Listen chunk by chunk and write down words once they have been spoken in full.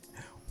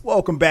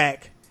Welcome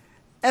back.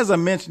 As I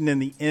mentioned in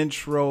the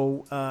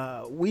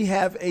intro, we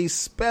have a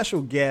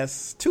special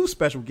guest, two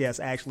special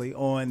guests actually,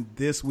 on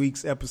this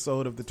week's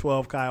episode of the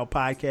 12 Kyle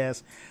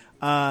podcast.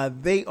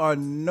 They are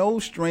no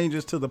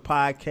strangers to the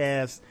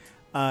podcast.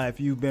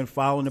 If you've been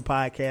following the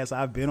podcast,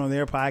 I've been on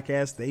their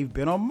podcast. They've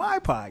been on my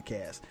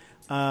podcast.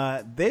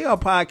 They are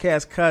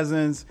podcast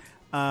cousins.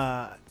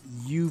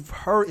 You've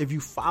heard, if you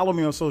follow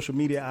me on social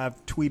media,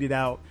 I've tweeted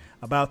out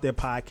about their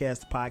podcast.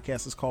 The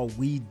podcast is called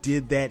We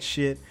Did That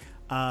Shit.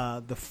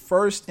 The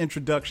first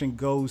introduction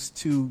goes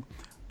to,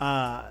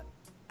 I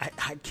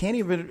can't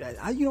even,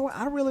 I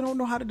really don't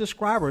know how to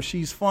describe her.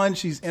 She's fun.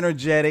 She's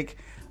energetic.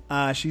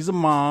 She's a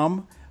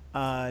mom.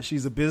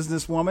 She's a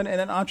businesswoman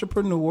and an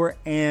entrepreneur.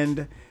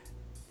 And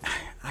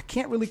I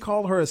can't really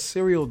call her a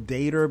serial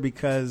dater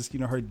because,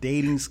 her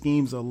dating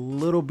scheme's a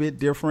little bit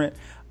different.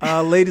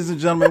 Ladies and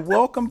gentlemen,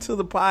 welcome to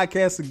the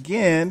podcast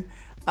again.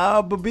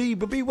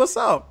 Bibbi, what's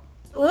up?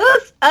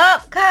 What's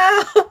up,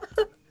 Kyle?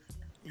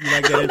 You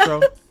like that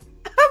intro?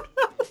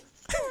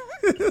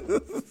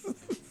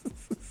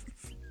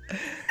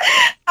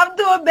 I'm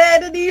doing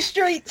bad in these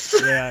streets.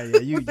 Yeah.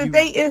 You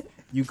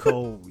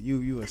cold.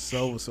 You are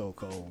so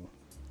cold.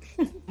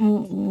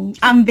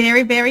 I'm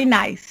very, very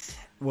nice.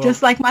 Well,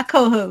 just like my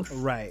co-host.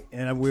 Right.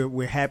 And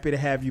we're happy to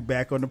have you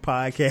back on the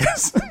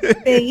podcast.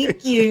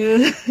 Thank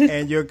you.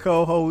 And your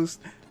co-host,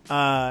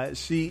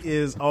 she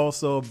is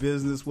also a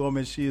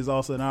businesswoman. She is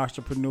also an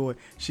entrepreneur.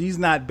 She's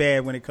not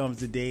bad when it comes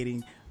to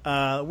dating.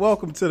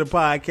 Welcome to the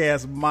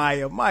podcast,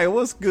 Mya. Mya,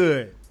 what's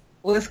good?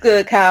 What's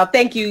good, Kyle?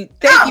 Thank you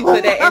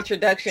for that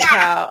introduction,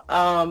 Kyle.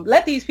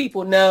 Let these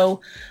people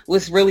know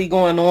what's really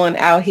going on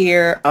out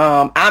here.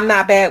 I'm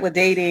not bad with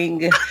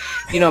dating.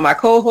 My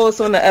co-host,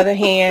 on the other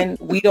hand,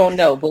 we don't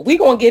know, but we're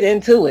going to get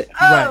into it.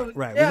 Right.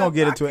 We're going to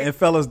get into it. And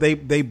fellas,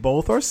 they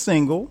both are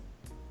single.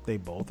 They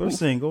both are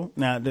single.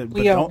 Now,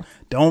 but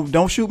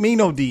don't shoot me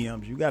no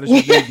DMs. You got to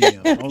shoot me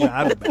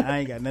DMs. I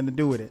ain't got nothing to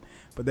do with it.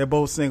 But they're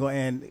both single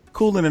and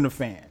cooling in the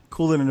fan.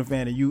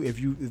 And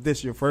if this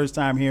is your first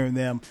time hearing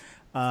them,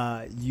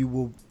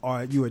 you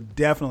are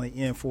definitely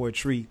in for a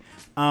treat.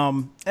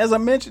 As I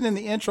mentioned in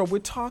the intro, we're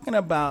talking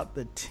about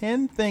the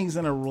 10 things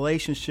in a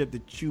relationship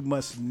that you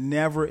must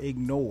never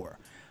ignore.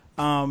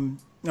 Now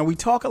we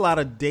talk a lot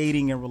of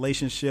dating and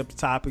relationship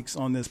topics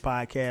on this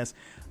podcast.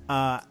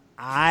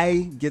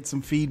 I get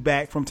some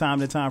feedback from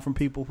time to time from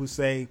people who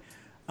say,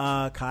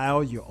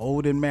 Kyle, you're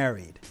old and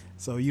married.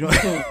 So you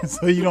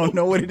don't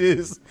know what it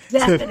is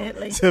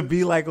to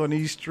be like on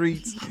these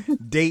streets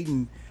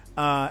dating.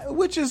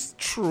 Which is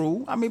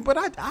true. I mean,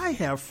 but I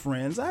have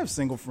friends. I have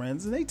single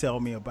friends, and they tell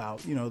me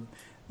about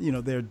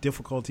their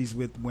difficulties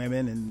with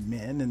women and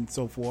men and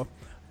so forth.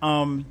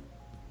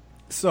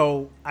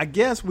 So I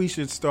guess we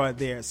should start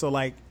there.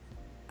 So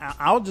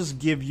I'll just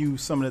give you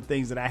some of the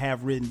things that I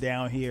have written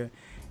down here,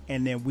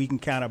 and then we can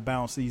kind of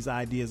bounce these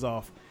ideas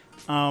off.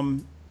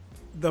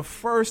 The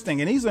first thing,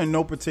 and these are in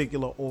no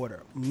particular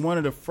order. One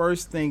of the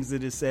first things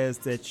that it says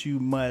that you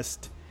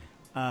must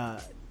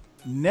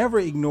never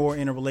ignore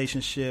in a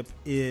relationship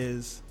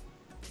is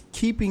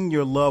keeping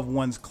your loved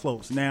ones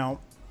close. Now,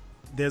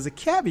 there's a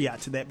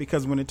caveat to that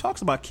because when it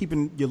talks about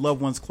keeping your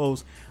loved ones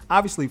close,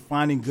 obviously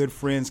finding good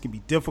friends can be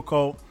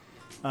difficult.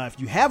 If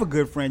you have a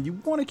good friend, you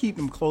want to keep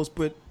them close,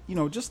 but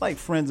just like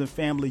friends and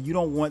family, you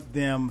don't want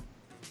them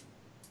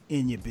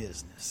in your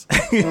business.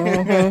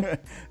 Mm-hmm.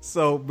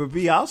 So,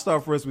 Bibbi, I'll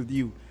start first with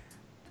you.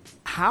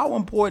 How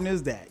important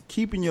is that,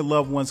 keeping your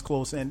loved ones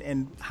close,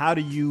 and how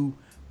do you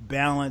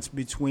balance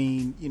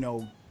between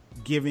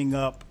giving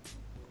up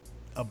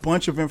a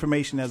bunch of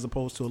information as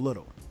opposed to a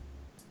little?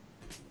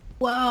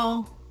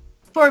 Well,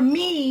 for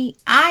me,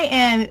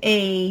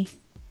 I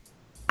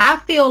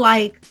feel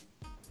like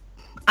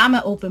I'm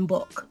an open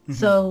book. Mm-hmm.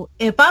 So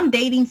if I'm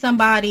dating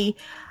somebody,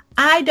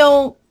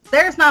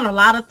 there's not a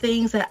lot of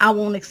things that I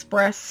won't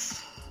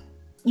express.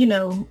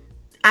 I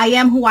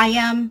am who I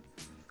am.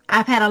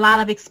 I've had a lot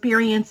of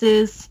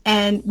experiences,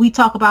 and we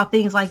talk about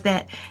things like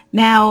that.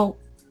 Now,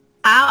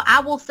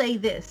 I will say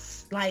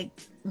this,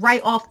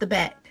 right off the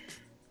bat.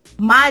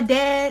 My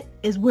dad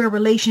is where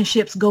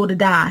relationships go to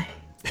die.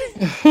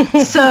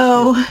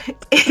 So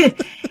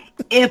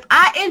if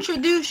I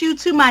introduce you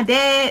to my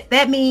dad,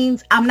 that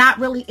means I'm not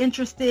really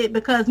interested,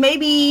 because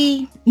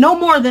maybe no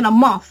more than a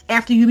month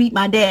after you meet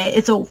my dad,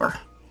 it's over.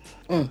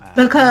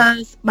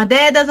 Because my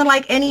dad doesn't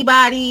like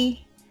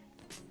anybody.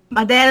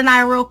 My dad and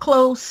I are real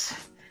close.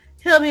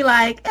 He'll be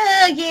like,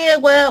 yeah,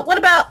 well, what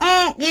about,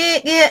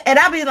 yeah. And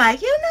I'll be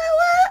like, you know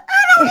what?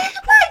 I don't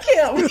even like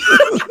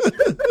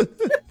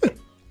him.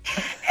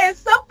 And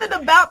something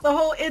about the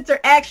whole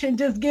interaction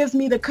just gives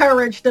me the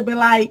courage to be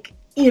like,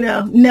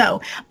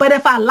 no. But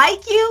if I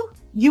like you,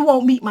 you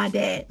won't meet my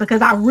dad,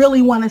 because I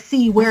really want to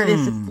see where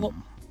this is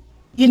going.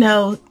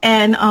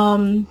 And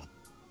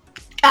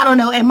I don't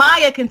know. And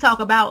Mya can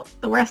talk about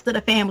the rest of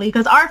the family,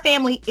 because our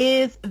family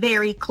is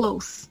very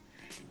close.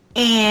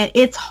 And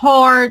it's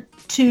hard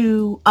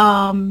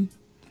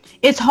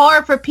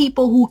for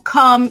people who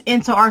come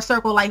into our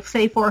circle, like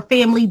say for a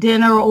family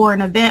dinner or an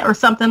event or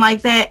something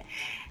like that.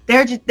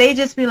 They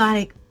just be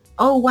like,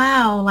 oh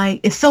wow,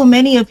 like it's so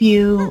many of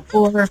you,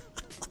 or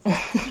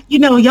you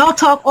know, y'all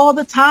talk all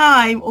the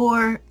time,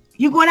 or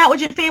you going out with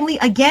your family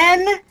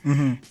again?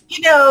 Mm-hmm.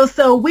 You know,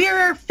 so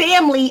we're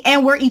family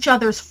and we're each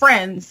other's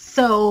friends.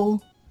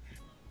 So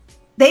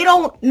they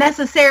don't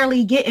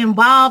necessarily get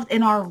involved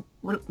in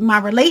my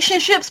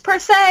relationships per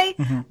se,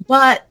 mm-hmm.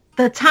 but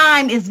the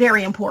time is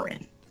very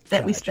important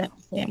that we spend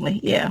with family.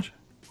 Yeah.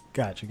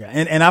 Gotcha.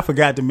 And I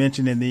forgot to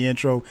mention in the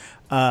intro,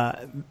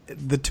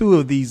 the two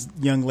of these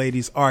young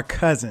ladies are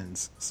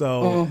cousins.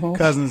 So mm-hmm.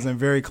 cousins and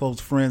very close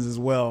friends as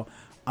well.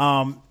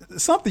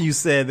 Something you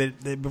said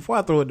that before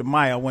I throw it to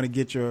Mya, I want to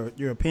get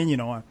your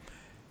opinion on.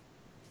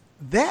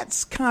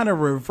 That's kind of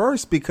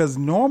reversed, because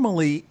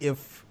normally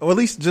or at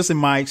least just in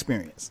my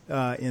experience,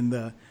 in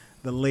the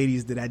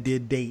ladies that I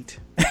did date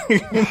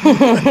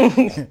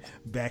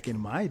back in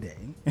my day,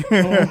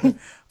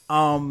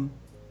 mm-hmm.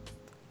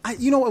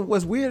 You know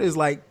what's weird is,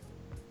 like,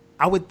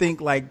 I would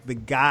think like the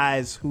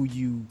guys who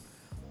you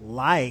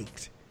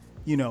liked,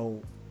 you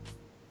know,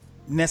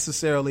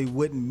 necessarily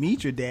wouldn't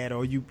meet your dad,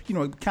 or you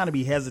know, kind of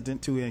be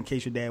hesitant to it in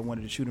case your dad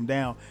wanted to shoot him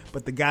down.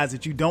 But the guys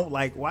that you don't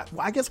like, why?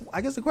 I guess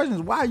the question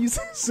is, why are you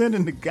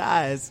sending the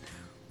guys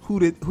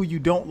who you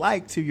don't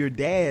like to your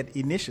dad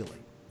initially?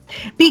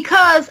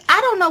 Because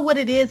I don't know what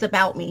it is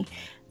about me.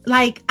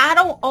 Like, I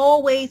don't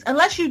always,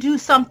 unless you do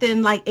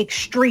something like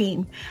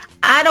extreme,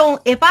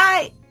 if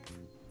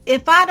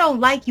I don't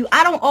like you,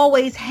 I don't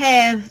always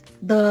have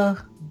the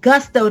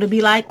gusto to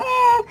be like,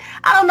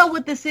 I don't know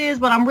what this is,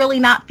 but I'm really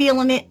not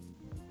feeling it.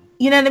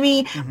 You know what I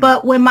mean? Mm-hmm.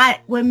 But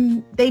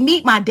when they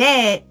meet my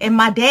dad, and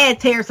my dad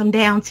tears them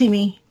down to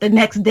me the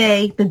next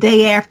day, the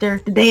day after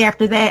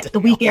that, the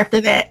week after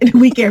that, the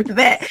week after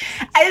that,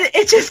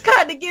 it just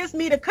kind of gives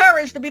me the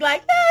courage to be like,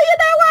 hey, you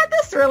know what?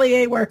 This really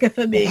ain't working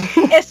for me.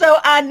 And so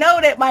I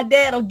know that my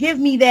dad will give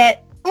me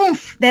that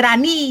oomph that I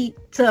need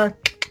to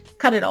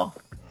cut it off.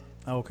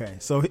 Okay,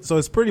 so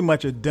it's pretty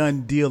much a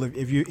done deal.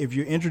 If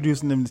you're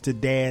introducing them to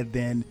dad,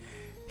 then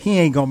he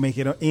ain't gonna make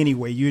it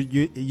anyway.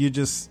 You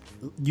just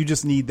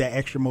need that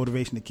extra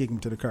motivation to kick him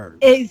to the curb.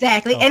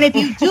 Exactly. Okay. And if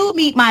you do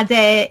meet my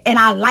dad and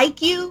I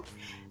like you,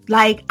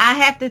 like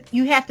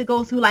you have to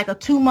go through like a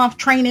 2-month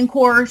training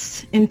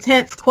course,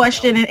 intense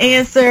question and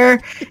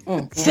answer,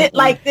 sit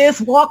like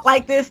this, walk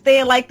like this,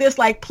 stand like this,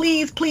 like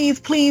please, please,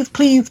 please,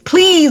 please,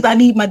 please, I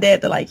need my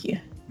dad to like you.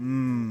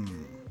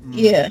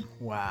 Yeah.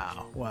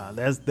 Wow.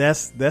 That's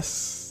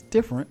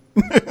different.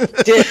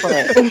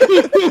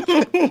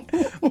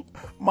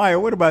 Mya,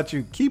 what about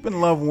you? Keeping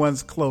loved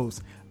ones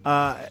close.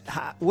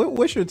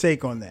 What's your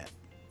take on that?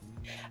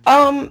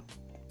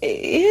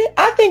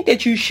 I think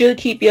that you should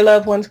keep your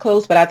loved ones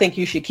close, but I think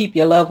you should keep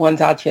your loved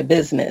ones out your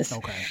business.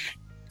 Okay.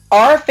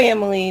 Our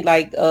family,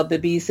 like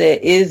Bibbi said,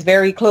 is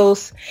very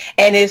close,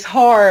 and it's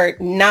hard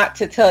not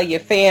to tell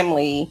your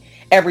family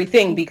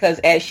everything, because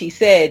as she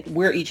said,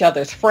 we're each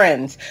other's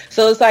friends.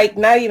 So it's like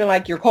not even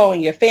like you're calling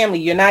your family.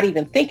 You're not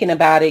even thinking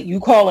about it. You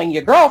calling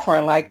your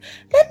girlfriend like,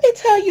 let me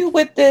tell you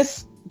what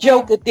this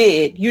Joker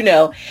did, you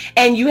know.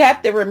 And you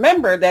have to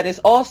remember that it's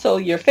also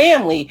your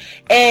family.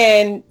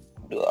 And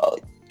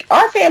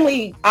our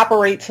family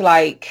operates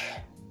like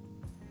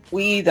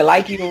we either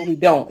like you or we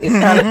don't. It's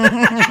kind of,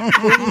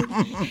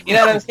 you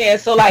know what I'm saying?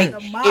 So like,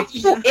 if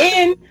you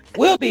in,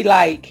 we'll be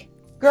like,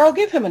 girl,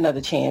 give him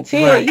another chance.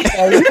 Here, right. You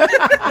know,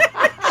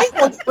 I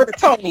want to get rid of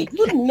Tony.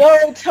 You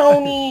know,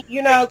 Tony,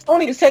 you know,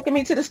 Tony is taking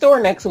me to the store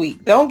next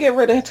week. Don't get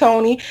rid of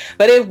Tony.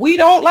 But if we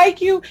don't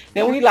like you,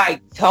 then we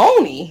like,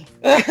 Tony?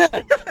 Who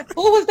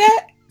was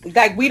that?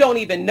 Like, we don't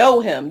even know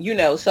him, you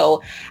know.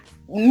 So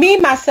me,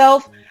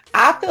 myself,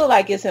 I feel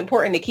like it's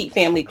important to keep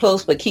family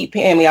close, but keep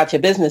family out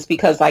your business,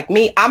 because like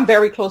me, I'm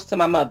very close to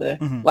my mother.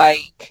 Mm-hmm.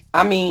 Like,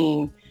 I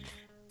mean,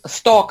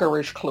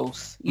 stalkerish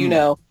close, you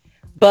know,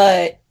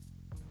 but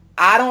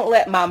I don't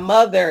let my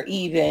mother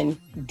even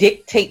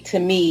dictate to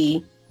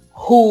me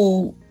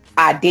who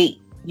I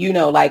date. You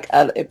know, like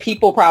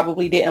people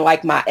probably didn't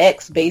like my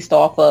ex based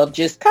off of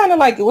just kind of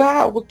like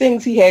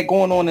things he had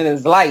going on in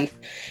his life,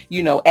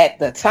 you know, at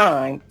the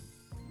time.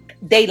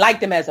 They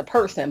liked him as a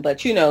person,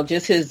 but, you know,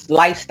 just his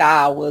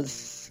lifestyle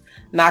was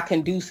not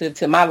conducive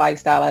to my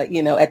lifestyle,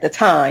 you know, at the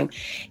time.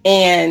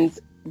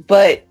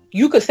 But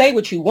you could say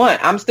what you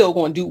want. I'm still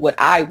going to do what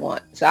I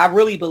want. So I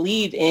really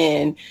believe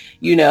in,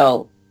 you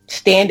know,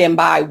 standing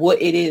by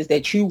what it is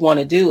that you want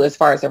to do as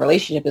far as the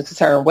relationship is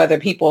concerned, whether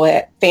people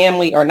have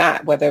family or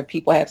not, whether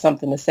people have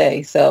something to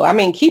say. So, I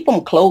mean, keep them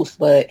close,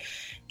 but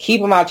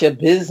keep them out your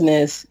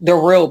business, the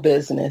real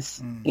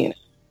business, you know.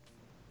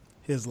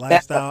 His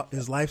lifestyle,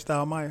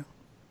 Mya?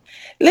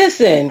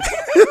 Listen,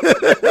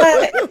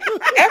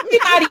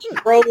 everybody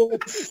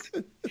grows.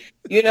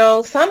 You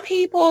know, some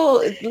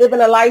people live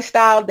in a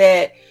lifestyle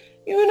that,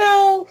 you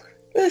know,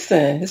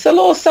 listen, it's a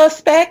little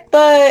suspect,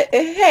 but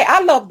hey,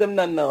 I love them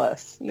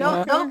nonetheless.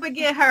 Don't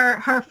forget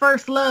her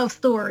first love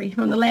story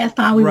from the last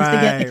time we was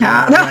together,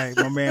 Kyle. Right,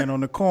 my man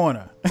on the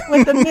corner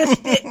with the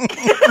mystic.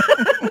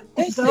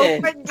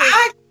 Listen,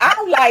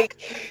 I like,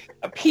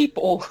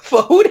 people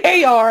for who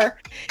they are,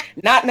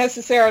 not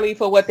necessarily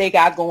for what they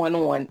got going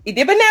on. But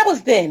that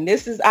was then.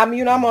 This is, I'm a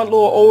little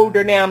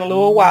older now, and a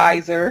little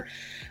wiser.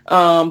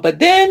 But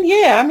then,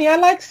 yeah, I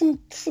like some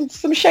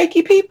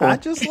shaky people. I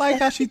just like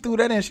how she threw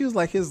that in. She was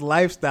like his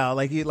lifestyle,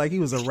 like he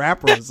was a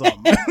rapper or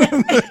something.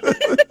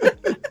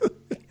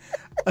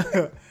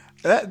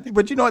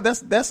 But you know what?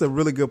 That's a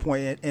really good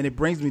point, and it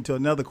brings me to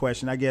another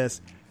question, I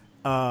guess.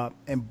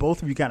 And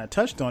both of you kind of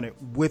touched on it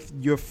with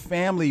your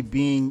family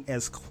being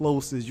as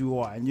close as you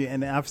are,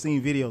 and I've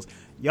seen videos.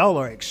 Y'all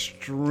are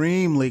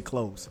extremely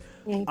close.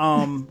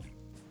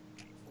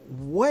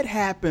 What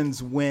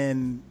happens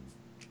when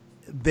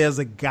there's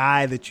a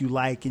guy that you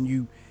like and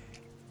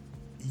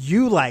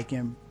you like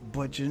him,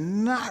 but you're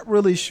not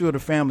really sure the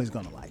family's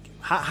gonna like him?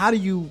 How do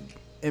you?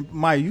 And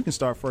Mya, you can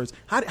start first.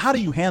 How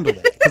do you handle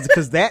that?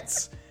 Because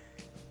that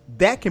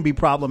can be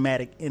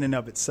problematic in and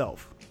of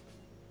itself.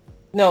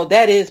 No,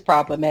 that is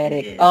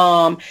problematic.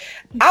 I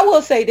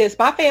will say this.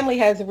 My family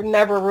has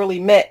never really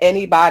met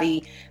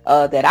anybody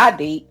that I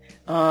date.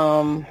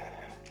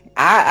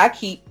 I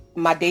keep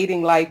my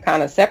dating life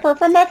kind of separate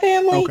from my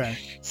family. Okay.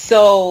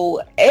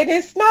 So, and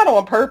it's not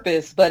on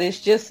purpose, but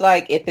it's just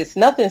like, if it's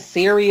nothing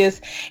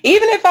serious,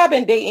 even if I've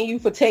been dating you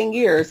for 10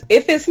 years,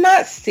 if it's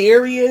not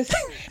serious,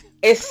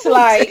 it's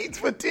like,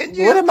 for 10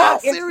 years, what am I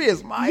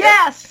serious, Mya?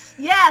 Yes.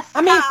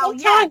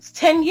 Sometimes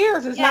 10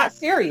 years is not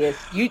serious.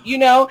 You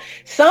know,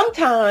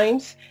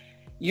 sometimes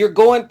you're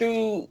going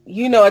through,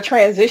 a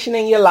transition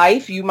in your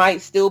life. You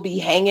might still be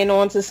hanging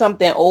on to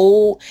something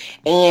old,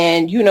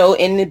 and,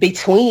 in the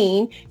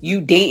between,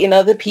 you dating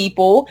other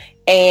people,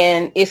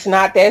 and it's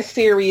not that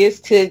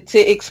serious to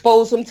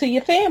expose them to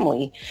your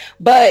family.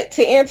 But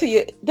to answer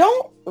you,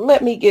 don't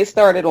let me get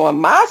started on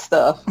my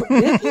stuff.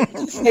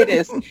 Say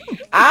this.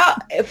 I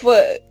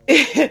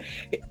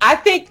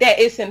think that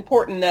it's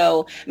important,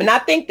 though. And I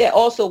think that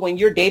also when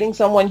you're dating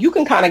someone, you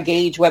can kind of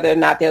gauge whether or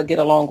not they'll get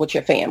along with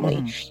your family.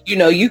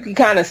 Mm-hmm. You can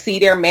kind of see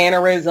their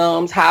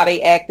mannerisms, how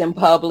they act in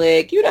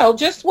public,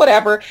 just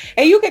whatever.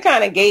 And you can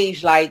kind of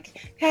gauge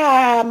like,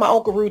 my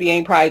Uncle Rudy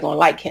ain't probably going to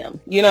like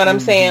him. You know what I'm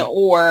saying?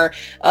 Or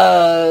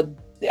I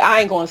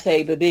ain't going to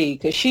say Bibbi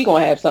because she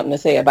going to have something to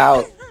say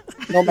about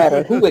no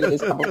matter who it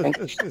is.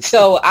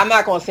 So I'm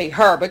not going to say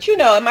her, but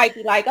it might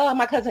be like, oh,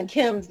 my cousin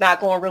Kim's not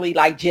going to really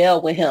like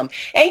gel with him.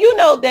 And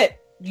that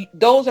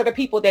those are the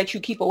people that you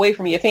keep away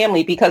from your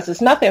family, because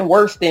it's nothing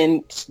worse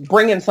than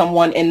bringing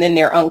someone and then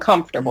they're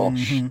uncomfortable,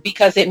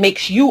 because it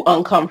makes you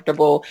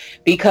uncomfortable,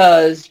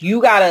 because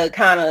you got to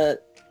kind of,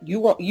 you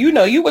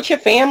with your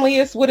family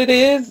is what it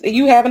is.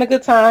 You having a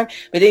good time,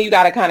 but then you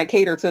got to kind of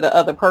cater to the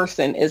other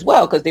person as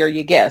well, because they're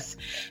your guests.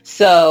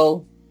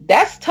 So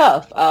that's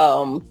tough.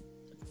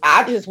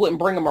 I just wouldn't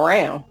bring them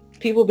around.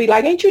 People be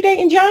like, ain't you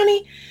dating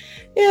Johnny?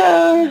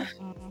 Yeah,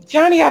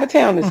 Johnny out of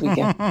town this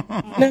weekend.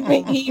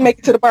 He make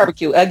it to the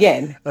barbecue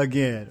again,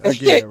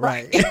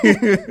 right.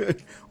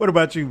 What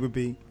about you,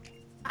 Bibbi?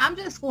 I'm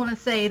just going to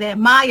say that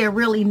Mya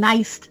really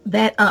niced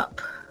that up,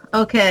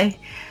 okay?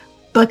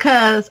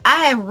 Because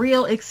I have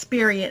real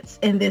experience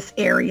in this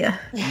area.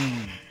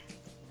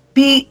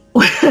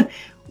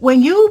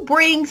 When you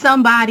bring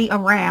somebody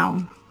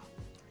around,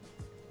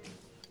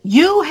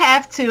 you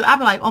have to, I'm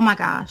like, oh my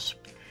gosh,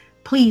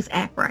 please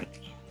act right.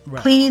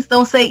 Please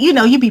don't say,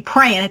 you be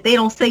praying that they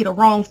don't say the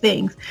wrong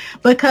things,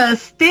 because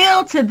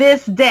still to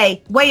this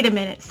day, wait a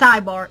minute,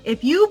 sidebar.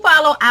 If you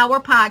follow our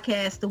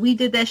podcast, the We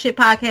Did That Shit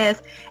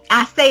podcast,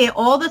 I say it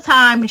all the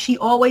time and she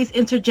always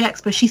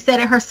interjects, but she said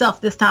it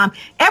herself this time.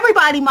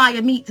 Everybody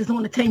Mya meets is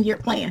on a 10-year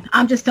plan.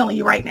 I'm just telling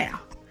you right now.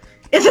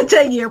 It's a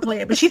 10-year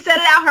plan, but she said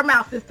it out her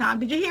mouth this time.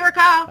 Did you hear her,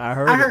 Kyle? I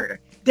heard her.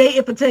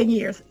 Dating for 10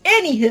 years.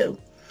 Anywho,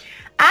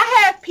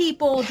 I have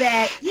people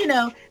that,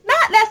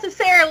 not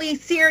necessarily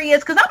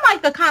serious, because I'm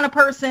like the kind of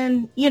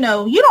person, you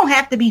don't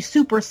have to be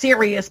super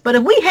serious, but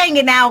if we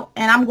hanging out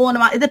and I'm going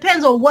to it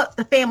depends on what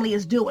the family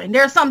is doing.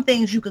 There are some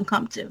things you can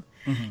come to,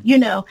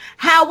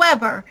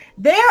 However,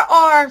 there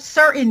are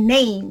certain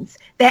names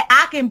that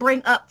I can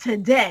bring up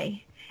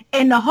today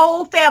and the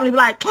whole family be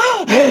like,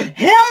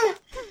 him?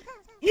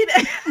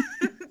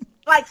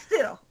 Like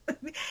still.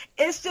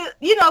 It's just,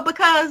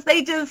 because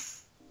they just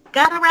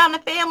got around the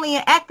family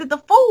and acted the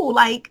fool,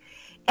 and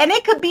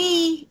it could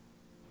be,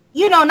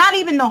 not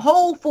even the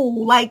whole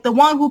fool, like the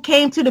one who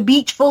came to the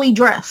beach fully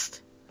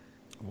dressed.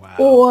 Wow.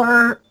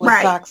 Or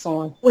with socks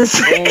on,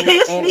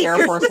 and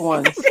Air Force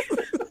Ones.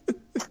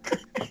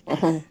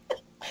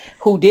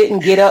 Who didn't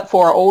get up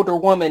for an older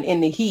woman in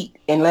the heat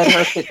and let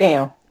her sit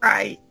down.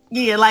 Right.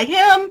 Yeah, like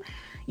him.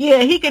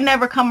 Yeah, he could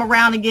never come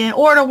around again.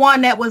 Or the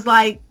one that was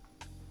like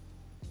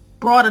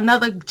brought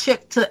another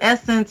chick to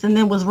Essence and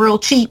then was real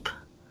cheap.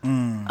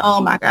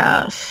 Oh my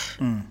gosh.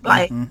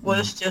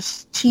 Was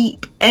just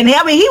cheap. And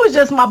I mean, he was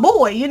just my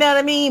boy, you know what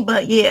I mean?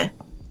 But yeah,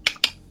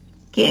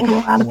 can't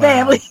come around the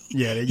family.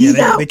 Yeah,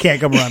 they can't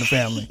come around the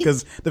family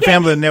because the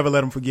family will never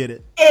let them forget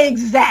it.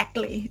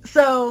 Exactly.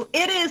 So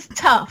it is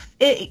tough.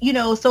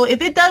 So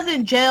if it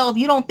doesn't gel, if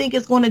you don't think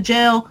it's going to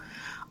gel,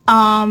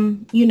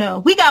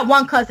 we got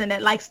one cousin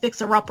that likes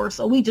fixer-uppers,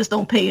 so we just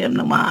don't pay him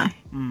no mind.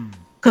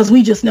 because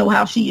we just know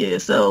how she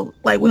is. So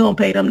like we don't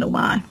pay them no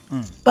mind.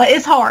 But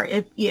it's hard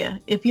if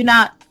you're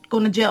not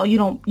going to jail, you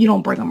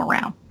don't bring them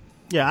around.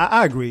 Yeah,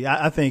 I agree.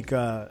 I think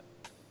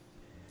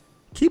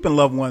keeping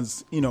loved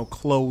ones,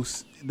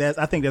 close,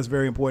 I think that's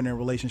very important in a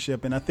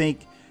relationship. And I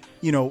think,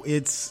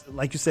 it's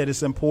like you said,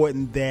 it's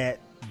important that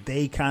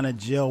they kind of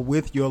gel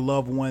with your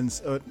loved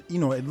ones, at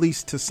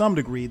least to some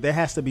degree. There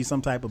has to be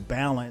some type of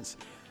balance,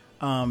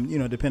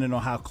 depending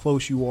on how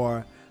close you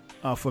are.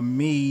 For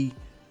me,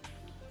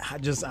 I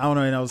don't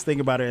know. And I was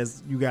thinking about it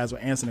as you guys were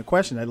answering the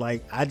question. There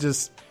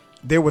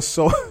were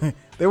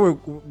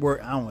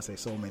I don't want to say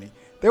so many.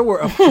 There were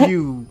a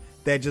few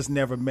that just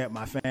never met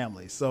my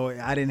family. So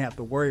I didn't have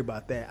to worry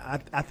about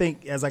that. I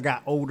think as I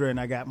got older and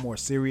I got more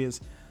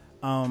serious,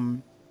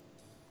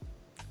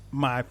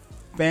 my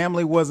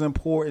family was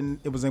important.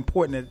 It was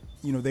important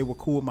that, they were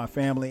cool with my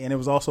family. And it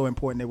was also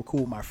important they were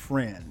cool with my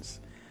friends.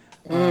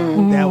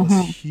 That was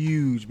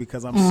huge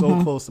because I'm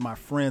so close to my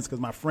friends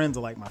because my friends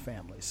are like my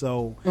family.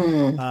 So,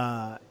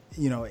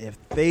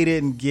 if they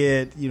didn't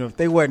get, if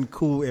they wasn't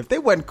cool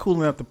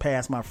enough to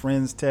pass my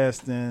friends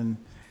test, then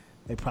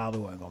they probably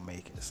wasn't going to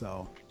make it.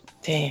 So,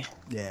 damn.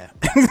 Yeah.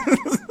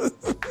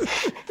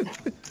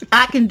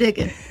 I can dig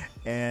it.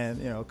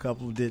 And, a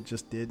couple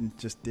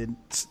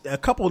didn't. A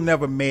couple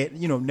never met,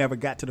 never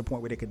got to the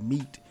point where they could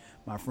meet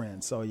my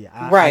friends. So, yeah,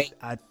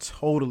 I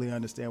totally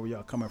understand where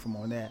y'all coming from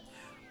on that.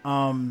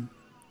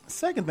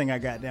 Second thing I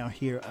got down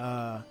here,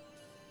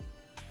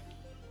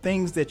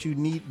 things that you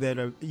need that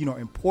are,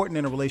 important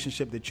in a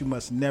relationship that you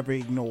must never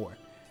ignore.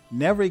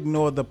 Never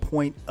ignore the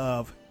point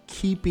of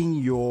keeping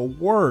your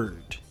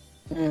word.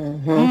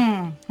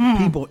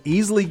 People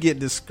easily get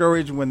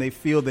discouraged when they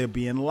feel they're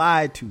being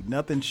lied to.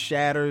 Nothing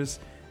shatters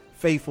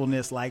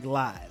faithfulness like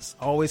lies.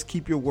 Always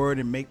keep your word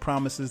and make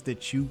promises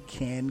that you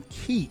can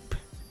keep.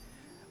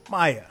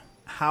 Mya,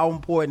 how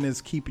important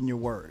is keeping your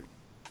word?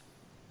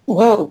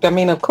 Well, I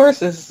mean, of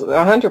course, it's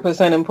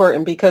 100%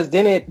 important because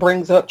then it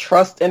brings up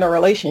trust in a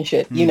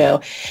relationship.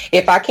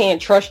 If I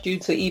can't trust you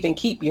to even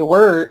keep your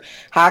word,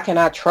 how can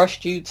I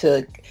trust you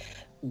to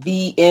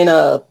be in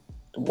a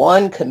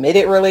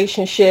committed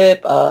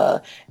relationship,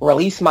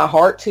 release my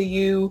heart to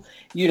you?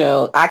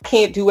 I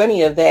can't do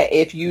any of that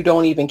if you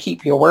don't even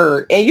keep your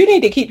word. And you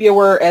need to keep your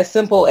word as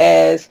simple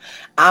as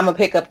I'm going to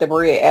pick up the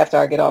bread after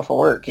I get off of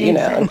work.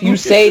 If you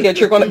say that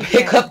you're going to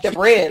pick up the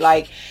bread,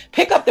 like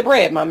pick up the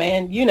bread, my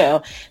man,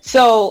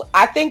 So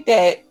I think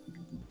that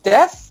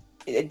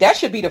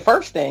should be the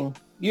first thing,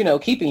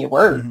 keeping your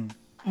word.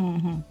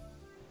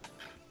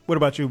 What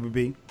about you,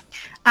 Bibbi?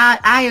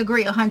 I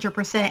agree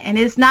 100%. And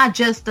it's not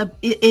just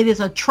it is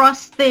a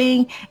trust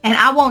thing. And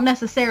I won't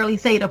necessarily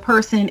say the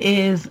person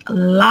is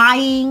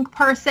lying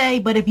per se,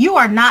 but if you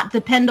are not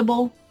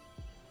dependable,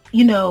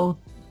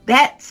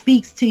 that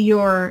speaks to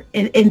your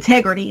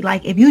integrity.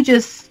 Like if you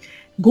just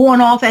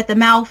going off at the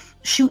mouth,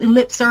 shooting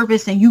lip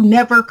service and you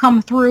never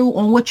come through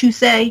on what you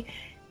say,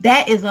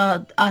 that is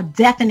a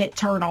definite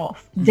turn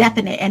off.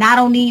 Definite. And I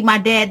don't need my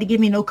dad to give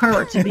me no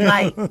courage to be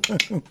like,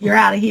 you're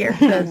out of here.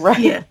 Right.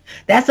 Yeah,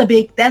 that's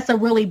a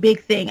really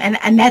big thing.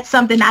 And that's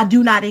something I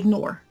do not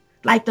ignore.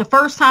 Like the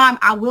first time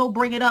I will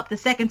bring it up. The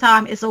second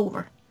time it's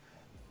over.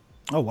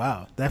 Oh,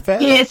 wow. That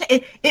fast? Yeah,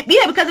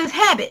 because it's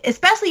habit,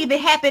 especially if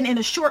it happened in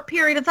a short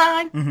period of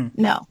time.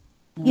 No.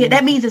 Yeah,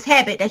 that means it's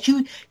habit, that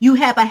you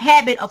have a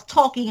habit of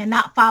talking and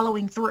not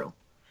following through.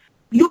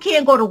 You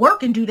can't go to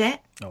work and do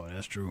that. Oh,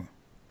 that's true.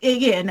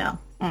 Yeah, no.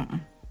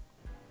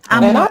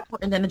 I'm more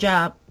important than the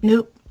job.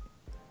 Nope.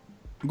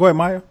 Go ahead,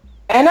 Mya.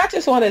 And I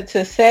just wanted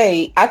to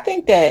say, I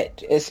think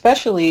that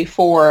especially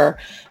for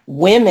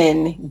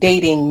women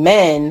dating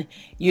men,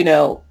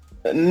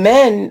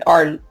 men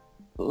are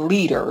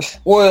leaders,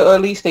 or at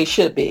least they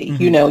should be.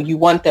 You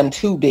want them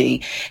to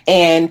be.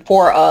 And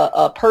for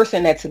a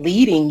person that's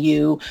leading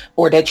you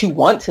or that you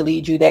want to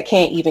lead you that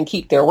can't even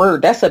keep their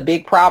word, that's a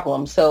big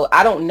problem. So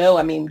I don't know.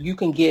 I mean, you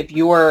can give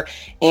your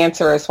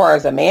answer as far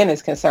as a man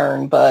is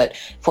concerned, but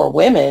for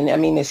women, I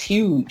mean, it's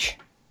huge.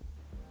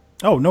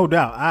 Oh, no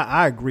doubt.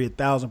 I agree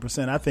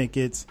 1,000%. I think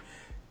it's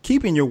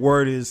keeping your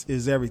word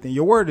is everything.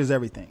 Your word is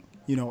everything,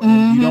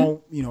 and you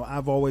don't,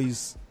 I've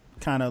always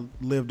kind of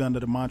lived under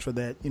the mantra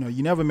that,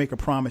 you never make a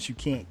promise you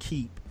can't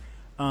keep.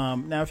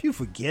 Now, if you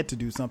forget to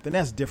do something,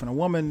 that's different. A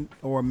woman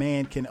or a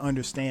man can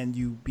understand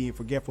you being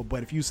forgetful.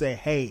 But if you say,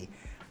 hey,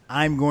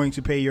 I'm going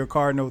to pay your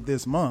car note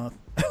this month.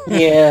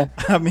 Yeah.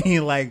 I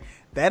mean, like,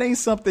 that ain't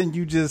something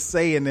you just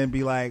say and then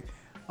be like,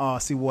 oh,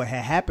 see, what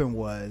had happened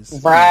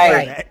was.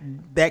 Right.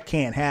 That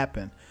can't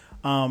happen.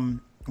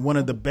 One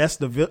of the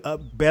best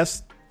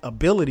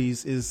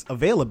abilities is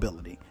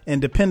availability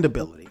and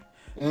dependability.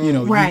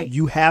 Right.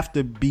 You have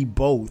to be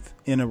both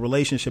in a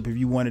relationship if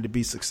you want it to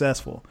be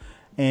successful.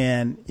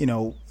 And,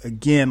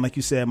 again, like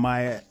you said,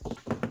 Mya,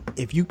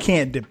 if you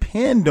can't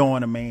depend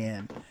on a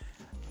man,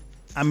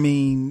 I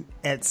mean,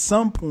 at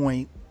some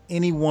point,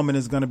 any woman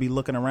is going to be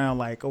looking around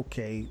like,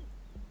 okay,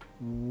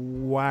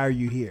 why are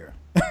you here?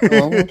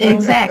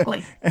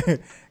 Exactly.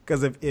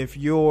 Because if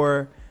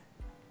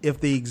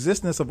the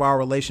existence of our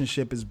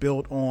relationship is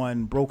built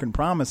on broken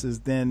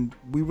promises, then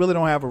we really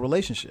don't have a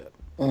relationship.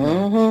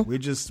 Mm-hmm.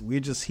 We're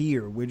just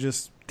here. We're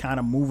just kind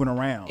of moving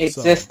around,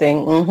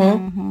 existing. So.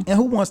 And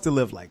who wants to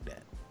live like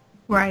that?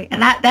 Right,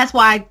 and that's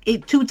why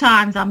 2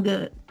 times I'm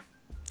good.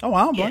 Oh,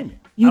 I don't blame you.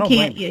 You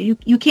can't.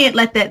 You can't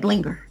let that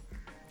linger.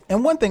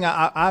 And one thing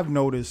I've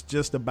noticed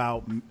just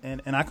about,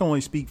 and I can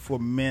only speak for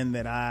men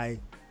that I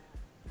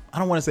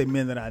don't want to say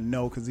men that I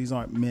know, because these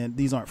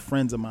aren't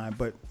friends of mine,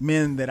 but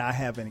men that I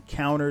have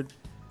encountered.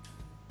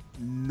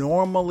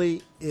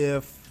 Normally,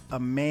 if a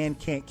man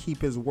can't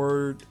keep his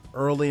word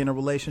early in a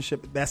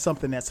relationship, that's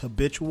something that's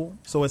habitual.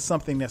 So it's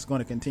something that's going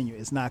to continue.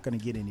 It's not going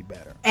to get any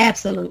better.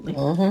 Absolutely.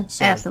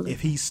 So Absolutely.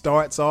 if he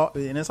starts off,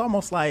 and it's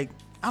almost like,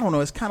 I don't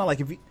know, it's kind of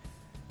like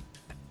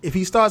if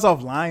he starts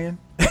off lying,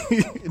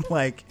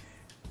 like,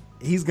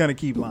 he's gonna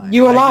keep lying.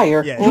 You a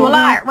liar. Yeah, you a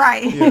liar,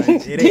 right? Yeah,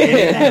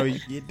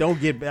 it don't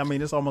get. I mean,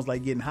 it's almost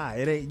like getting high.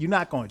 It ain't. You're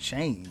not gonna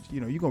change.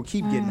 You're gonna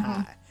keep getting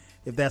high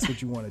if that's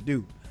what you want to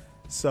do.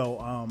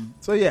 So,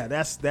 yeah,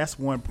 that's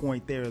one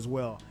point there as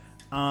well.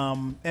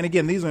 And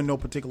again, these are in no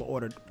particular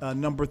order.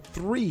 Number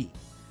 3,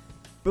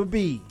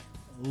 Bibbi,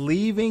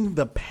 leaving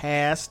the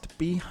past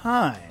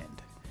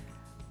behind.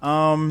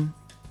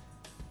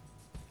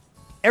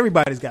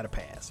 Everybody's got a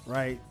past,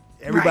 right?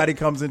 Everybody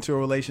comes into a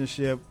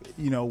relationship,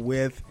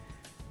 with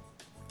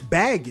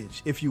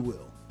baggage, if you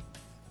will.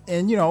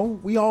 And,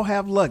 we all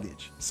have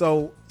luggage.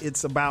 So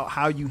it's about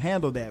how you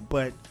handle that.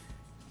 But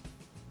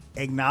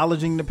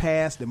acknowledging the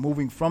past and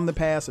moving from the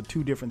past are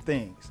 2 different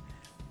things.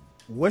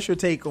 What's your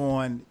take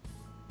on,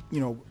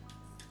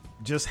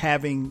 just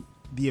having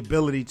the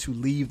ability to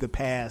leave the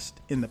past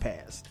in the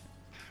past?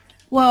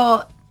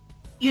 Well,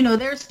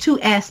 there's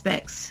 2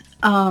 aspects.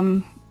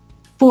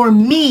 For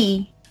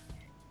me,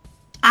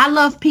 I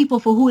love people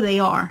for who they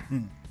are.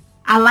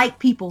 I like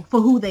people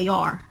for who they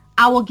are.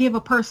 I will give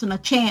a person a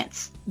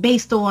chance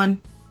based on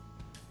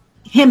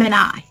him and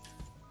I.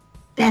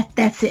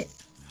 That's it.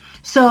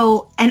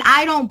 So, and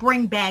I don't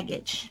bring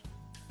baggage.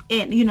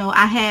 And,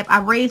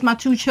 I raised my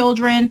 2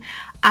 children.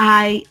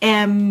 I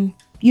am,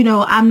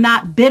 I'm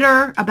not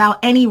bitter about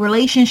any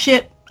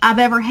relationship I've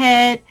ever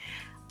had.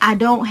 I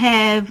don't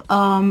have,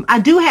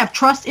 I do have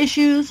trust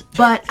issues,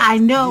 but I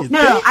know,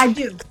 I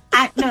do.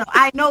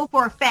 I know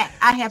for a fact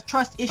I have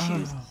trust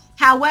issues.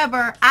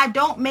 However, I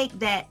don't make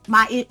that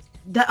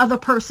the other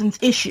person's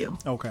issue.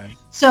 Okay.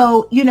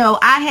 So,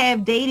 I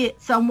have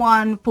dated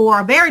someone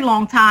for a very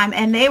long time,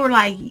 and they were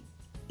like,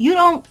 you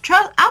don't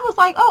trust. I was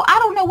like, oh, I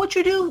don't know what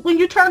you do when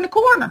you turn the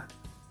corner.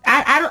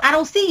 I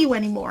don't see you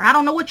anymore. I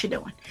don't know what you're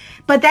doing.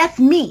 But that's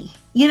me.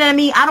 You know what I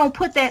mean? I don't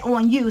put that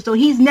on you. So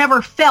he's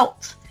never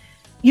felt,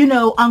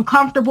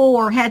 uncomfortable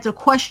or had to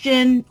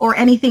question or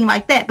anything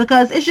like that,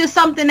 because it's just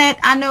something that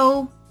I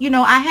know,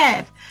 I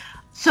have.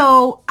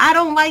 So I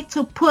don't like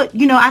to put,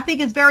 I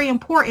think it's very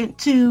important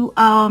to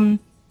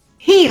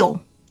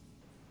heal.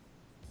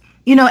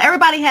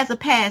 Everybody has a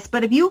past,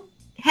 but if you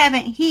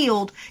haven't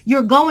healed,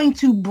 you're going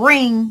to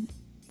bring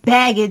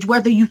baggage,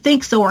 whether you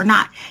think so or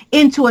not,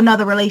 into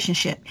another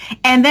relationship.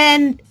 And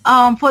then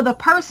for the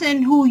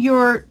person who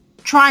you're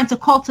trying to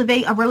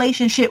cultivate a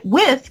relationship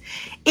with,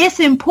 it's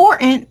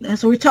important, and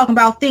so we're talking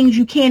about things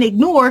you can't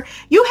ignore.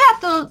 You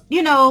have to,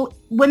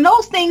 when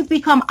those things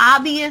become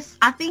obvious,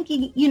 I think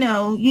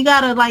you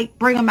gotta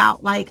bring them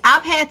out.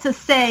 I've had to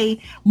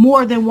say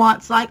more than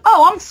once,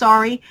 oh, I'm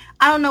sorry,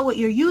 I don't know what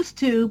you're used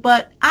to,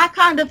 but I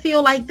kind of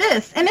feel like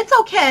this, and it's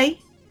okay.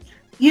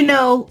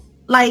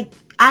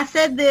 I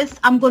said this,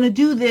 I'm going to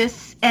do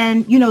this,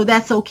 and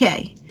that's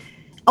okay.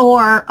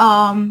 Or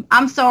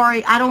I'm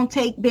sorry, I don't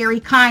take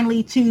very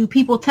kindly to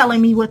people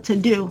telling me what to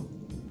do.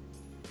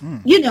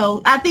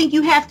 I think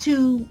you have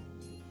to,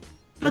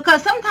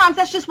 because sometimes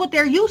that's just what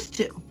they're used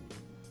to.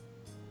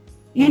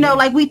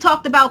 Like we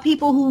talked about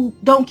people who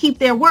don't keep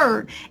their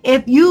word.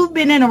 If you've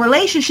been in a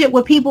relationship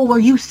with people where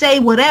you say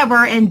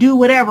whatever and do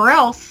whatever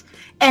else,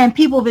 and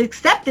people have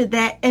accepted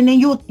that, and then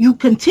you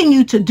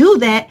continue to do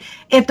that,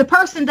 if the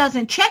person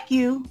doesn't check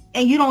you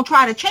and you don't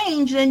try to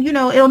change, then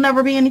it'll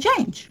never be any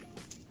change.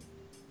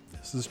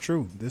 This is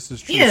true.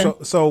 Yeah.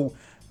 So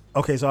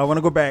okay, so I want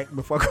to go back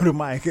before I go to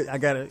Mike.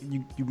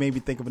 You made me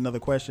think of another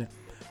question.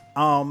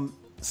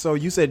 So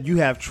you said you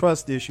have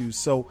trust issues.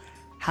 So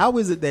how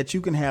is it that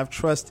you can have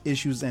trust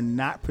issues and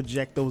not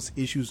project those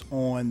issues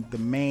on the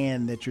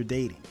man that you're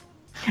dating?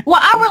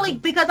 Well,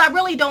 because I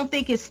really don't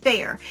think it's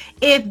fair.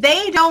 If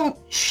they don't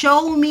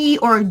show me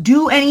or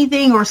do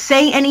anything or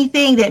say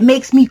anything that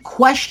makes me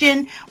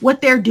question what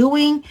they're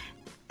doing,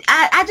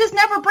 I just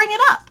never bring it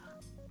up.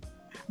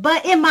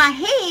 But in my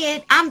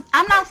head, I'm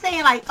not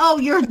saying oh,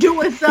 you're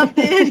doing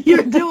something,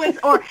 you're doing,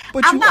 or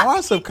but I'm you not,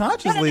 are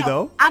subconsciously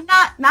though. I'm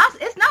not.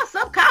 It's not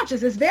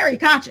subconscious. It's very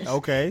conscious.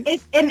 Okay.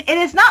 And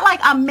it's not like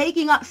I'm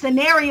making up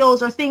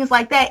scenarios or things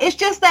like that. It's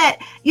just that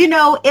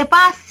if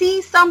I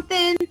see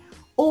something,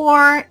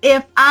 or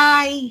if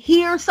I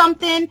hear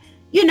something,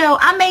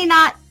 I may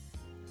not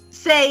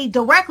say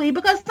directly,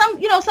 because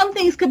some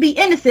things could be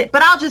innocent,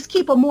 but I'll just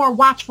keep a more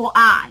watchful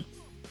eye,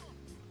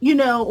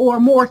 or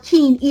more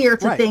keen ear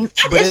to things.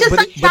 But is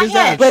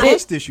that a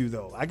trust issue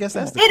though? I guess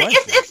that's the question.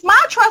 It's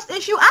my trust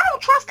issue. I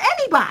don't trust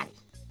anybody.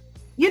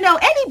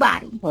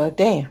 Anybody. Well,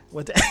 damn.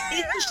 What the-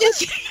 It's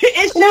just,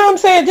 You know what I'm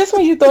saying? Just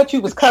when you thought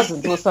you was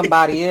cousins with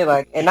somebody, you're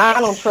like, and I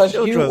don't trust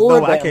Don't you trust- or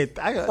no, them. I can't.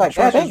 I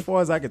trust you as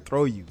far as I can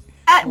throw you.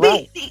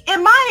 Right.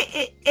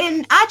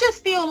 and I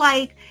just feel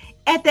like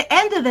at the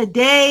end of the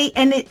day,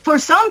 and for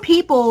some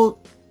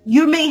people,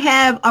 you may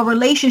have a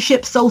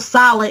relationship so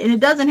solid, and it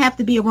doesn't have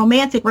to be a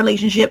romantic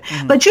relationship,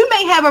 but you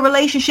may have a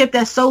relationship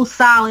that's so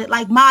solid,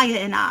 like Mya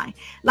and I.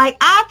 Like,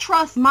 I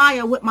trust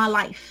Mya with my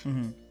life.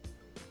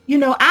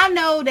 I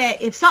know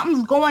that if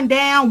something's going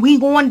down, we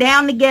going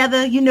down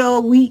together.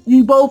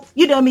 We both,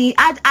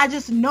 I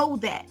just know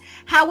that.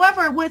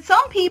 However, with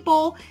some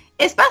people,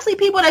 especially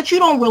people that you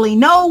don't really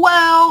know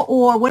well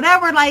or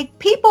whatever, like,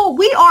 people,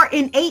 we are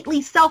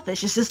innately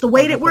selfish. It's just the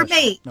way that we're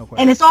made.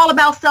 And it's all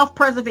about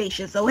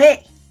self-preservation. So,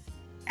 hey,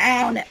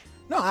 I don't know.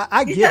 No,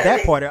 I get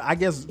that part. I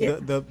guess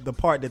the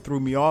part that threw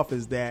me off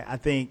is that I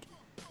think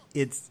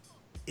I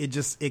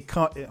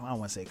don't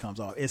want to say it comes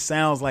off. It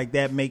sounds like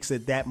that makes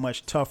it that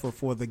much tougher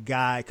for the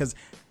guy. Because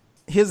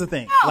here's the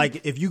thing.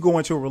 Like, if you go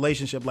into a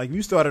relationship, like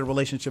you started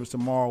relationships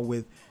tomorrow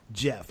with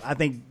Jeff, I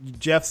think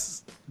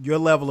your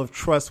level of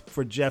trust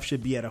for Jeff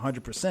should be at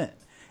 100%.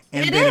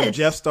 And then if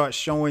Jeff starts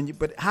showing you,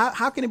 but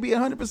how can it be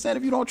 100%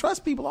 if you don't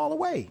trust people all the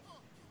way?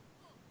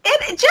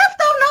 Jeff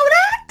don't know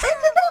that.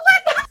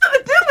 It doesn't have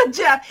to do with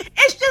Jeff.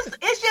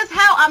 It's just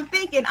how I'm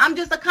thinking. I'm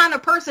just the kind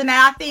of person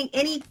that I think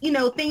any,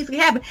 things can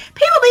happen.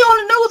 People be on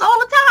the news all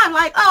the time,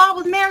 like, oh, I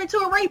was married to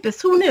a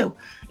rapist. Who knew? You know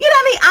what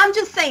I mean? I'm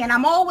just saying,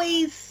 I'm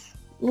always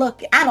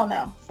looking. I don't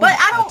know. But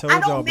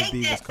I don't make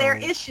that their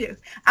issue.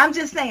 I'm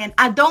just saying,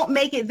 I don't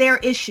make it their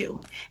issue.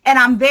 And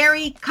I'm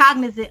very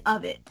cognizant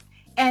of it.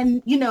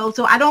 And,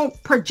 so I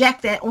don't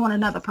project that on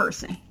another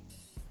person.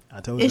 I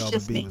told y'all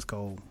the beat was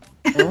cold.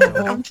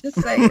 I'm just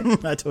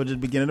saying. I told you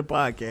at the beginning of the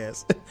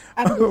podcast.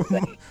 I'm just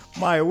saying.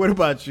 Mya, what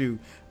about you?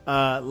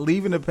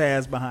 Leaving the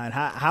past behind.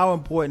 How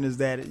important is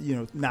that,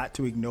 not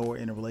to ignore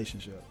in a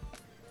relationship?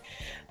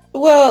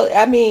 Well,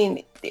 I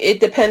mean, it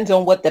depends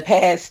on what the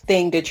past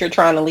thing that you're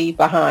trying to leave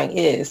behind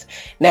is.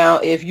 Now,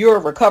 if you're a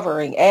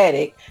recovering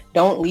addict,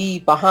 don't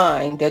leave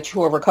behind that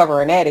you're a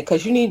recovering addict,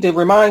 because you need to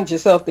remind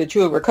yourself that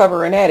you're a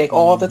recovering addict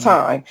all the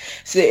time.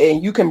 So,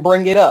 and you can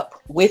bring it up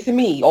with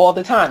me all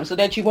the time so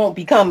that you won't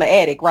become an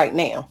addict right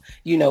now.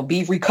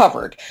 Be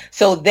recovered.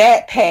 So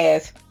that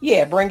past,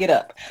 bring it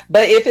up.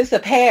 But if it's a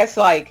past,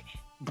 like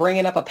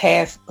bringing up a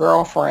past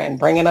girlfriend,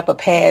 bringing up a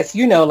past,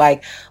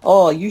 like,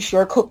 oh, you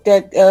sure cooked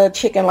that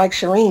chicken like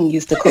Shireen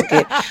used to cook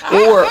it.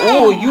 Or,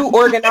 oh, you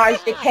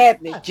organized the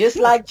cabinet just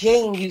like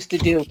Jane used to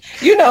do.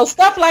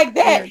 Stuff like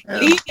that.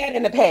 Leave that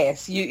in the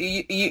past.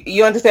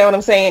 You understand what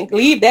I'm saying?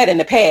 Leave that in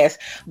the past.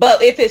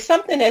 But if it's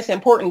something that's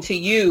important to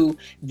you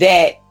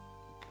that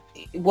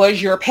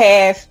was your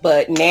past,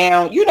 but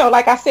now,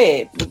 like I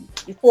said,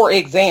 for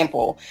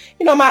example,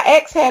 my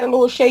ex had a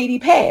little shady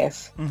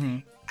past.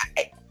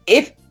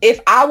 If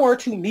I were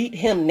to meet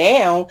him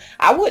now,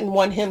 I wouldn't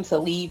want him to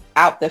leave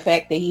out the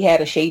fact that he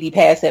had a shady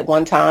past at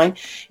one time.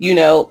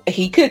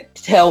 He could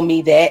tell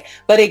me that.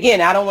 But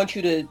again, I don't want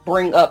you to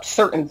bring up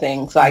certain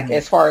things, like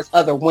as far as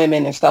other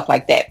women and stuff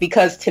like that.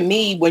 Because to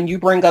me, when you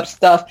bring up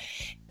stuff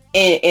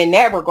in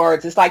that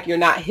regards, it's like you're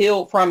not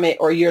healed from it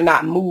or you're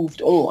not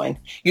moved on.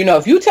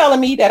 If you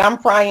telling me that I'm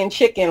frying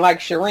chicken like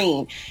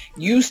Shireen,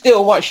 you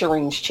still want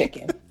Shireen's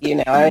chicken.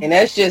 And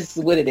that's just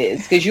what it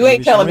is. Because you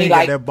ain't telling me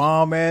like that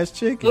bomb ass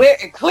chicken.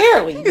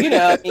 Clearly,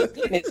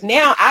 goodness,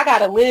 now I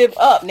gotta live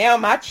up. Now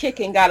my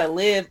chicken gotta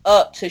live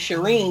up to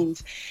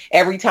Shireen's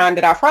every time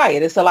that I fry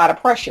it. It's a lot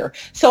of pressure.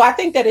 So I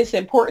think that it's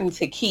important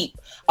to keep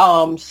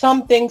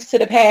some things to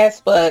the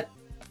past, but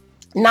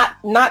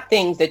not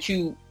things that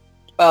you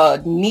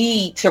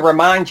need to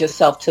remind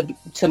yourself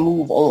to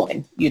move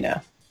on.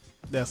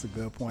 That's a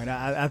good point.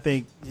 I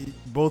think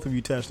both of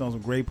you touched on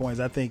some great points.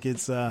 I think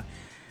it's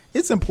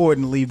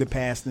important to leave the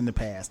past in the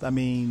past. I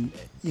mean,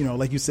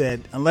 like you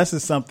said, unless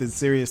it's something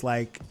serious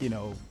like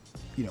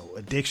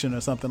addiction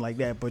or something like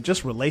that, but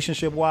just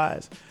relationship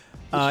wise,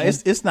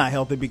 it's not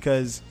healthy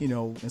because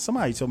and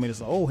somebody told me this,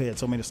 an old head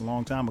told me this a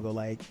long time ago,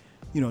 like,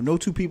 no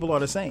two people are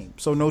the same,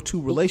 so no two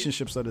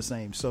relationships are the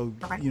same. So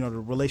the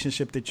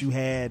relationship that you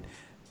had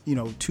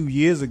 2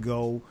 years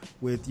ago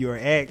with your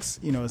ex,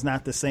 is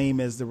not the same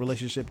as the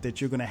relationship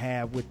that you're going to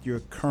have with your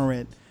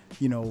current,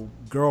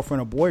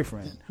 girlfriend or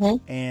boyfriend.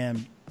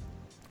 And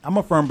I'm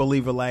a firm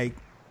believer, like,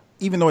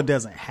 even though it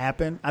doesn't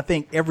happen, I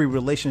think every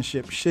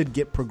relationship should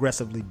get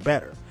progressively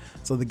better.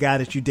 So the guy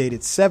that you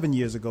dated 7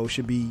 years ago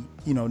should be,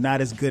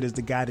 not as good as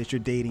the guy that you're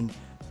dating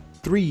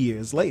 3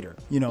 years later,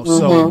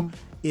 so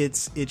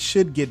it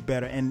should get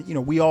better. And,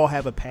 we all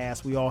have a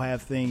past. We all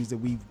have things that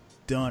we've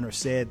done or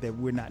said that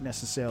we're not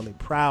necessarily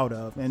proud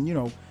of.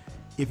 And,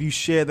 if you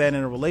share that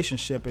in a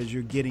relationship as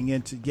you're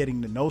getting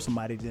to know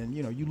somebody, then,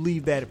 you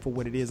leave that for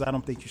what it is. I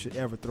don't think you should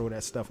ever throw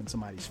that stuff in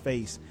somebody's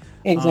face.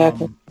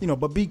 Exactly.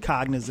 But be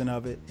cognizant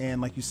of it.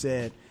 And like you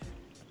said,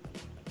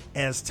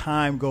 as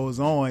time goes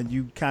on,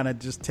 you kind of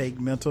just take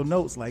mental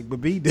notes like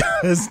Bibbi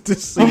does to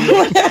see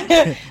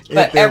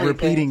if they're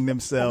repeating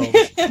themselves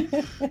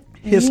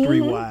history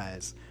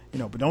wise,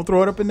 but don't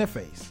throw it up in their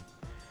face.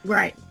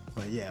 Right.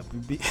 But yeah,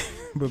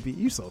 but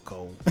you so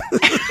cold.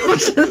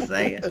 Just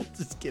saying.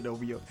 Just get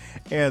over your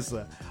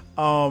answer.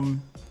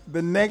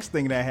 The next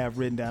thing that I have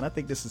written down, I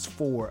think this is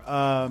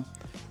 4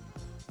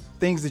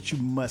 things that you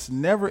must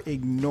never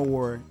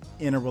ignore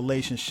in a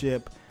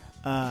relationship.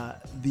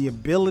 The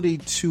ability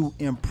to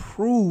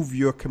improve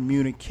your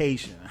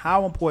communication.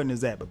 How important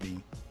is that,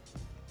 Bibbi?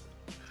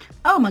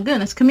 Oh my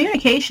goodness,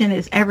 communication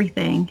is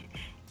everything.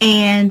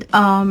 And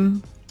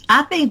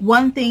I think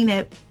one thing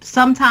that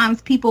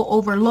sometimes people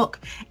overlook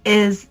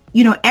is,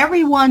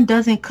 everyone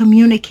doesn't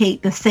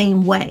communicate the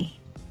same way.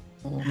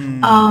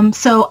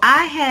 So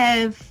I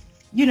have,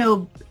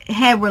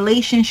 had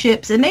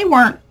relationships, and they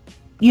weren't,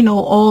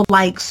 all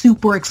like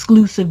super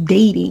exclusive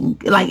dating,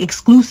 but,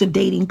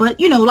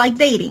 like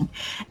dating.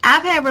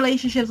 I've had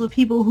relationships with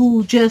people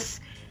who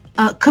just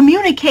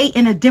communicate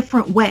in a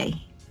different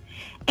way.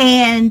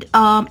 And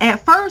at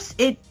first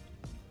you'd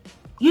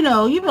be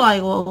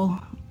like,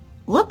 well,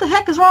 what the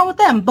heck is wrong with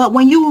them? But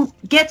when you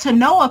get to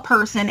know a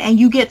person and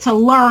you get to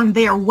learn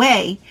their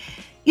way,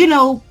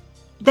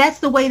 that's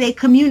the way they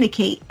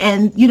communicate.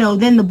 And,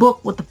 then the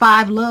book with the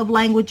 5 love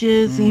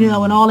languages,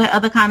 and all that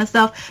other kind of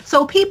stuff.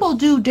 So people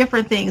do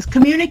different things.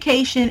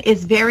 Communication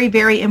is very,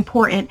 very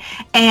important.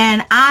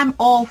 And I'm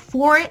all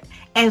for it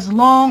as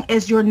long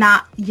as you're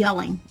not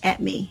yelling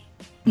at me.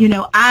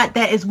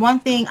 That is one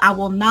thing I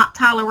will not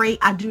tolerate.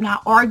 I do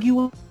not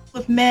argue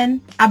with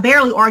men. I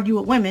barely argue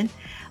with women.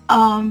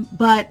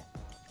 But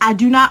I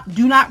do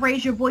not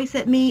raise your voice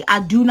at me.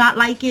 I do not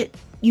like it.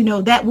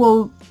 That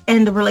will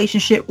end the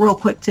relationship real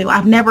quick too.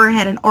 I've never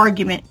had an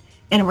argument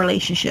in a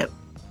relationship.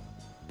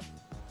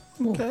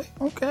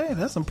 Okay,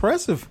 that's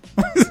impressive.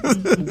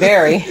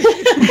 Very.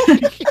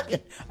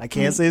 I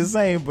can't say the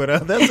same,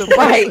 but that's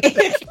impressive.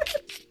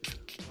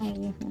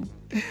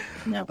 Right.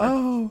 Never.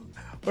 Oh,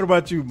 what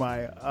about you,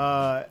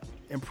 Mya?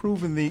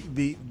 Improving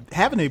the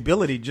having the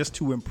ability just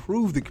to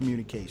improve the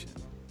communication.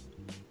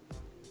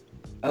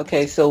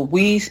 Okay, so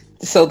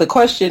the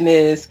question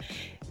is,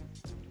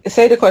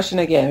 say the question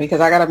again,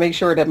 because I got to make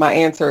sure that my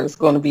answer is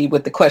going to be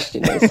what the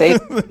question is. Say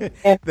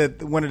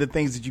that one of the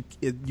things that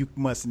you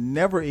must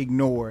never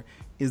ignore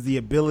is the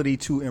ability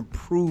to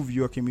improve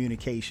your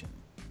communication.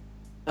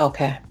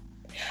 Okay.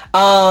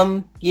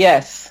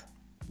 Yes.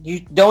 You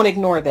don't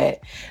ignore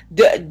that.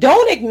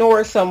 Don't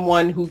ignore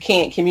someone who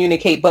can't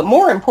communicate. But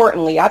more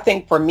importantly, I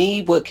think for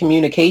me with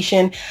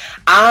communication,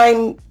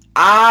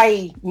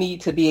 I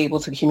need to be able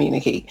to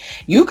communicate.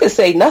 You could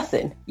say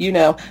nothing,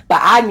 but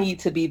I need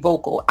to be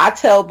vocal. I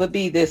tell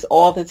Bibbi this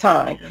all the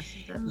time.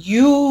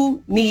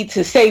 You need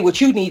to say what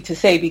you need to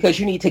say because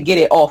you need to get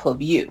it off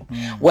of you.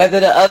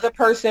 Whether the other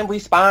person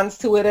responds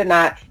to it or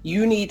not,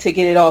 you need to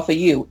get it off of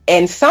you.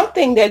 And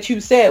something that you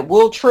said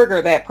will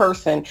trigger that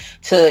person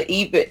to,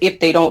 even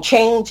if they don't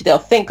change, they'll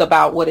think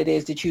about what it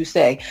is that you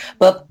say.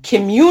 But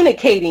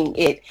communicating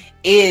it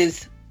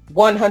is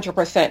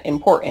 100%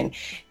 important.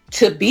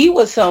 To be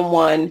with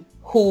someone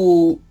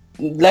who,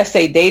 let's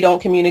say they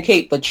don't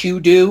communicate, but you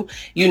do,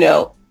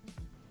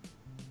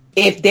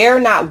 if they're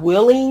not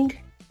willing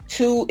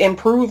to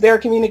improve their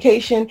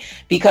communication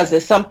because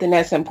it's something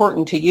that's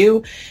important to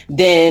you,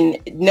 then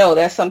no,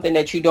 that's something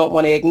that you don't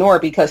want to ignore,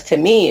 because to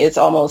me, it's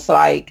almost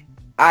like,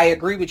 I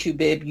agree with you,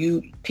 Bib.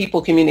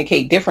 People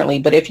communicate differently,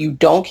 but if you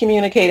don't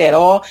communicate at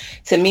all,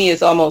 to me,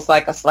 it's almost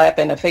like a slap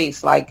in the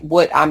face. Like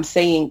what I'm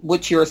saying,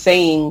 what you're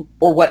saying,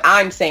 or what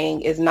I'm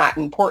saying is not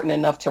important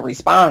enough to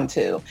respond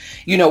to,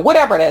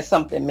 whatever that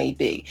something may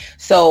be.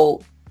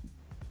 So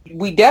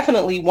we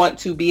definitely want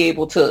to be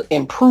able to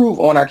improve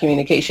on our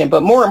communication,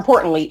 but more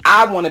importantly,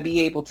 I want to be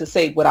able to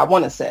say what I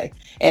want to say,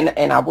 and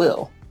I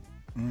will.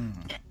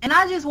 And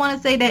I just want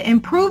to say that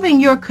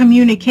improving your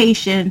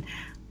communication,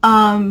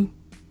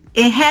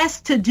 it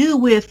has to do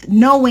with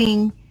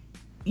knowing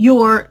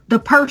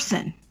the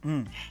person,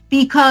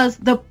 because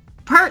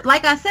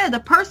like I said,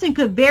 the person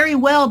could very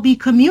well be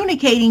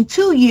communicating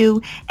to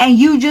you and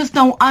you just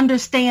don't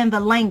understand the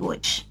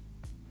language.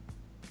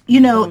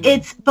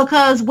 It's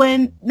because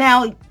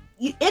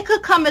it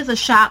could come as a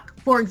shock.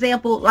 For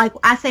example, like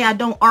I say, I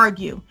don't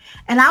argue,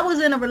 and I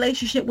was in a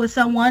relationship with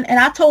someone and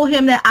I told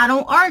him that I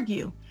don't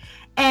argue.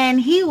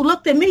 And he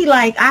looked at me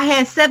like I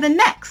had 7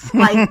 necks.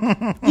 Like,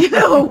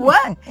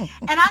 what?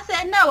 And I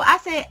said, no. I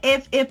said,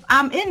 if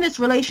I'm in this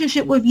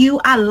relationship with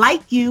you, I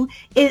like you.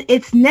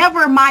 It's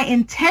never my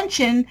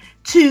intention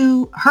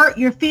to hurt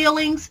your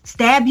feelings,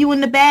 stab you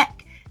in the back.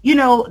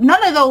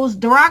 None of those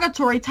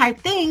derogatory type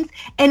things.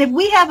 And if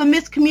we have a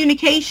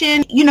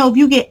miscommunication, if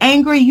you get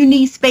angry, you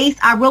need space.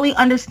 I really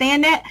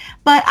understand that.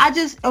 But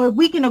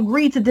we can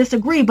agree to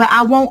disagree, but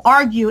I won't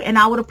argue. And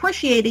I would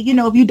appreciate it,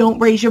 if you don't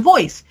raise your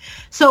voice.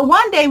 So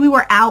one day we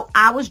were out,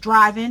 I was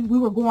driving. We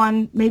were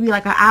going maybe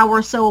like an hour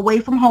or so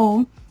away from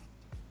home.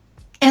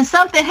 And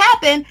something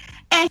happened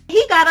and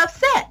he got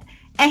upset.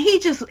 And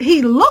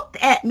he looked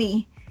at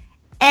me.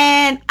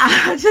 And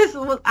I just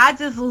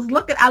was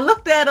looking, I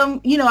looked at him,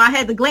 I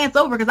had to glance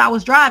over because I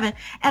was driving,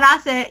 and I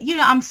said,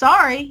 I'm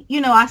sorry,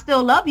 I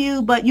still love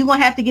you, but you're going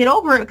to have to get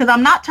over it because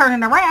I'm not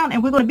turning around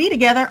and we're going to be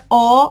together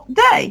all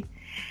day.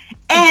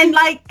 And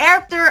like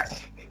after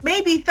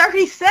maybe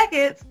 30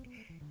 seconds,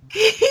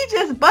 he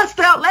just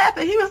busted out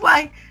laughing. He was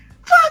like,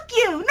 fuck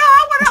you. No,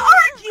 I want to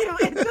argue.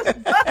 And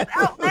just busted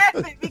out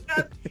laughing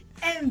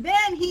and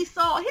then he was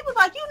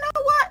like, you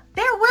know what?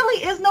 There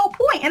really is no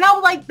point. And I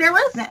was like, there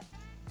isn't.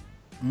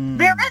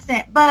 There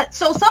isn't. But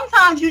so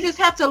sometimes you just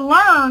have to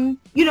learn,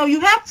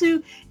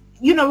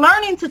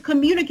 learning to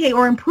communicate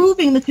or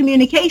improving the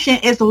communication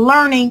is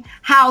learning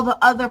how the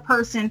other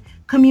person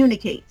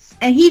communicates.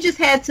 And he just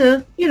had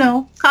to,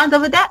 kind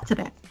of adapt to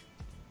that.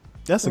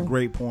 That's a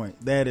great point.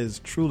 That is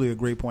truly a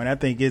great point. I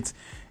think it's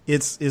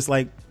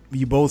like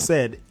you both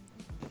said,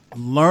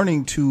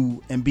 learning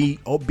to and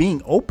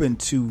being open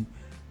to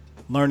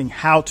learning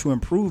how to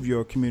improve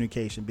your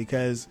communication,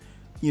 because,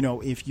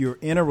 if you're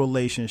in a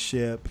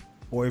relationship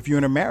or if you're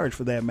in a marriage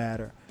for that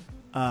matter,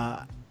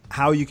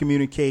 how you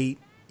communicate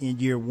in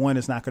year one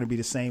is not going to be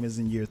the same as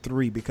in year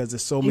three, because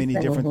there's so many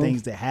different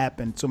things that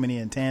happen, so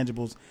many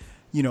intangibles.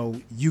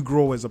 You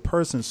grow as a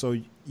person. So,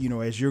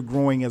 as you're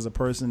growing as a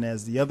person,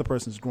 as the other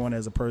person's growing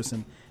as a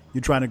person,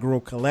 you're trying to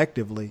grow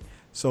collectively.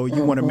 So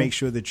you want to make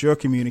sure that your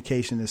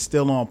communication is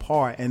still on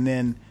par, and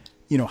then,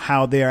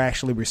 how they're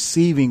actually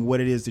receiving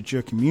what it is that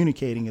you're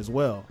communicating as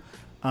well.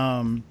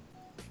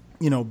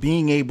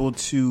 Being able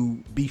to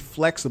be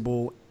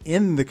flexible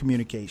in the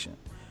communication,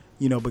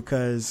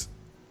 because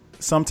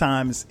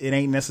sometimes it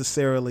ain't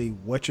necessarily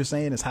what you're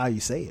saying, it's how you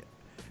say it.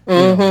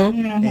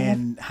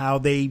 And how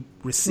they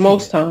receive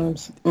most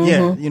times.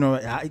 Yeah,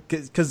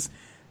 because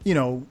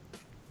you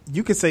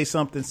could say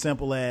something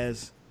simple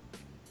as,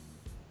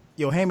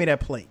 yo, hand me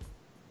that plate.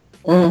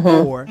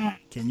 Or,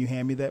 can you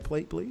hand me that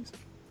plate, please?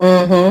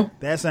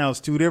 That sounds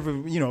too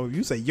different. If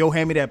you say, yo,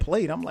 hand me that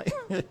plate, I'm like,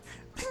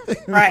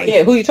 right.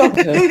 Yeah, who you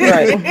talking to?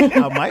 Right.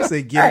 I might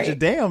say, get your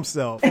damn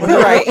self.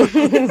 Right.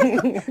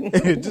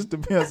 It just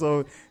depends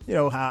on,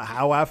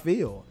 how I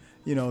feel.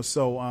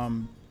 So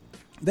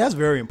that's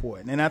very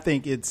important. And I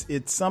think it's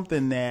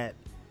something that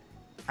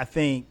I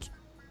think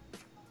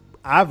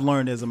I've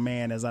learned as a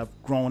man, as I've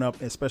grown up,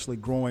 especially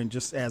growing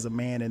just as a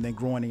man and then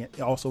growing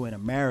also in a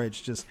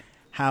marriage, just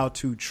how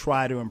to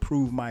try to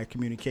improve my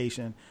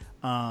communication.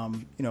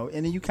 And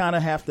then you kind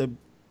of have to,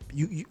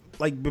 you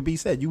like Bibbi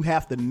said, you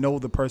have to know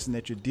the person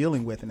that you're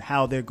dealing with and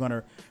how they're going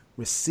to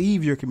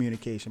receive your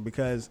communication.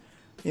 Because,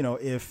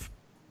 if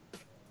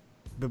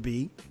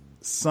Bibbi,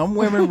 some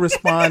women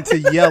respond to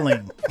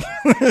yelling.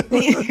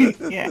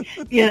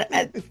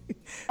 Yeah.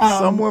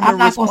 Some women I'm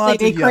not respond gonna say to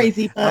they yelling.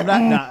 crazy, but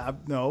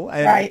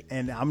right.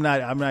 And I'm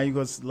not even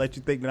going to let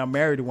you think that I'm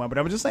married to one, but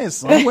I'm just saying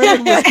some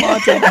women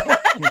respond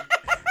to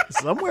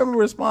some women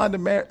respond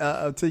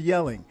to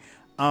yelling.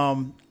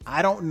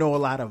 I don't know a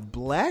lot of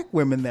black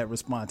women that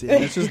respond to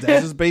it.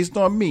 That's just based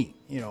on me.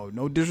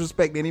 No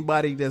disrespect to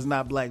anybody that's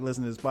not black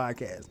listening to this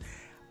podcast.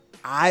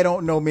 I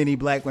don't know many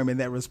black women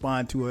that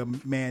respond to a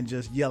man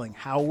just yelling.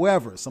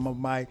 However, some of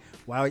my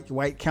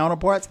white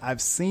counterparts, I've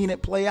seen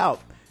it play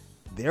out.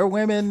 Their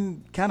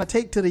women kind of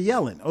take to the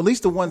yelling, or at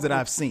least the ones that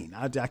I've seen.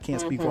 I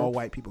can't speak for all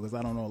white people because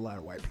I don't know a lot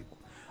of white people.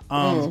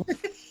 I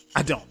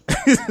don't.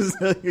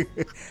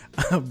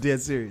 I'm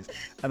dead serious.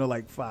 I know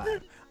like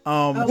 5.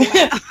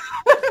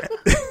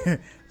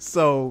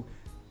 So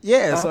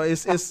yeah, so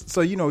it's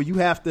so you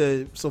have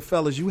to, so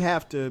fellas, you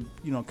have to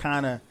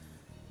kind of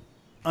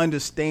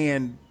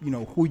understand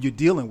who you're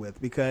dealing with,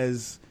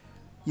 because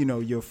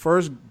your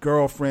first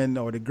girlfriend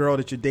or the girl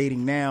that you're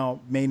dating now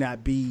may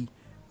not be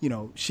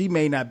she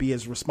may not be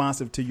as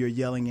responsive to your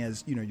yelling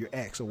as your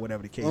ex or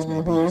whatever the case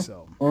may be.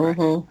 So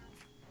right.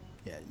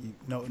 Yeah,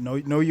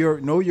 know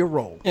your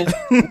role.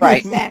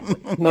 Right. Exactly.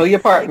 Know your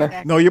partner.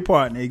 Exactly. Know your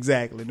partner.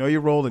 Exactly. Know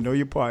your role and know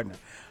your partner.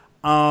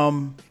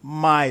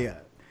 Mya,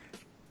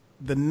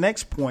 the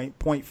next point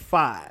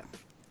 5,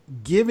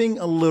 giving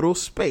a little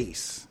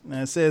space.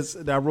 Now it says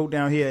that I wrote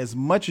down here, as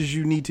much as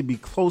you need to be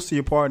close to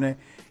your partner,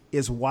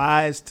 it's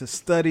wise to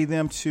study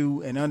them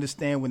too and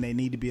understand when they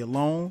need to be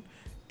alone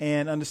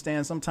and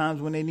understand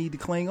sometimes when they need to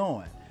cling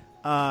on.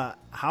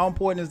 How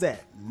important is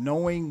that?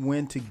 Knowing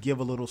when to give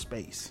a little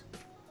space.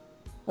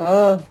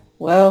 Well.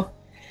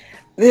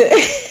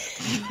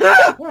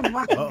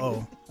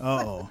 Uh-oh.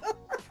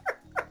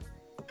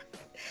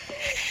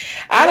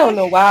 I don't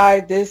know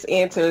why this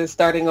answer is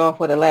starting off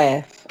with a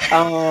laugh.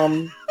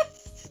 I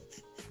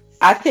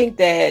think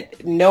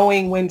that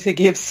knowing when to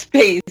give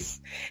space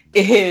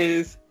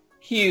is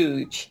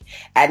huge.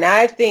 And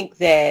I think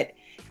that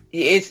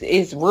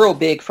it's real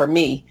big for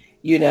me.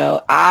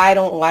 I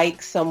don't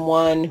like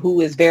someone who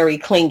is very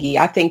clingy.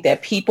 I think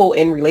that people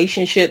in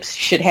relationships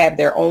should have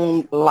their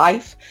own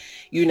life.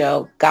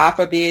 God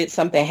forbid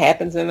something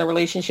happens in the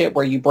relationship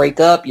where you break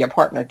up, your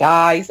partner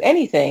dies,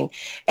 anything,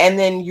 and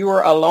then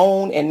you're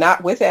alone and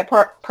not with that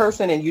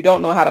person and you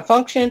don't know how to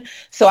function.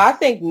 So I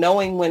think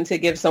knowing when to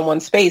give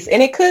someone space,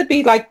 and it could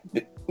be like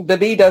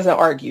Bibbi doesn't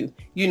argue.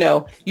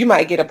 You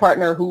might get a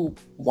partner who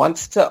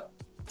wants to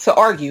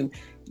argue.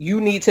 You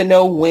need to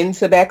know when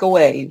to back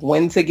away,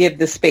 when to give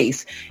the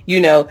space. You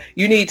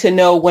need to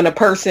know when a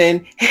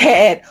person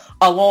had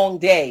a long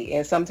day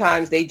and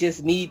sometimes they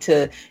just need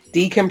to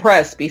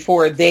decompress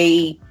before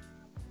they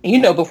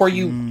before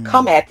you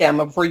come at them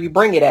or before you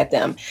bring it at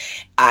them.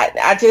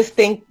 I just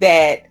think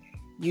that,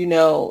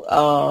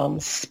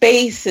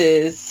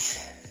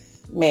 spaces,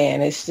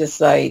 man, it's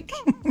just like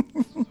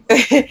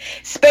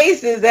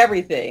space is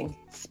everything.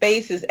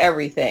 Space is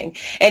everything.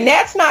 And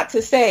that's not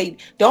to say,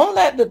 don't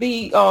let the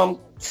be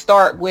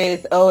start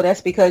with, oh, that's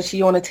because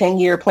she on a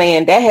 10-year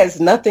plan. That has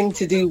nothing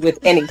to do with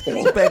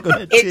anything. Back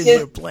on a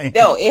 10-year plan.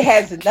 No, it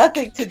has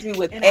nothing to do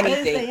with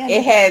anything.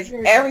 It has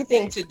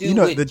everything to do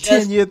with the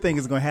 10-year thing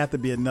is going to have to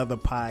be another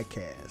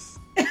podcast.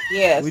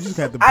 Yes. We just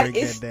have to break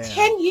that down.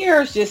 10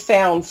 years just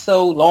sounds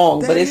so long,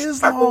 but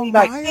it's not really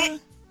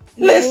like,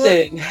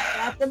 listen.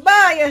 Dr.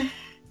 Mya.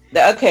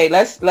 Okay,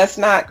 let's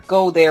not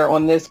go there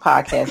on this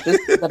podcast. This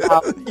is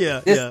about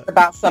is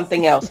about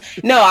something else.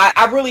 No,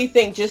 I really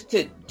think just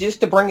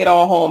to bring it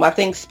all home, I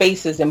think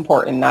space is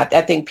important.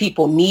 I think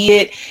people need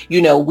it.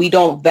 We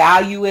don't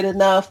value it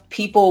enough.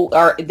 People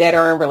that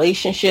are in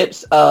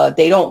relationships,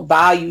 they don't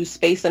value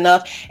space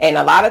enough. And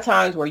a lot of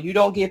times where you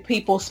don't give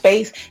people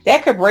space,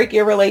 that could break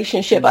your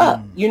relationship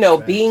up.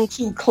 Being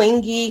too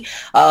clingy,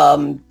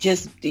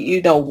 just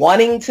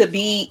wanting to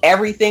be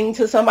everything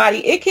to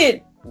somebody, it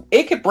could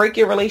break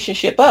your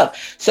relationship up.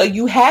 So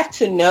you have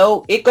to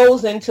know, it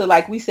goes into,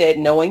 like we said,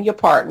 knowing your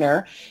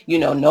partner,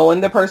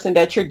 knowing the person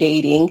that you're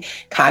dating,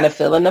 kind of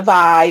feeling the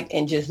vibe,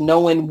 and just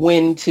knowing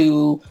when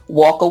to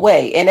walk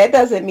away. And that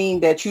doesn't mean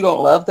that you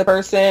don't love the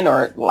person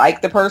or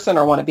like the person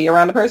or want to be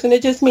around the person.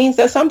 It just means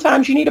that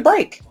sometimes you need a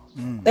break.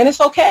 And it's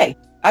okay.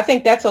 I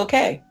think that's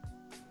okay.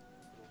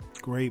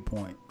 Great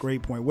point.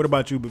 What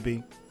about you,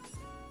 Bibbi?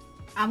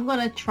 I'm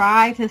going to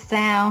try to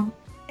sound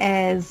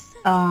as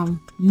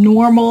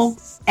normal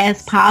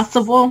as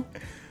possible.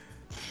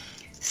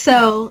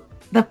 So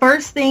the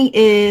first thing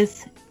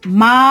is,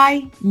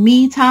 my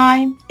me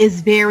time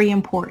is very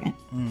important.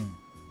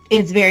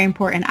 It's very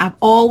important. I've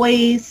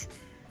always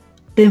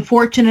been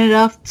fortunate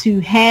enough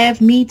to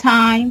have me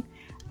time.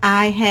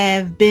 I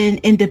have been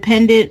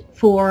independent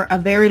for a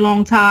very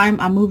long time.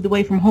 I moved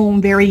away from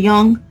home very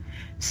young.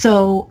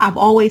 So I've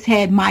always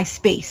had my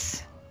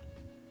space.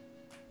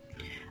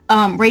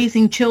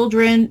 Raising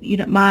children,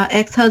 my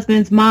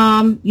ex-husband's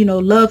mom,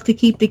 loved to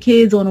keep the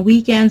kids on the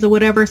weekends or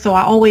whatever. So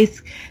I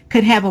always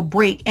could have a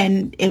break,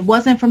 and it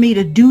wasn't for me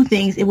to do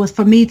things. It was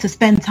for me to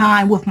spend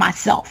time with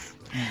myself.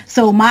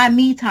 So my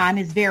me time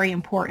is very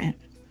important.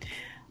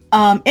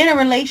 In a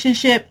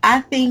relationship,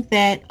 I think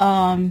that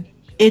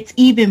it's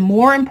even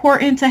more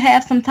important to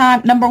have some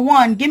time. Number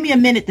one, give me a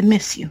minute to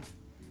miss you.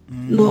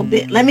 A little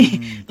bit. Let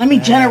me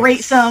generate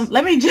some.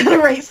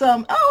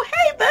 Oh,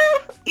 hey, boo.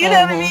 You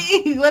know what I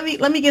mean?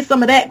 Let me get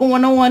some of that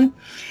going on.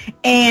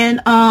 And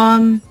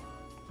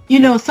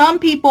some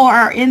people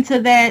are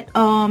into that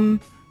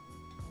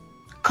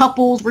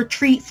couples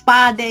retreat,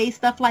 spa day,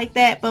 stuff like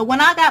that. But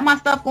when I got my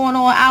stuff going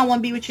on, I don't want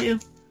to be with you.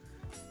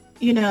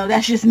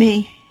 That's just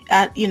me.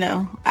 I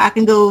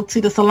can go to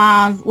the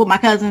salons with my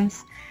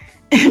cousins.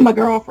 My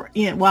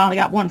girlfriend, well, I only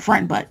got one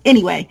friend, but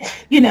anyway,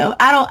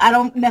 I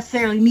don't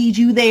necessarily need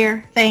you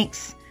there.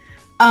 Thanks.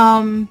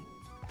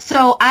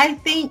 So I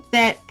think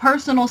that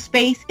personal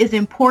space is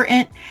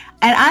important.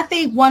 And I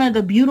think one of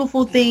the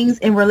beautiful things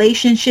in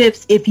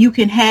relationships, if you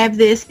can have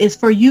this, is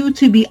for you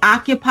to be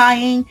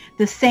occupying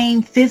the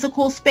same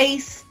physical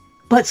space,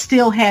 but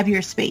still have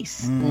your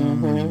space.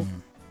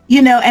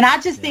 And I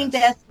just think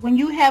that when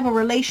you have a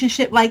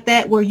relationship like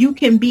that, where you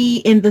can be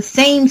in the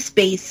same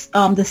space,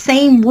 the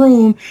same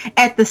room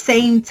at the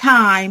same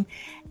time,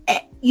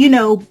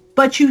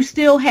 but you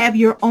still have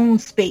your own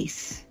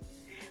space.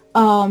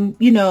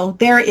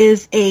 There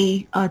is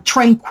a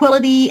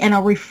tranquility and a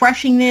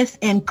refreshingness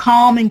and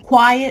calm and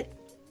quiet.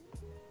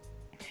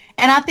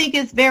 And I think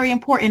it's very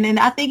important. And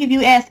I think if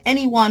you ask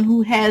anyone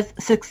who has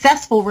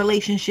successful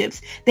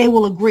relationships, they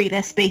will agree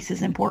that space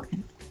is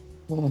important.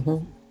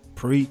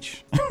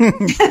 Preach.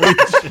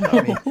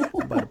 I mean,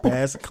 I'm about to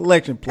pass a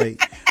collection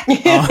plate.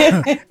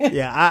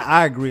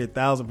 I agree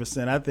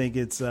 1,000%. I think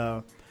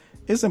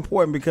it's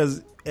important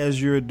because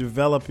as you're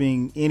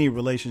developing any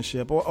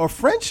relationship or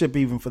friendship,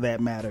 even for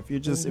that matter, if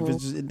it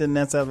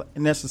doesn't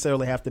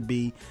necessarily have to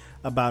be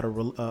about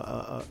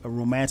a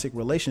romantic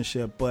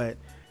relationship, but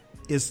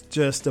it's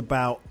just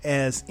about,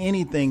 as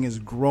anything is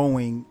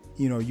growing,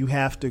 you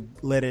have to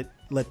let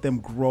them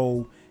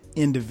grow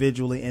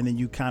individually, and then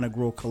you kind of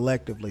grow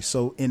collectively.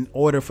 So in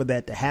order for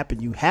that to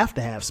happen, you have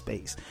to have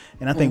space.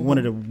 And I think one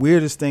of the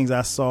weirdest things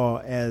I saw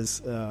as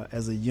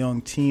a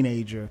young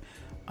teenager,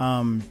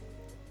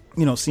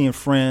 seeing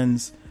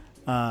friends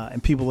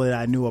and people that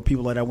I knew or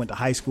people that I went to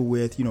high school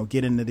with,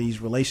 get into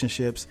these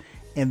relationships,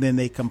 and then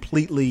they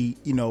completely,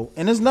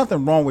 and there's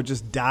nothing wrong with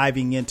just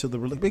diving into the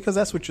relationship, because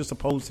that's what you're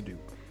supposed to do.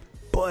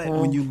 But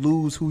when you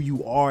lose who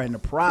you are in the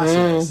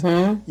process,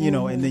 and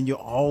then you're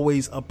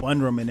always up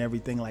under them and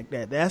everything like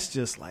that, that's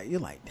just like, you're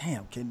like,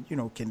 damn, can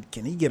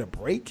he get a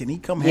break? Can he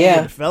come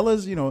hang with the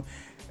fellas?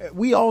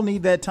 We all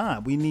need that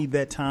time. We need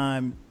that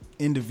time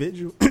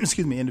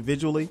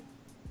individually.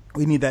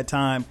 We need that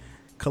time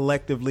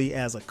collectively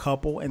as a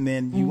couple. And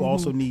then you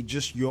also need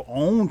just your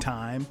own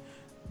time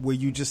where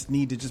you just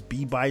need to just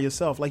be by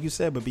yourself. Like you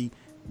said, but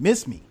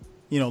miss me.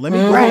 Let me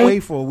go away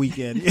for a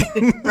weekend.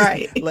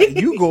 Right. Let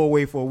you go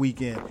away for a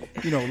weekend.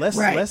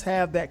 Let's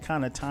have that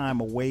kind of time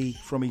away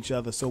from each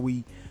other. So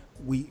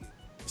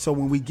so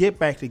when we get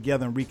back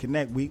together and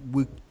reconnect,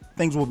 we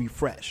things will be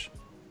fresh.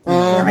 They're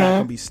not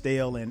going to be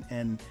stale.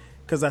 And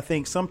because I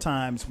think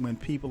sometimes when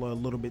people are a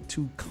little bit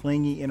too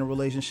clingy in a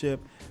relationship,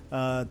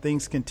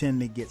 things can tend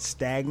to get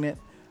stagnant.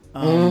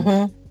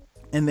 And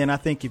then I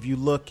think if you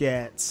look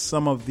at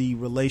some of the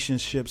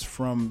relationships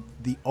from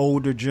the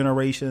older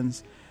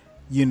generations,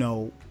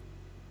 the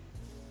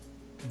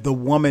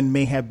woman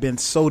may have been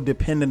so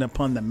dependent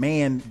upon the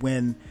man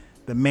when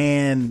the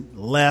man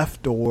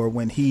left, or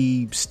when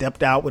he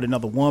stepped out with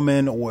another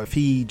woman, or if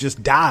he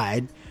just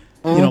died,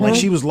 like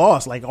she was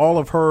lost. Like all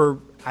of her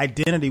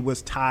identity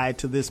was tied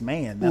to this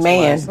man.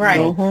 That's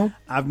why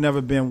I've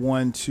never been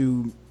one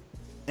to,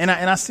 and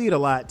I see it a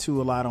lot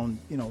on,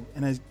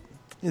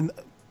 in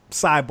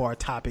sidebar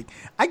topic,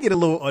 I get a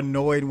little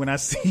annoyed when I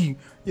see,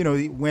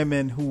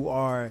 women who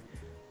are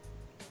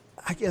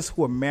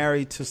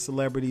married to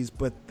celebrities,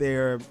 but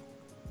they're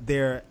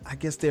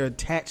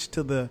attached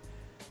to the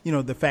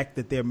fact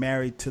that they're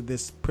married to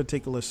this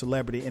particular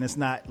celebrity, and it's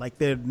not like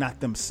they're not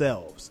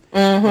themselves.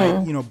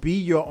 Like, be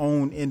your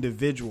own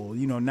individual,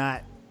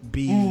 not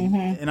be,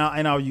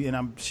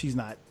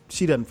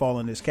 she doesn't fall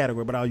in this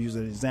category, but I'll use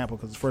an example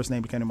because the first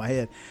name came in my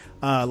head,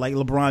 like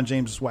LeBron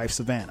James' wife,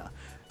 Savannah.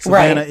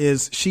 Savannah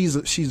is she's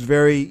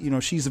very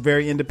she's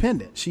very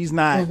independent. She's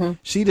not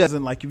she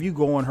doesn't, like, if you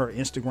go on her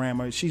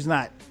Instagram, she's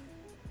not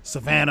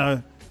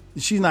Savannah,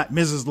 she's not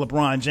Mrs.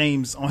 LeBron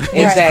James on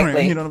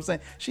Instagram. You know what I'm saying?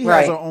 She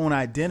has her own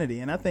identity,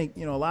 and I think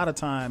a lot of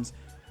times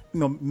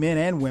men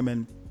and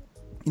women,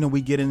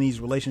 we get in these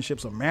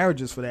relationships or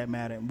marriages for that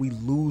matter, and we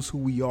lose who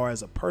we are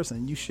as a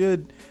person. You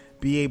should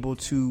be able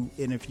to,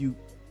 and if you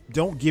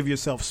don't give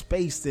yourself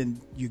space, then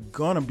you're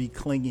gonna be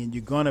clinging,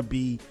 you're gonna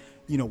be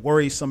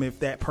worrisome if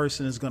that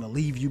person is going to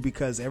leave you,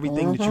 because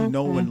everything that you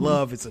know and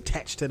love is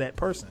attached to that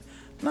person.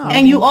 No,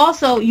 and you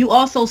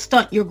also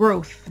stunt your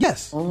growth.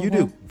 Yes, you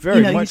do.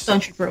 Very much. You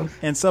stunt your growth,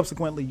 and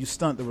subsequently you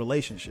stunt the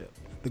relationship,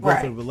 the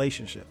growth of the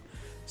relationship.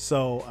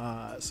 So,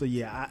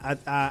 yeah,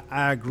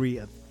 I agree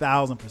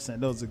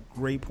 1,000%. Those are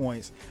great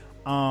points.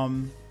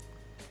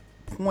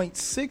 Point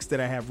 6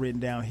 that I have written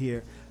down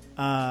here: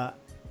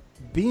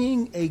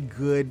 being a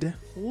good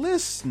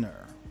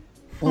listener.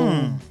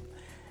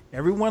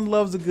 Everyone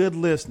loves a good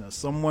listener,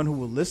 someone who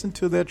will listen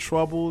to their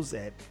troubles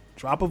at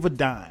drop of a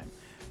dime.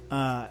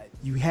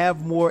 You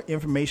have more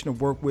information to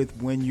work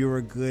with when you're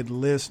a good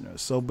listener.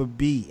 So,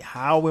 Bibbi,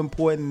 how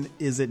important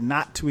is it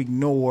not to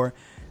ignore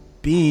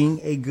being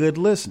a good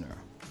listener?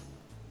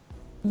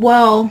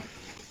 Well,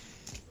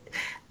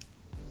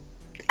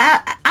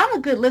 I'm a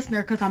good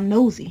listener because I'm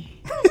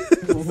nosy.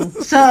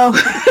 So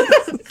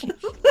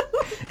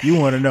you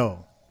want to know.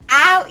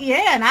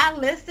 And I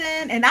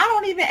listen, and I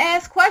don't even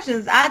ask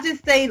questions. I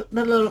just say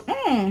the little,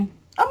 oh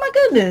my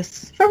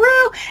goodness, for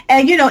real?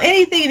 And,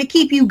 anything to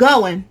keep you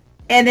going.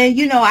 And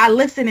then, I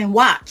listen and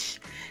watch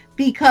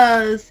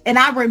and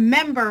I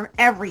remember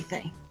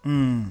everything.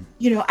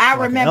 I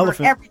remember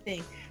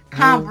everything.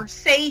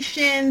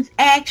 Conversations,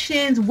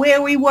 actions,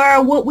 where we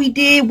were, what we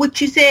did,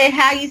 what you said,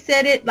 how you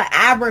said it. Like,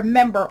 I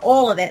remember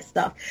all of that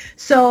stuff.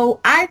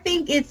 So I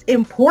think it's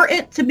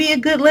important to be a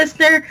good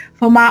listener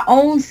for my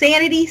own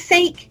sanity's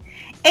sake.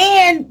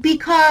 And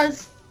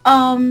because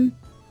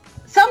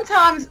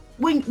sometimes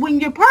when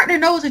your partner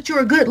knows that you're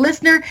a good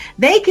listener,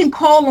 they can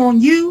call on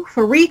you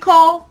for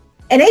recall,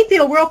 and they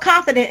feel real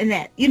confident in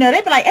that. They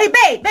be like, hey,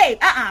 babe,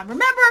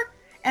 remember?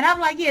 And I'm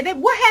like, yeah,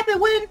 what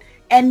happened when?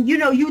 And,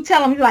 you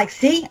tell them, you're like,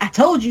 see, I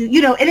told you,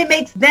 and it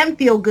makes them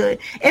feel good.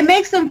 It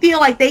makes them feel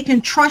like they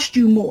can trust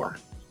you more.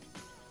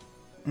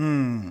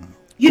 Point.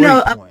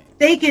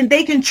 They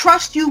can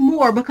trust you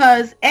more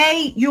because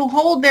A, you'll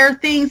hold their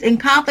things in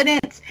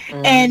confidence,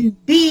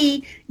 and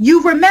B,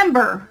 you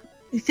remember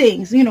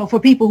things, for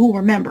people who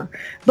remember.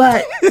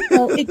 But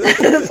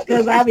because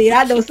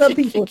I know some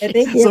people that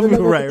they can't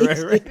remember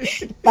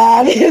right.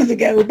 5 years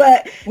ago.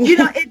 But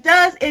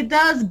it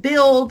does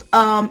build.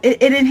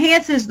 It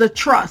enhances the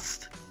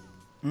trust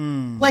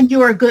when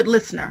you're a good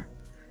listener,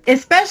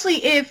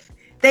 especially if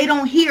they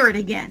don't hear it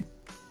again.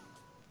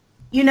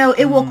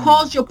 It will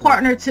cause your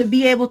partner to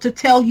be able to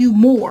tell you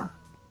more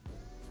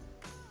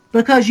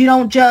because you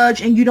don't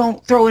judge and you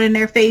don't throw it in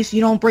their face. You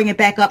don't bring it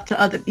back up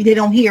to they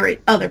don't hear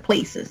it other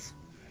places.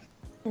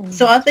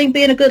 So I think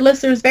being a good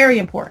listener is very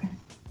important.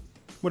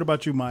 What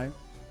about you, Mya?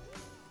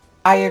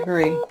 I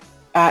agree.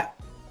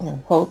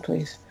 Hold,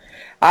 please.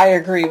 I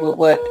agree with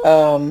what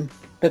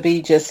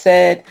Bibbi just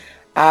said.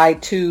 I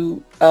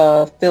too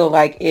feel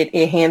like it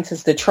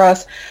enhances the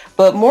trust,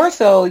 but more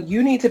so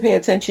you need to pay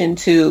attention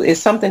to is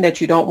something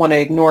that you don't want to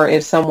ignore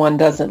if someone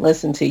doesn't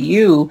listen to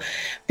you,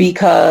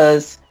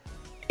 because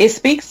it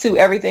speaks to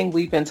everything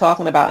we've been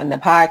talking about in the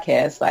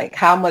podcast. Like,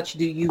 how much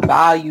do you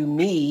value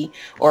me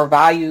or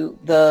value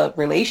the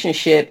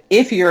relationship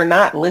if you're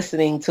not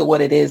listening to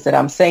what it is that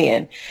I'm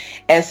saying?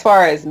 As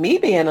far as me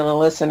being a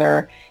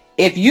listener,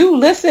 if you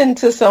listen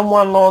to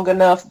someone long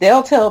enough,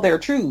 they'll tell their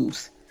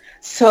truths.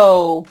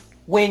 So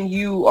when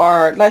you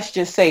are, let's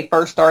just say,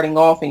 first starting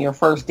off and you're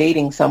first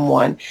dating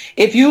someone,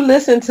 if you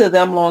listen to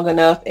them long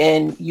enough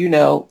and, you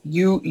know,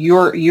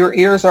 your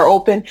ears are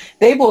open,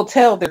 they will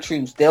tell the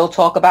truth. They'll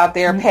talk about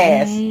their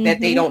past that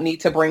they don't need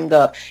to bring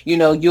up. You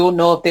know, you'll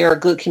know if they're a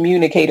good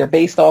communicator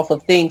based off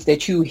of things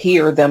that you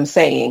hear them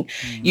saying,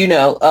 you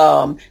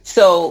know.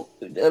 So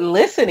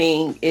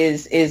listening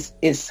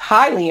is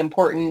highly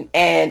important,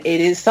 and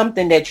it is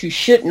something that you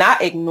should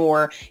not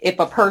ignore if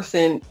a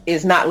person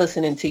is not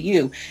listening to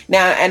you.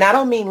 Now, and I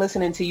don't mean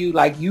listening to you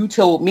like you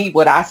told me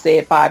what I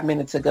said 5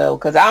 minutes ago,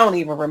 because I don't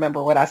even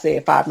remember what I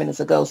said 5 minutes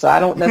ago, so I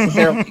don't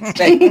necessarily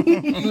expect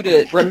you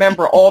to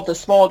remember all the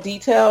small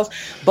details.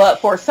 But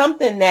for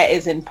something that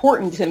is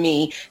important to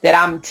me, that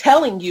I'm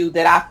telling you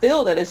that I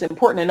feel that it's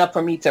important enough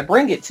for me to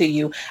bring it to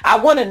you, I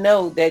want to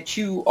know that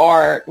you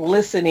are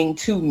listening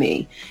to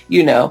me,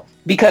 you know,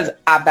 because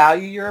I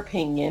value your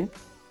opinion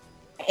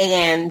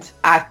and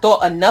I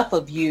thought enough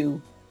of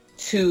you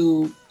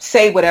to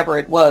say whatever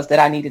it was that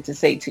I needed to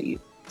say to you.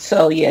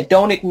 So yeah,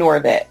 don't ignore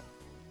that.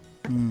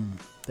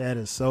 That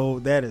is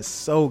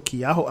so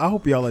key. I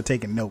hope y'all are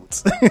taking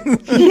notes.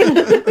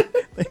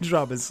 They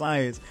dropping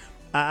science.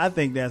 I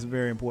think that's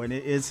very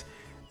important. It's,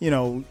 you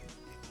know,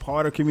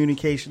 part of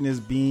communication is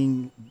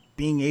being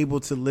able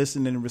to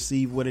listen and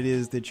receive what it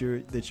is that you're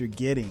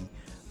getting.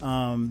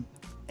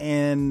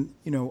 And,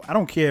 you know, I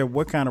don't care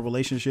what kind of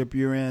relationship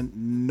you're in.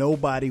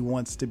 Nobody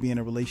wants to be in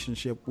a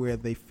relationship where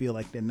they feel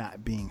like they're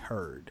not being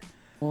heard.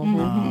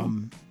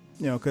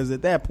 You know, because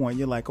at that point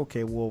you're like,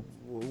 okay, well,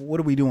 what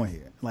are we doing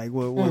here? Like,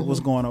 what's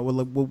going on?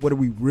 What are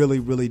we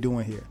really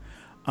doing here?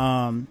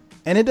 And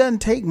it doesn't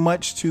take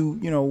much to,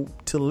 you know,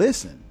 to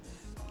listen.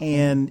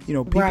 And, you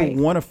know,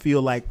 people want to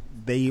feel like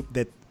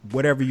that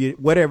whatever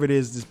it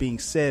is that's being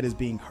said is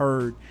being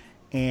heard,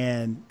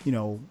 and, you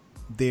know,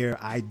 their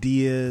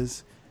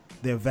ideas,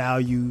 their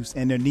values,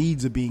 and their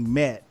needs are being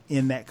met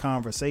in that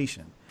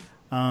conversation.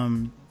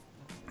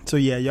 So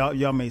yeah,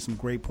 y'all made some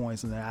great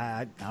points, and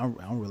I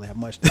don't really have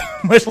much to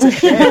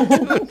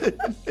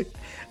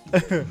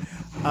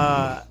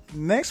add.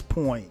 Next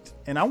point,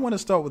 and I want to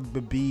start with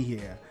Bibbi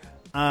here.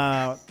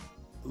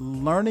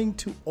 Learning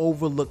to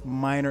overlook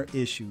minor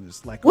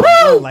issues like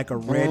a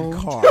red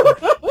car.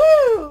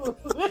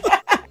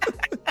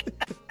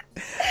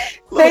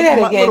 Say that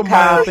again, little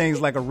Kyle. minor things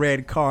like a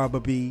red car,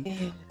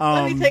 Bibbi.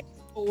 Let me take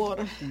some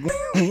water.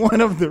 One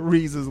of the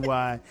reasons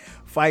why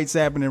fights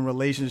happen in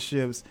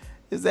relationships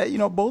is that, you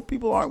know, both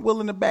people aren't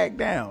willing to back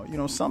down. You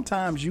know,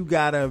 sometimes you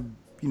gotta,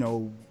 you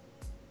know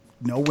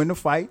when to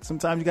fight.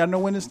 Sometimes you gotta know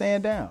when to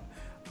stand down.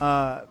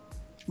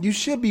 You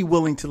should be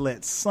willing to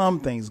let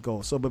some things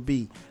go. So,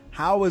 Bibbi,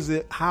 how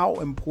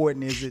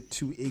important is it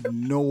to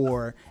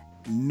ignore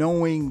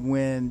knowing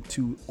when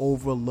to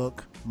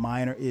overlook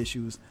minor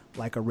issues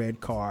like a red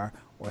car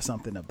or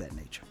something of that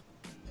nature?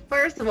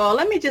 First of all,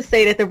 let me just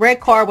say that the red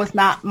car was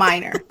not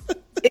minor.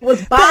 It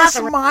was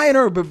bothering. That's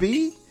minor,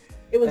 Bibbi.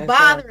 It was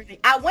bothering me.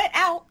 I went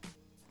out.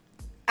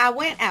 I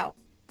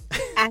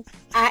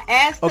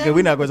asked okay, him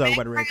we're not going to talk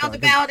about the red car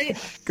about it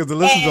because the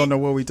listeners don't know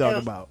what we talk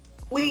about.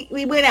 We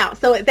went out,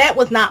 so that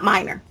was not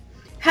minor.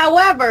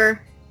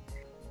 However,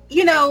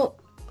 you know,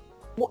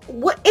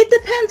 what it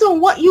depends on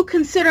what you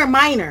consider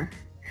minor.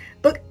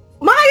 But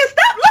Mya,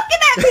 stop looking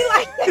at me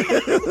like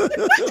that.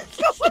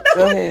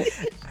 Go ahead.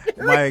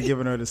 Mya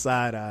giving her the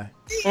side eye.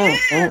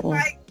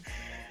 Right.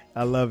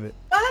 I love it.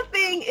 My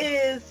thing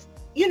is,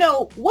 you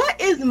know, what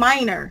is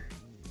minor?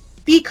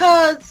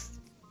 Because,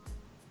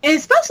 and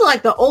especially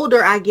like the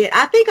older I get,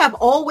 I think I've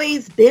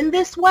always been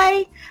this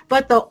way,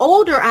 but the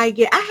older I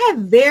get, I have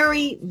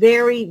very,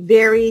 very,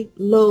 very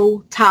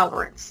low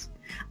tolerance.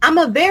 I'm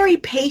a very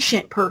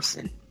patient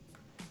person.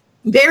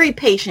 Very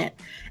patient.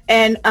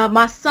 And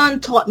my son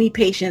taught me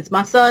patience.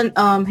 My son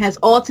has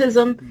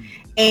autism,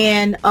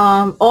 and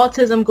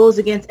autism goes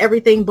against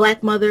everything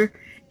Black mother.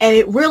 And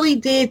it really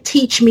did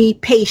teach me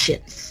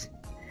patience.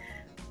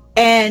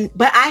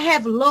 But I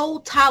have low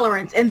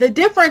tolerance. And the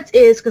difference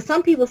is, because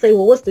some people say,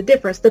 well, what's the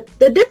difference?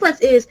 The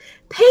difference is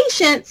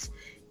patience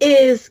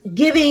is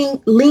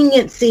giving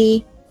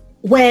leniency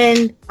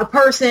when a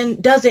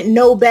person doesn't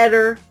know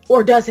better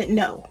or doesn't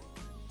know,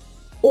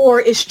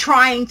 or is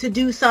trying to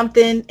do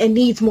something and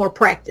needs more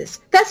practice.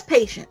 That's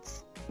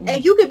patience.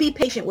 And you can be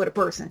patient with a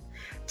person.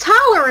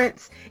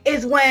 Tolerance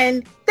is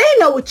when they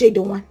know what you're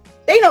doing.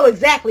 They know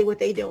exactly what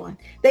they're doing.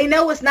 They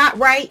know it's not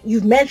right.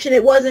 You've mentioned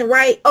it wasn't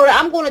right. Oh,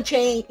 I'm going to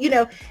change. You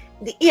know,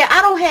 yeah,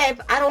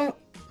 I don't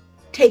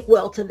take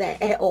well to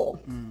that at all.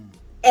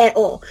 At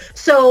all.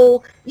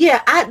 So,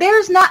 yeah,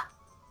 there's not,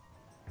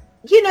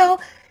 you know,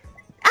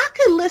 I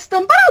could list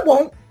them, but I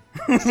won't.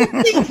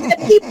 Some things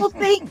that people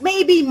think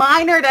may be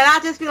minor that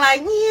I just be like,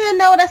 yeah,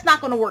 no, that's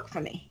not going to work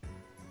for me.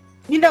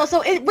 You know,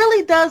 so it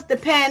really does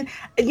depend.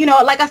 You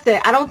know, like I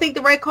said, I don't think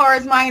the red car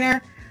is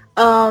minor.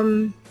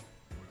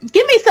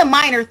 Give me some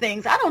minor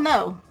things. I don't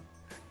know.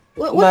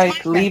 What's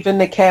like leaving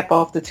the cap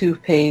off the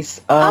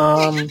toothpaste.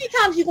 How many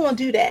times you gonna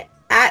do that?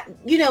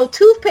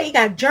 Toothpaste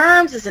got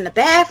germs. It's in the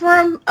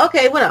bathroom.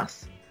 Okay, what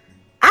else?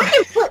 I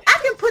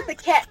can put the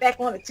cap back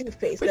on the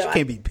toothpaste. But you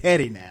can't be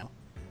petty now.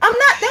 I'm I'm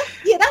not.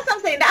 That's what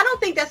I'm saying. I don't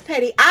think that's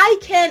petty. I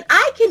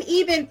can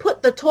even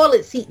put the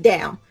toilet seat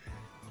down,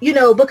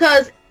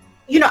 because,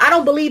 I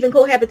don't believe in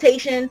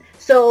cohabitation,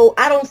 so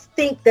I don't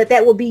think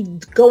that would be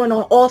going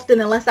on often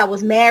unless I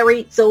was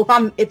married. So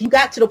if you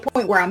got to the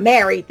point where I'm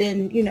married,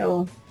 then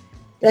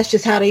that's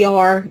just how they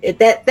are.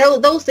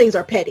 Those things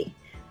are petty.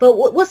 But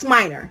what's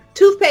minor?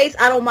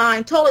 Toothpaste, I don't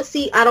mind. Toilet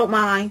seat, I don't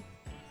mind.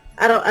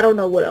 I don't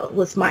know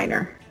what's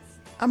minor.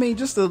 I mean,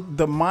 just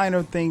the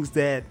minor things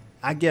that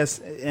I guess,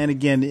 and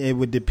again, it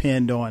would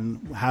depend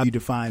on how you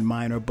define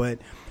minor, but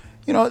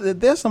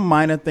there's some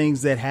minor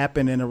things that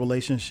happen in a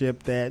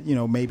relationship that,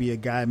 maybe a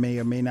guy may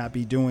or may not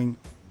be doing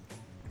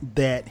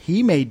that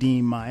he may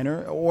deem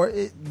minor, or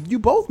you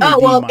both may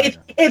deem minor.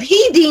 If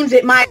he deems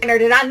it minor,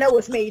 then I know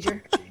it's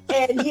major.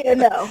 And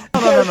no.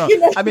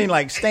 No. I mean,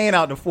 like staying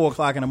out to 4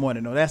 o'clock in the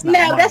morning. No, that's not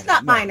minor. That's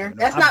not minor.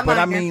 That's not minor. But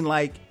I mean,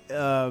 like,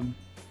 I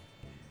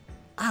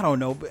don't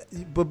know,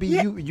 but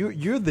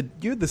you're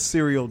the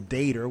serial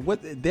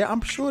dater.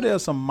 I'm sure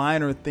there's some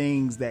minor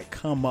things that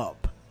come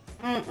up.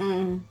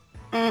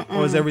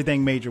 Or is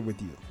everything major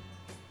with you?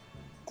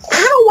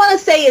 I don't want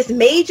to say it's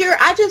major.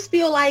 I just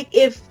feel like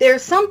if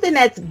there's something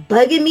that's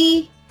bugging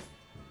me,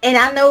 and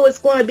I know it's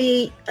going to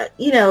be,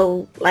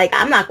 like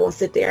I'm not going to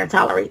sit there and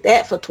tolerate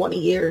that for 20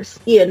 years,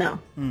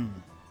 And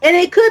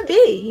it could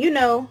be,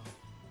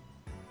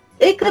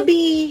 it could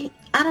be,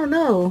 I don't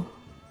know.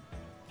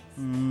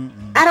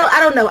 I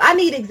don't know. I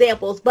need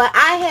examples, but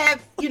I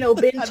have, been told.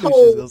 I knew she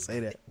was gonna say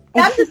that.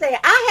 I'm just saying,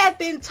 I have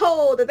been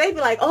told that they be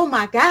like, oh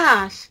my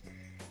gosh,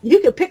 you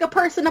could pick a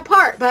person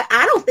apart, but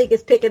I don't think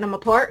it's picking them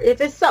apart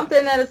if it's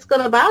something that it's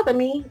going to bother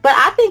me. But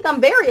I think I'm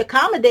very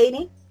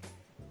accommodating.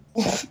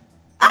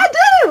 I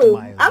do.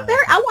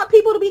 I want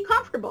people to be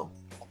comfortable.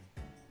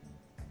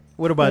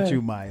 What about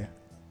you, Mya?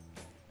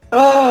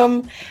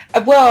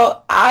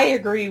 Well, I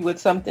agree with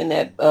something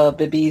that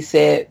Bibbi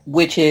said,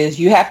 which is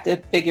you have to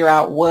figure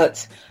out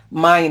what's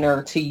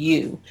minor to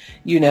you.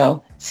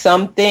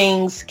 Some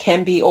things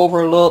can be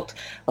overlooked,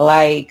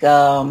 like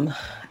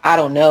I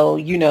don't know,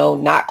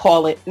 not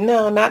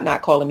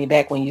calling me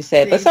back when you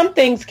said, but some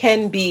things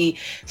can be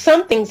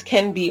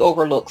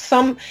overlooked.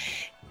 And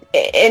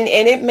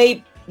it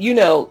may,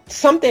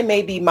 something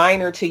may be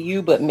minor to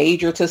you, but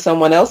major to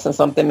someone else, and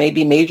something may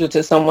be major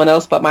to someone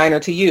else, but minor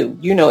to you.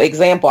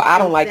 Example, I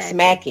don't like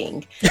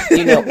smacking,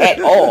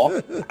 at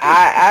all.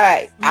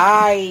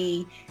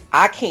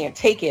 I can't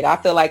take it. I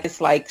feel like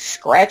it's like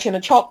scratching a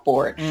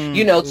chalkboard,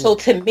 so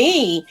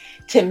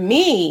to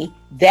me,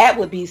 that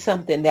would be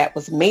something that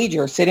was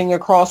major. Sitting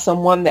across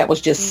someone that was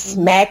just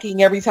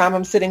smacking every time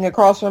I'm sitting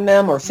across from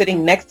them or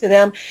sitting next to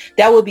them,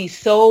 that would be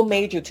so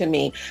major to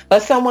me.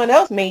 But someone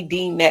else may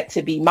deem that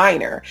to be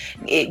minor.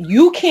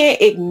 You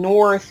can't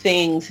ignore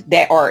things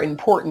that are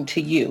important to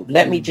you.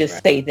 Let me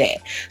just say that.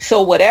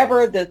 So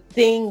whatever the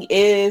thing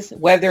is,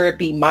 whether it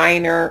be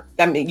minor,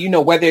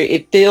 whether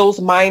it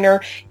feels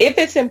minor, if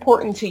it's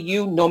important to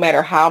you, no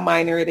matter how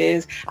minor it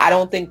is, I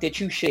don't think that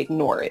you should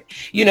ignore it.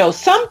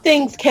 Some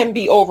things can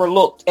be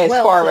overlooked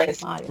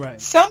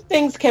some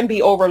things can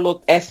be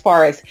overlooked as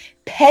far as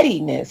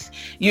pettiness,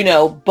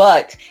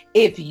 but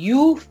if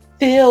you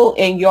feel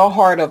in your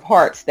heart of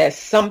hearts that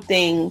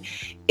something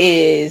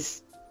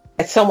is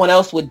that someone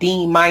else would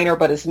deem minor,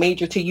 but it's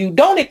major to you,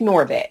 don't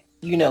ignore that.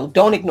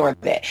 Don't ignore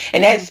that.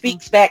 And that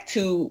speaks back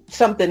to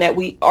something that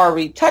we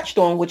already touched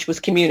on, which was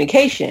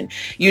communication,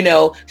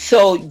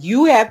 so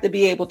you have to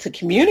be able to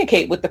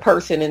communicate with the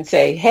person and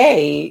say,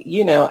 hey,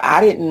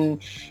 I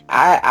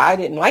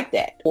didn't like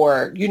that,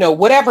 or,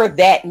 whatever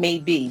that may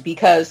be,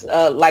 because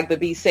like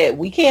Bibbi said,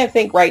 we can't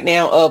think right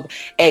now of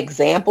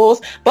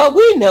examples, but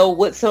we know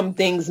what some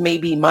things may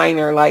be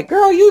minor, like,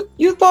 girl,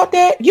 you thought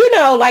that,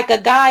 like a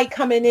guy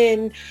coming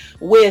in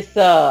with,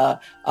 and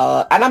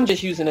I'm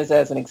just using this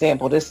as an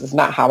example. This is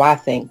not how I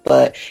think,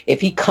 but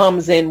if he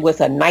comes in with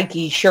a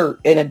Nike shirt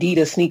and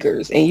Adidas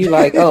sneakers and you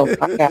like, oh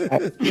my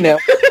God,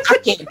 I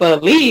can't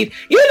believe,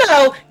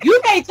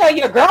 you may tell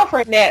your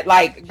girlfriend that,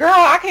 like, girl,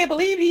 I can't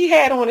believe he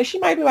had on, and she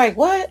might be like,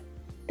 what?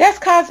 That's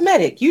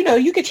cosmetic.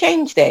 You could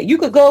change that. You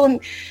could go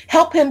and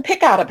help him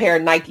pick out a pair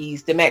of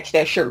Nikes to match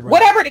that shirt. Right.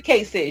 Whatever the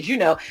case is,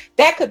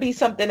 that could be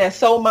something that's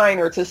so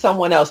minor to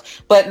someone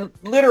else, but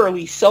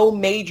literally so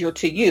major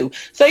to you.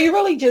 So you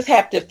really just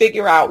have to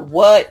figure out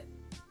what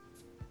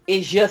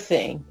is your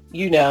thing,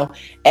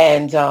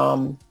 and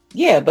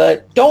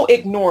but don't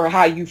ignore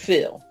how you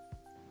feel,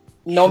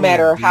 no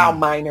matter how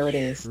minor it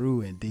is. True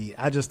indeed.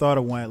 I just thought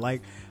of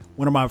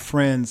one of my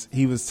friends,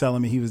 he was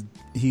telling me he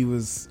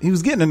was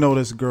getting to know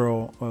this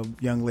girl, a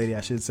young lady,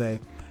 I should say.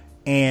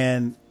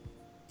 And,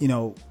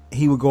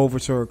 he would go over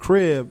to her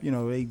crib,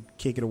 they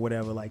kick it or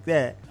whatever like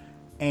that.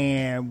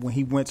 And when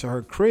he went to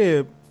her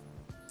crib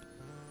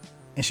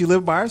and she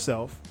lived by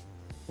herself,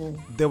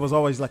 there was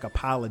always like a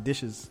pile of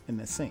dishes in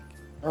the sink.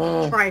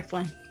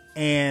 Trifling.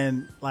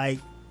 And like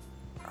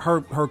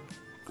her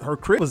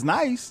crib was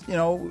nice,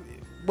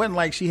 wasn't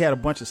like she had a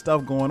bunch of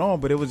stuff going on,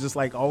 but it was just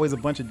like always a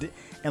bunch of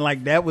and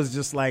like that was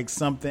just like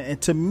something. And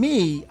to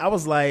me, I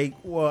was like,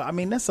 well, I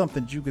mean, that's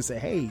something you could say,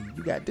 hey,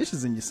 you got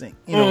dishes in your sink,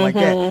 like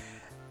that.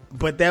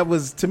 But that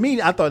was, to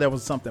me, I thought that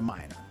was something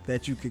minor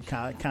that you could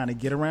kind of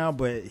get around.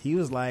 But he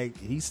was like,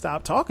 he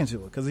stopped talking to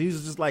her because he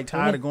was just like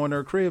tired of going to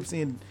her crib,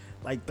 seeing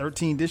like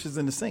 13 dishes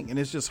in the sink, and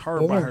it's just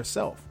her by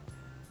herself,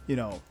 you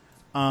know.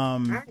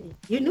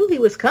 You knew he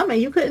was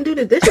coming. You couldn't do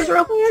the dishes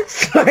real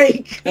fast.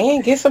 Like,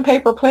 and get some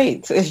paper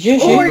plates. It's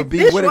just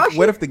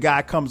what if the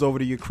guy comes over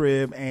to your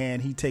crib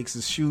and he takes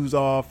his shoes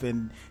off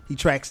and he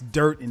tracks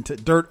dirt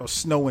or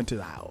snow into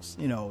the house?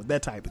 You know,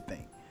 that type of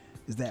thing.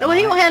 Is that? Well,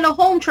 he don't have no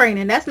home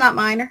training. That's not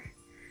minor.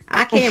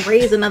 I can't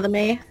raise another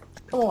man.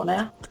 Come on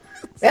now.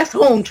 That's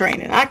home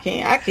training. I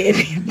can't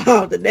be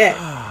involved in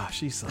that.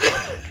 She's so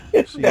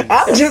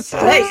I'm just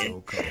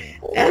saying.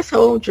 That's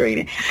home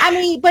training. I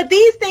mean, but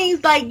these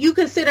things, like, you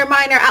consider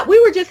minor.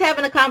 We were just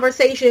having a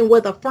conversation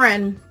with a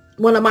friend,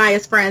 one of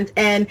Maya's friends,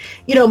 and,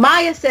 you know,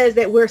 Maya says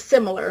that we're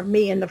similar,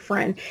 me and the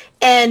friend.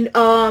 And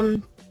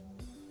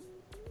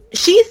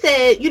she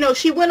said, you know,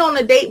 she went on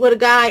a date with a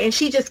guy and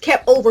she just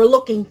kept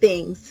overlooking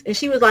things. And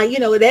she was like, you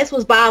know, that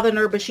was bothering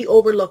her, but she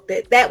overlooked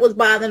it. That was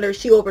bothering her.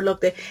 She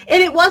overlooked it.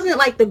 And it wasn't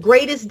like the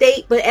greatest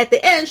date, but at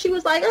the end, she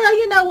was like, oh,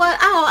 you know what?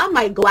 I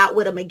might go out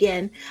with him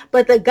again.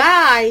 But the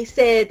guy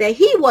said that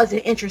he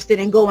wasn't interested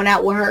in going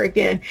out with her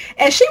again.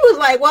 And she was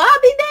like, well,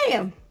 I'll be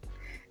damned.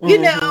 You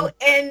know,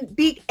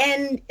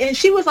 and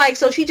she was like,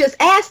 so she just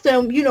asked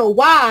him, you know,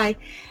 why?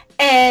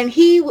 And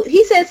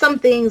he said some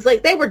things,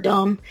 like, they were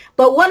dumb.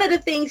 But one of the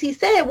things he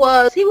said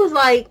was, he was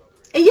like,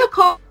 and your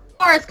car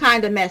is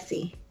kind of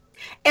messy.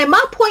 And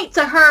my point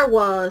to her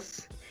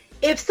was,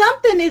 if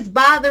something is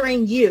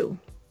bothering you,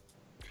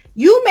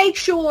 you make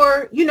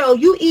sure, you know,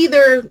 you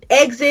either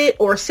exit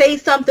or say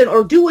something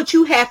or do what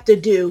you have to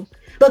do,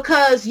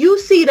 because you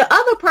see the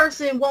other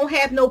person won't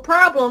have no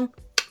problem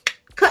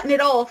cutting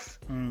it off,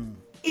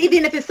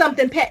 even if it's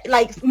something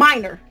like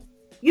minor.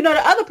 You know,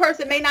 the other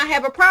person may not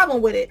have a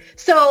problem with it.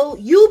 So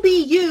you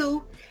be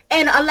you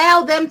and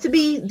allow them to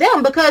be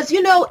them, because,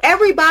 you know,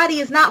 everybody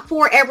is not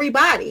for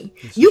everybody.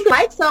 You can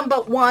like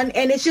someone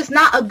and it's just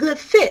not a good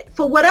fit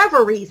for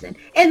whatever reason.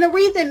 And the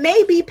reason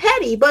may be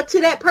petty, but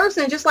to that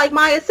person, just like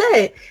Maya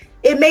said,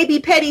 it may be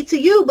petty to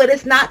you, but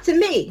it's not to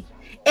me.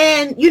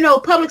 And, you know,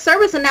 public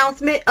service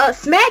announcement,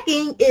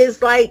 smacking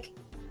is like,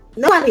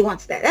 nobody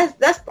wants that.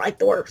 That's like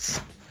the worst.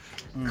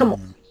 Come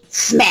on.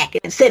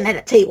 Smacking, sitting at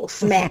a table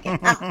smacking.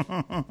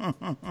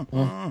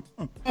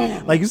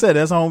 Like you said,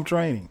 that's home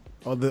training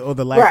or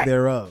the lack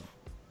thereof.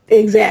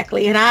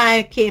 Exactly. And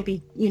I can't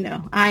be, you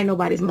know, I ain't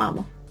nobody's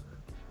mama.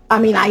 I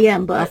mean, I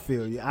am, but I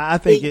feel you. I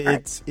think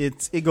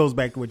it goes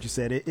back to what you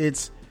said.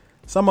 It's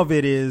some of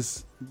it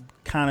is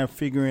kind of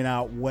figuring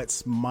out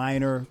what's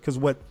minor, because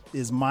what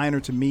is minor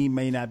to me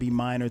may not be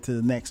minor to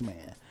the next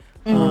man.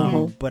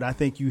 But I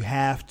think you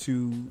have to,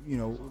 you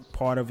know,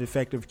 part of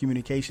effective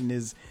communication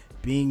is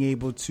being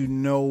able to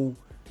know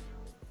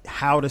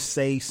how to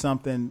say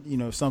something, you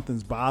know, if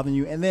something's bothering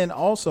you. And then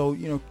also,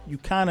 you know, you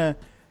kind of,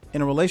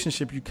 in a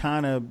relationship, you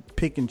kind of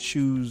pick and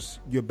choose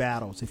your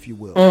battles, if you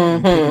will.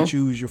 You pick and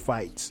choose your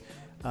fights,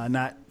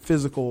 not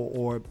physical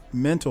or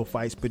mental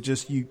fights, but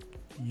just you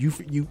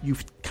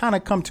kind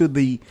of come to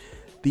the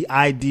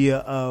idea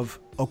of,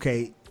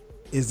 okay,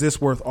 is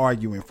this worth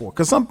arguing for?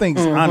 Because some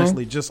things,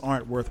 honestly, just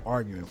aren't worth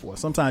arguing for.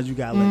 Sometimes you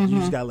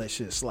just gotta let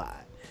shit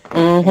slide.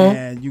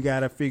 And you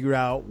got to figure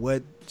out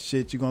what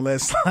shit you're going to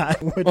let slide,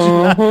 what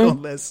you're not going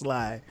to let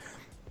slide.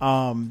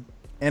 And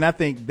I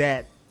think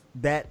that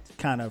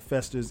kind of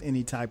festers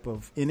any type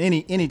of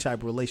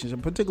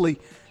relationship, particularly,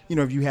 you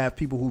know, if you have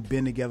people who've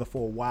been together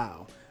for a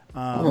while.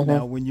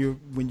 Now, when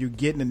you're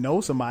getting to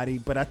know somebody,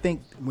 but I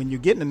think when you're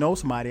getting to know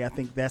somebody, I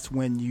think that's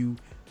when you,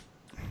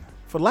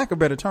 for lack of a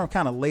better term,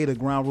 kind of lay the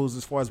ground rules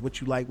as far as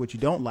what you like, what you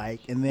don't like.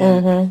 And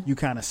then you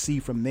kind of see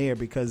from there,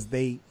 because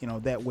they, you know,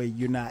 that way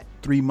you're not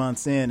 3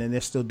 months in and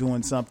they're still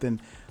doing something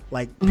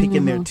like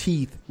picking their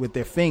teeth with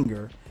their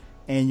finger.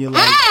 And you're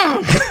like,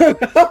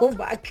 oh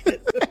my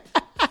goodness.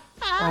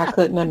 I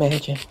couldn't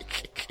imagine.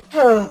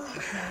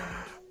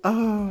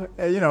 And,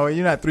 you know,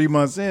 you're not 3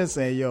 months in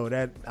saying, yo,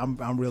 that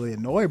I'm really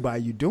annoyed by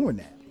you doing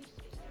that.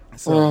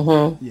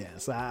 So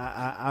yes,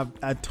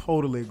 I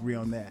totally agree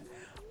on that.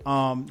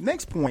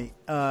 Next point,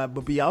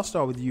 Bibbi, I'll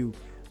start with you.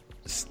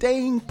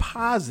 Staying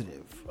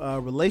positive.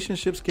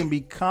 Relationships can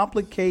be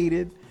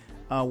complicated.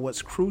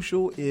 What's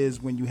crucial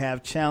is when you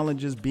have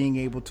challenges, being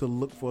able to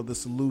look for the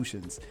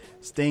solutions.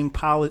 Staying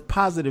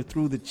positive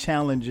through the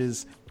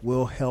challenges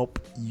will help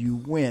you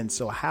win.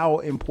 So how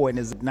important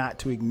is it not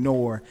to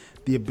ignore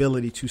the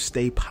ability to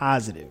stay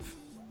positive?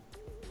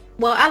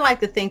 Well, I like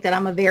to think that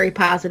I'm a very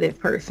positive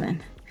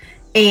person.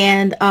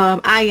 And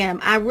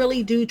I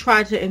really do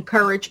try to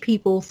encourage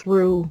people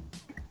through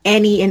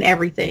any and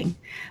everything,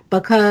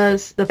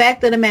 because the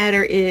fact of the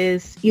matter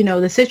is, you know,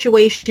 the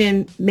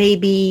situation may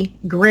be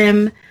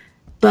grim,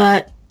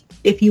 but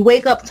if you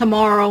wake up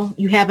tomorrow,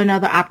 you have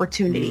another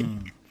opportunity.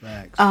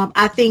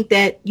 I think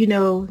that, you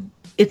know,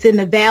 it's in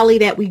the valley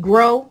that we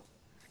grow.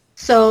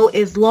 So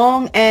as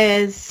long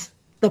as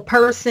the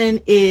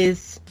person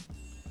is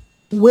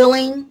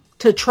willing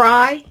to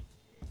try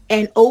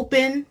and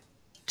open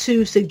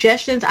to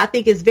suggestions, I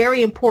think it's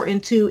very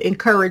important to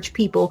encourage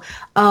people.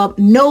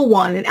 No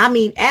one, and I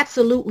mean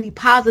absolutely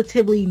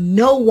positively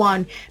no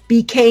one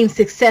became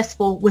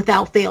successful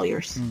without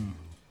failures.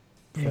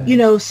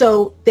 Right.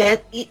 So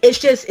that it's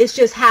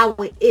just how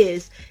it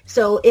is.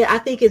 So I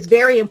think it's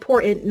very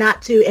important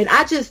not to, and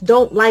I just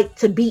don't like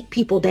to beat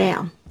people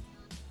down.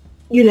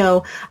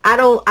 I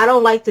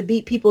don't like to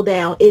beat people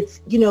down.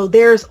 It's,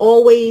 there's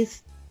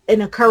always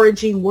an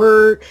encouraging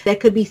word that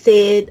could be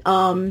said.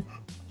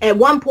 At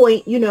one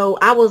point,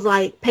 I was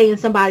like paying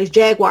somebody's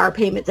Jaguar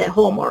payments at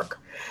Hallmark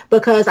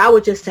because I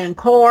would just send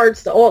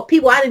cards to all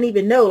people I didn't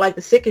even know, like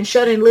the sick and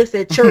shut-in list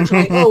at church.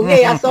 Like, oh,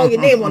 hey, I saw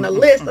your name on the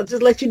list. I'll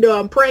just let you know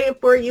I'm praying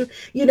for you.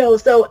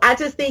 So I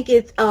just think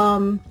it's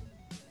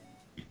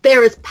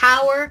there is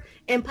power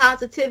in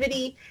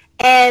positivity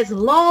as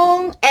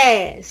long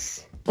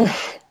as, and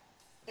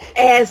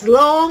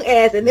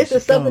this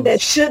is something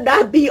that should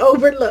not be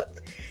overlooked,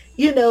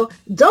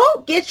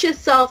 don't get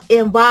yourself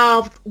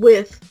involved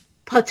with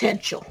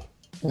potential.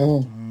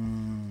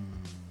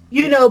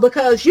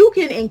 Because you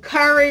can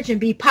encourage and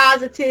be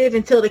positive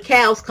until the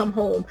cows come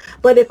home.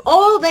 But if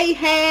all they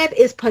had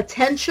is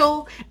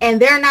potential and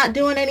they're not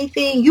doing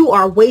anything, you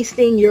are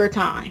wasting your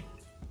time.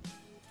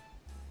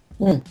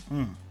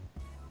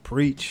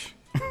 Preach.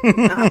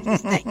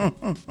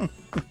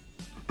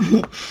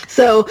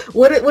 So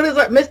what is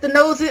Mr.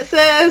 Knows It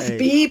says? Hey,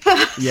 be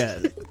positive. Yeah,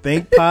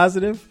 think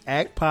positive,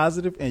 act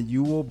positive, and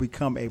you will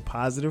become a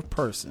positive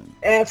person.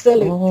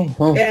 Absolutely.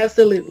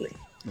 Absolutely.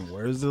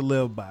 Words to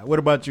live by. What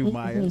about you,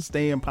 Mya?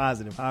 Staying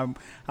positive. How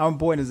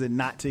important is it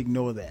not to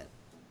ignore that?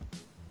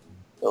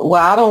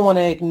 Well, I don't want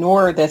to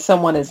ignore that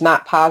someone is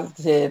not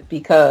positive,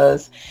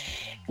 because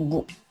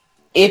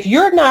if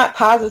you're not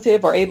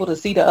positive or able to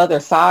see the other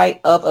side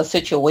of a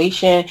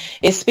situation,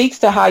 it speaks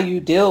to how you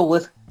deal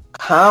with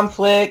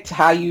conflict,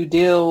 how you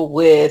deal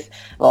with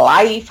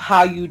life,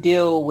 how you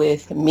deal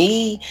with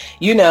me.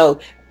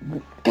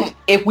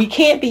 If we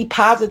can't be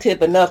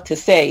positive enough to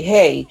say,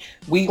 hey,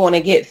 we want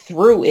to get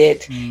through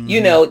it,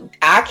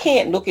 I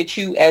can't look at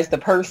you as the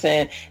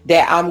person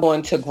that I'm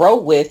going to grow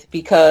with,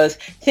 because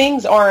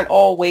things aren't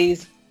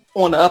always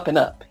on the up and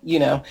up.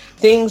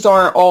 Things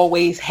aren't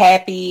always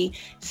happy.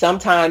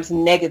 Sometimes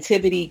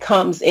negativity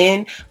comes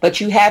in,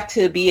 but you have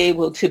to be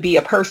able to be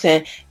a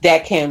person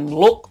that can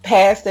look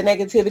past the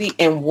negativity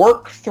and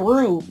work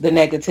through the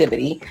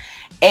negativity.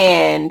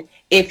 And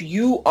if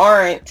you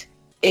aren't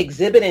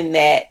exhibiting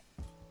that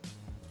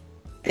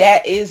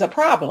is a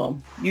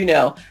problem.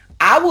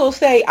 I will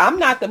say I'm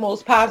not the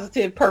most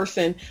positive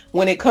person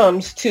when it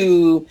comes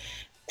to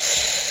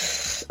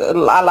a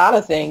lot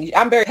of things.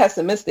 I'm very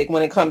pessimistic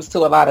when it comes to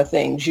a lot of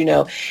things,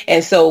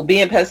 and so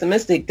being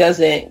pessimistic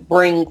doesn't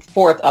bring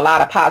forth a lot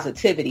of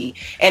positivity.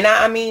 And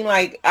I mean,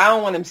 like, I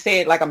don't want to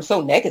say it like I'm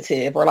so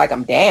negative or like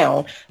I'm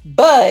down,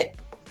 but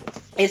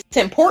it's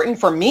important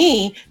for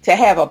me to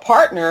have a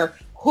partner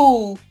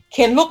who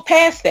can look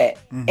past that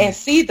and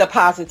see the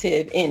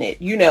positive in it.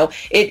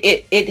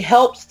 It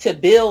helps to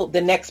build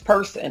the next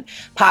person.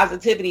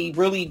 Positivity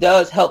really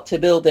does help to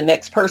build the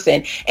next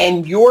person.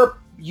 And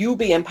you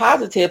being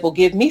positive will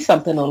give me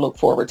something to look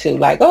forward to.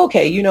 Like,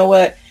 okay, you know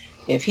what?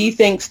 If he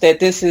thinks that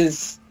this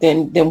is,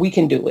 then we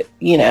can do it.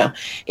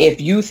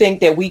 If you think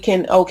that we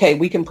can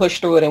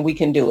push through it and we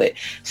can do it.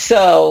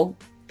 So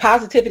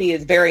positivity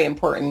is very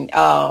important.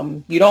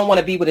 You don't want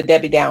to be with a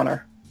Debbie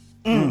Downer.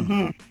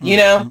 You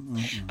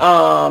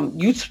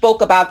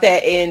spoke about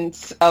that in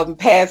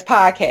past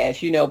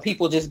podcasts,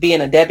 people just being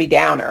a Debbie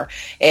Downer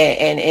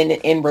and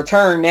in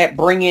return that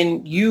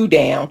bringing you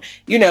down,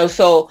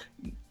 so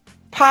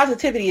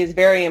positivity is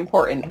very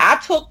important. I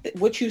took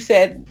what you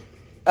said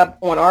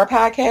on our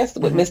podcast,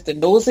 what Mr.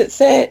 Knows It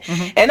said,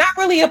 and I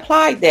really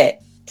applied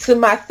that to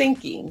my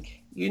thinking.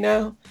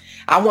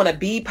 I want to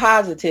be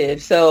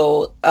positive.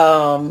 So,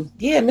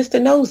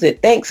 Mr. Knows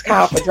It. Thanks,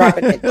 Kyle, for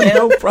dropping it down.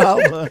 No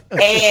problem.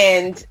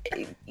 And,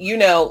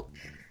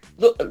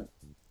 look,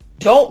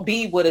 don't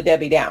be with a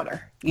Debbie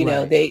Downer.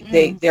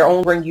 They're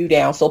only bring you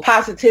down. So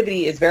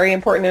positivity is very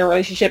important in a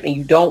relationship, and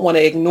you don't want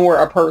to ignore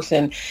a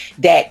person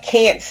that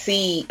can't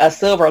see a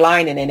silver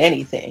lining in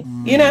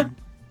anything,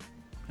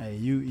 Hey,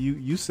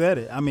 you said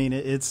it. I mean,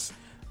 it's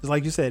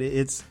like you said,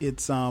 it's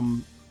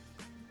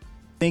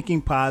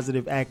thinking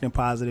positive, acting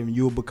positive, and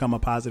you'll become a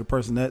positive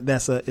person.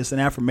 It's an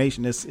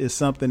affirmation. It's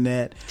something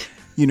that,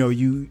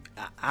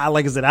 I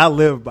like I said, I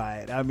live by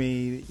it. I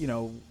mean,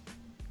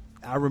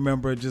 I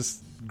remember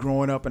just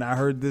growing up and I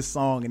heard this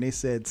song and they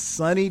said,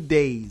 sunny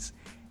days,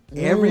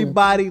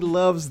 everybody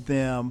loves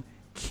them.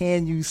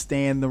 Can you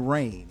stand the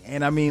rain?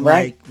 And I mean,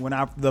 right. Like when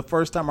the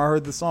first time I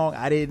heard the song,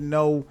 I didn't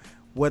know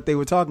what they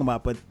were talking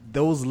about, but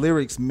those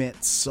lyrics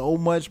meant so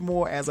much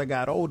more as I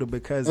got older,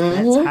 because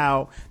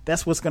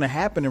that's what's going to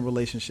happen in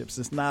relationships.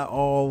 It's not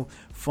all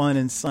fun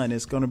and sun.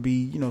 It's going to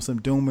be,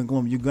 some doom and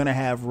gloom. You're going to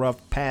have rough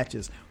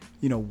patches.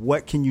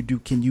 What can you do?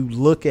 Can you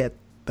look at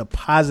the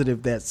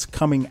positive that's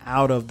coming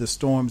out of the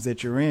storms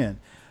that you're in?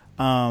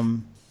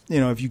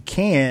 If you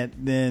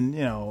can't,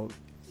 then,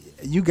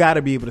 you got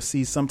to be able to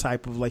see some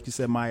type of, like you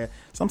said, Mya,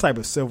 some type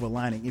of silver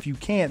lining. If you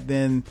can't,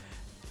 then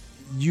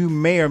you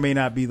may or may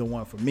not be the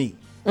one for me.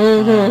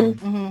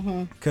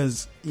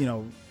 Because, you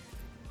know,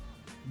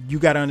 you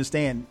got to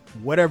understand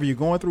whatever you're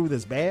going through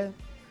that's bad,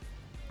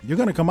 you're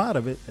going to come out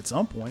of it at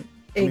some point.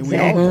 Exactly.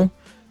 I mean, we all do.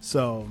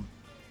 So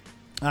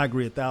I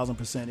agree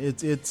 1,000%.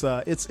 It's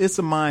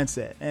a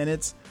mindset, and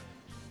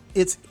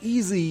it's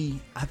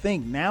easy, I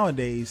think,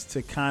 nowadays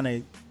to kind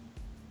of,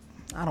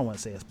 I don't want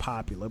to say it's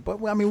popular,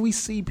 but I mean, we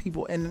see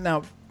people, and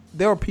now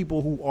there are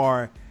people who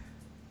are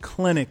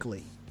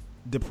clinically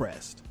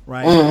depressed,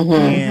 right?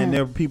 And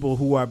there are people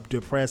who are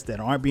depressed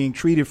that aren't being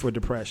treated for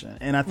depression.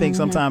 And I think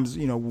sometimes,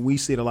 you know, when we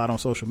see it a lot on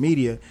social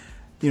media,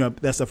 you know,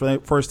 that's the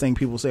first thing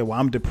people say, well,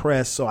 I'm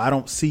depressed, so I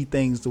don't see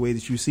things the way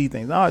that you see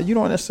things. No, you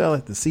don't necessarily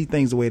have to see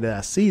things the way that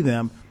I see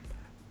them,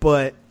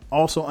 but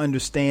also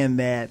understand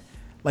that,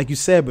 like you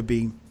said,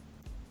 Bibbi,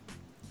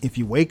 if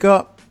you wake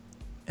up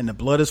and the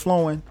blood is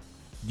flowing,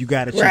 you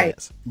got a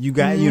chance. Right. You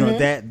got, you know,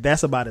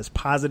 that's about as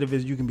positive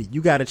as you can be.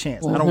 You got a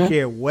chance. I don't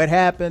care what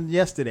happened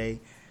yesterday.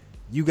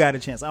 You got a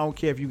chance. I don't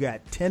care if you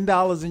got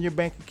 $10 in your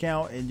bank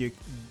account and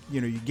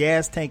your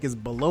gas tank is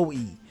below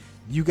E.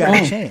 You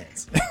got a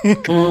chance. You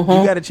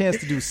got a chance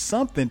to do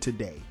something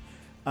today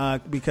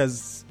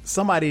because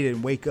somebody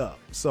didn't wake up.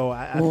 So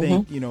I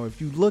think, you know,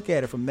 if you look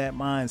at it from that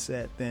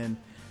mindset, then,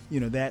 you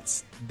know,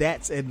 that's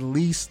at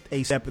least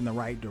a step in the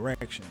right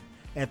direction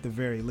at the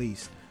very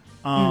least.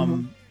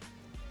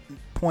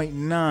 Point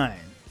 9,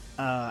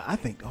 I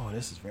think,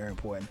 this is very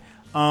important.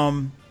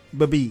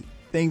 Bibbi,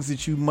 things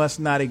that you must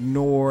not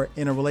ignore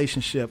in a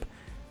relationship.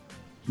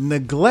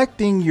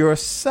 Neglecting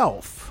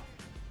yourself.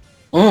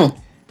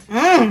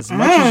 As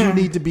much as you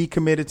need to be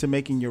committed to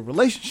making your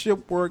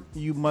relationship work,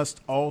 you must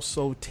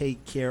also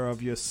take care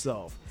of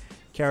yourself.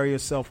 Carry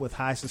yourself with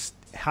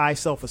high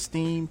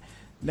self-esteem.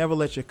 Never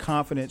let your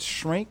confidence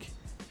shrink.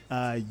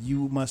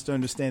 You must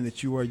understand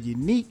that you are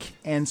unique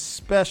and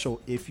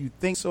special. If you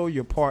think so,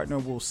 your partner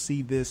will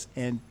see this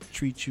and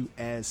treat you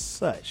as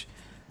such.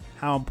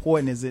 How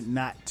important is it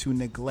not to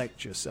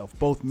neglect yourself,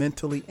 both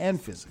mentally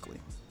and physically?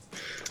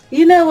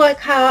 You know what,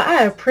 Kyle?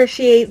 I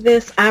appreciate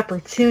this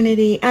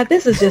opportunity.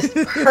 This is just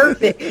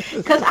perfect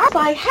because I was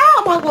like,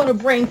 how am I going to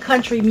bring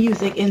country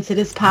music into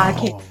this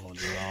podcast?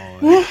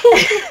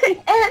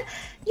 And,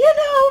 you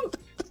know,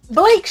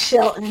 Blake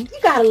Shelton,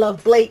 you got to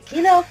love Blake,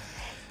 you know.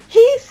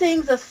 He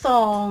sings a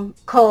song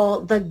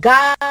called The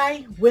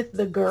Guy with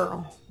the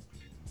Girl.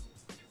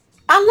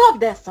 I love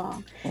that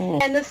song.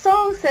 And the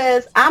song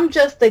says, I'm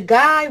just the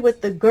guy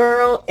with the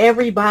girl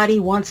everybody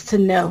wants to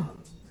know.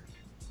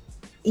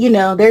 You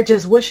know, they're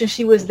just wishing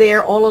she was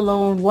there all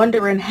alone,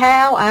 wondering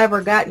how I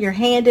ever got your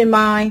hand in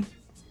mine.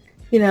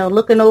 You know,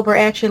 looking over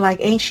at you like,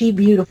 ain't she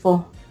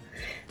beautiful?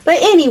 But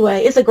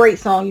anyway, it's a great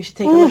song. You should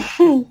take a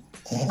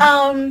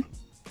look.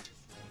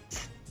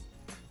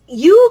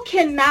 You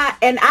cannot,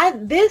 and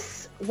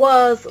this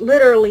was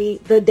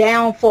literally the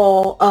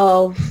downfall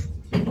of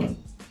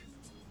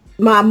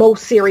my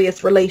most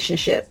serious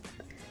relationship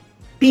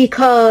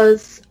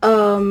because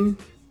in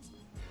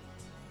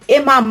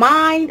my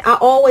mind, I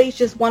always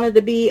just wanted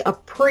to be a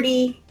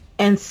pretty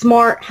and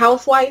smart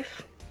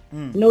housewife,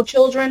 no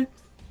children,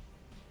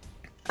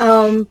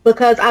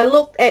 because I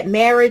looked at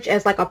marriage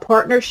as like a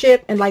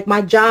partnership, and like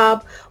my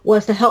job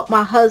was to help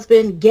my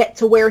husband get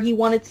to where he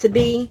wanted to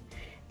be.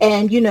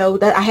 And, you know,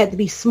 that I had to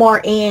be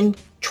smart and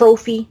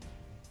trophy.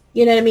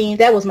 You know what I mean?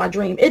 That was my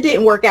dream. It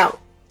didn't work out.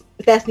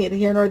 But that's neither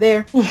here nor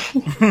there.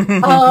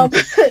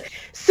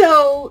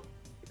 So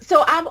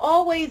I've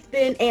always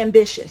been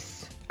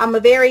ambitious. I'm a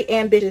very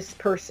ambitious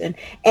person.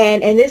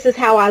 And this is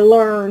how I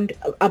learned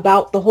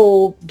about the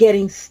whole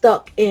getting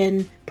stuck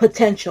in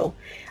potential.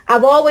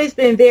 I've always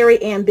been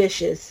very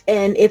ambitious,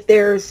 and if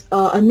there's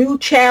a new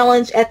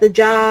challenge at the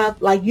job,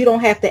 like, you don't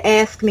have to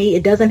ask me.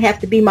 It doesn't have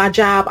to be my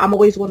job. I'm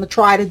always going to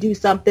try to do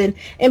something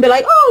and be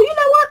like, oh, you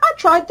know what? I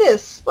tried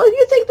this. Well,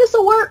 you think this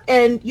will work?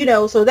 And, you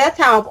know, so that's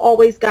how I've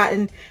always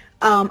gotten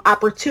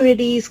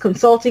opportunities,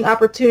 consulting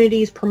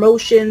opportunities,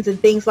 promotions, and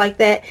things like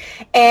that.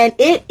 And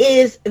it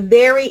is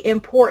very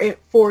important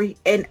for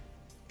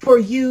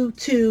you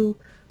to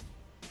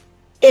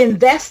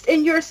invest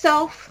in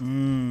yourself,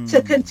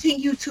 to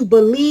continue to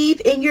believe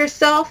in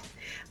yourself,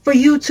 for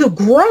you to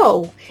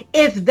grow,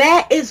 if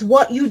that is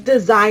what you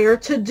desire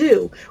to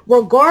do,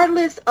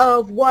 regardless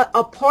of what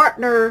a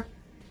partner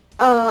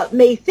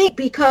may think.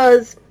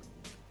 Because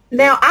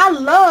now, I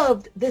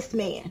loved this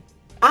man.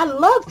 I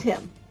loved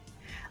him.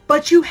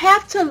 But you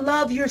have to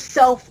love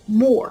yourself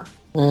more.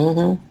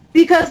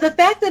 Because the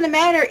fact of the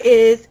matter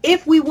is,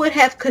 if we would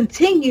have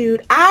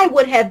continued, I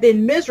would have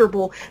been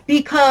miserable,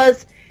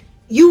 because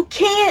you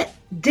can't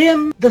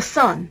dim the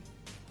sun.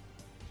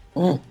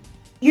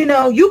 You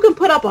know, you can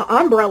put up an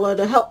umbrella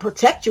to help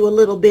protect you a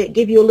little bit,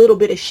 give you a little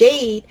bit of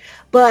shade,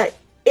 but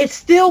it's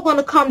still going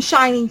to come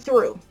shining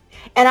through.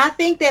 And I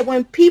think that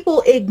when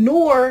people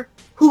ignore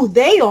who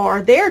they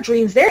are, their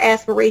dreams, their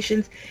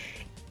aspirations,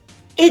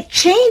 it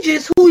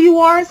changes who you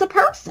are as a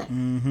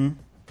person.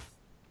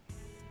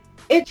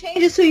 It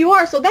changes who you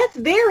are. So that's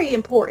very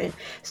important.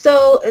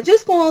 So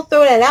just going to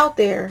throw that out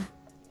there.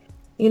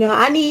 You know,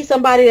 I need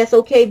somebody that's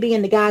okay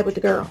being the guy with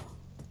the girl.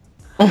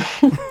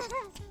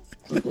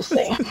 I'm just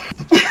saying.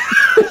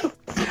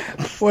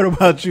 What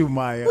about you,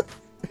 Mya?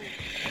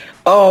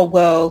 Oh,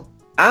 well,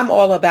 I'm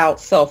all about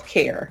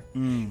self-care,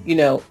 you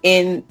know,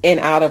 in and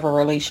out of a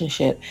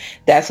relationship.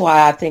 That's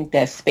why I think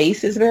that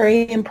space is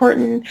very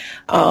important.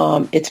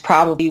 It's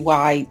probably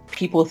why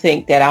people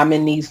think that I'm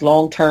in these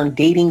long-term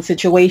dating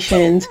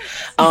situations.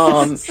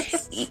 I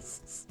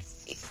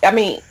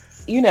mean,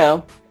 you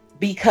know,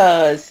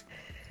 because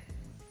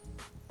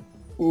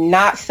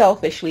not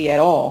selfishly at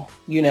all,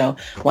 you know,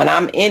 when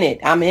I'm in it,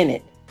 I'm in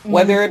it.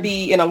 Whether it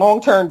be in a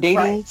long-term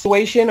dating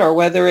situation or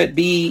whether it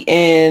be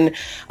in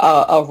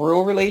a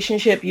real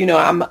relationship, you know,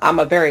 I'm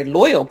a very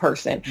loyal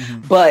person,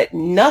 but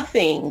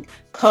nothing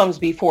comes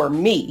before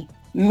me,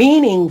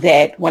 meaning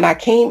that when I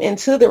came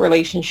into the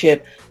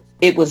relationship,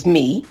 it was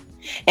me.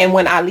 And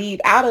when I leave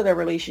out of the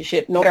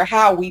relationship, no matter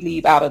how we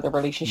leave out of the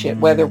relationship,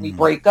 whether we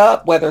break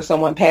up, whether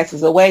someone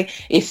passes away,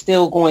 it's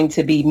still going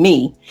to be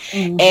me.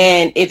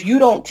 And if you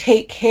don't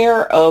take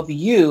care of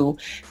you,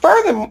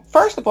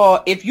 first of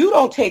all, if you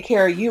don't take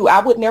care of you, I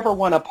would never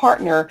want a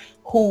partner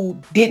who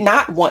did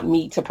not want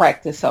me to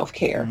practice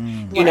self-care.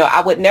 You know,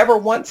 I would never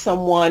want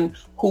someone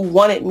who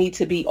wanted me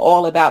to be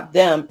all about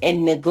them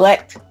and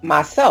neglect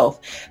myself,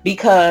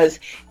 because,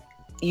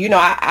 you know,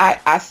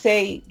 I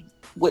say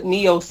what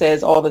Neo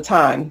says all the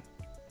time.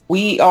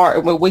 We are,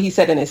 what he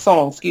said in his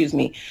song, excuse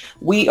me,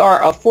 we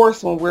are a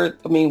force when we're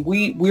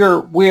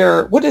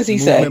what does he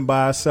say? Moving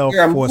by ourselves.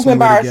 We're moving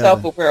by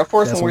ourselves, but we're a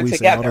force when we're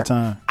together. All the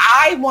time.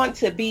 I want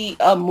to be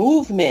a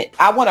movement.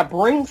 I want to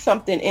bring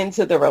something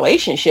into the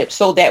relationship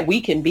so that we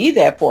can be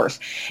that force.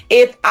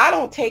 If I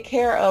don't take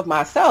care of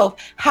myself,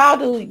 how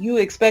do you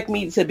expect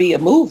me to be a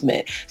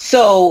movement?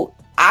 So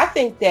I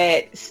think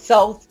that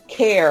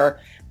self-care,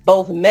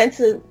 both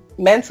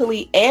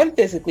mentally and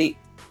physically,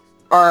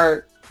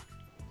 are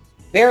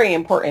very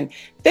important.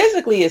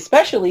 Physically,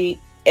 especially,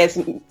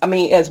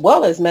 as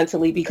well as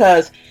mentally,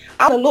 because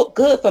I want to look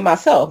good for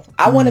myself.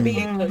 I want to be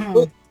able to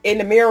look in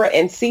the mirror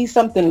and see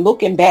something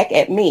looking back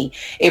at me.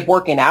 If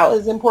working out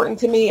is important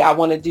to me, I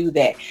want to do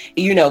that.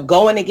 You know,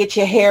 going to get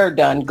your hair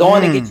done,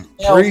 going to get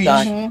your nails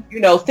done, you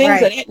know,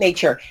 things of that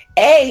nature.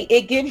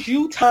 It gives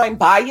you time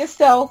by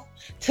yourself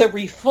to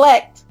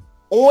reflect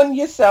on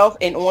yourself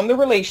and on the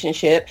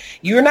relationship.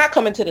 You're not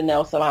coming to the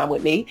nail salon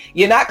with me.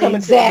 You're not coming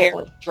to the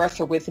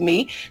hairdresser with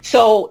me.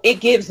 So it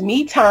gives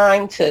me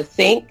time to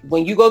think.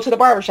 When you go to the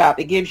barbershop,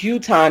 it gives you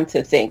time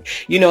to think.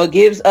 You know, it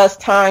gives us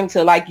time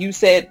to, like you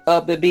said,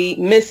 Bibbi,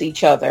 miss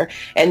each other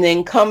and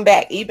then come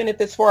back, even if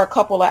it's for a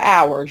couple of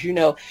hours. You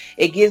know,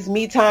 it gives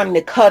me time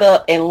to cut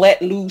up and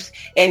let loose,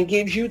 and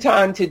gives you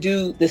time to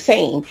do the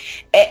same.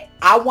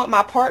 I want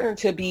my partner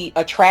to be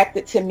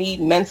attracted to me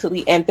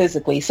mentally and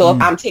physically. So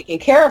if I'm taking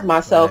care of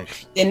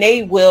myself, then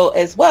they will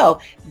as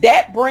well.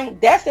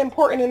 That's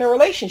important in a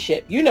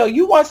relationship. You know,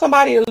 you want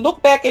somebody to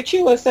look back at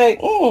you and say,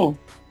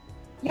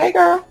 hey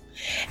girl.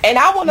 And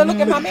I want to look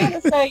at my man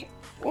and say,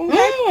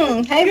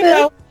 hey, you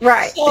know,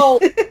 right. So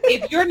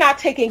if you're not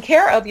taking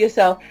care of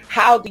yourself,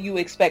 how do you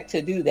expect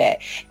to do that?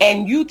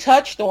 And you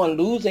touched on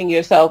losing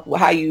yourself,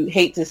 how you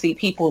hate to see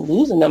people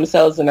losing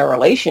themselves in a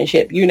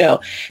relationship. You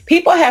know,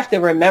 people have to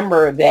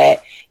remember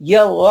that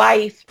your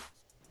life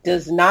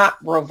does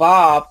not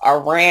revolve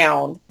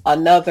around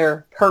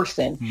another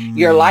person.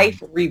 Your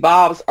life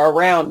revolves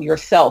around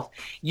yourself.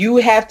 You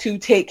have to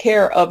take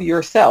care of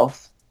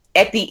yourself.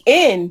 At the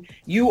end,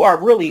 you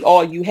are really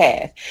all you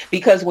have,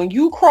 because when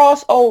you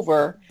cross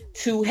over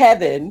to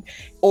heaven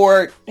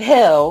or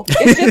hell,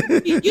 it's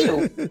just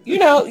you. You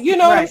know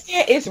what I'm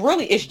saying?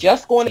 It's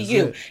just going to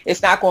you.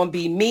 It's not going to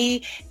be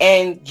me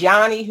and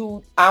Johnny,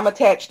 who I'm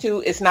attached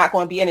to. It's not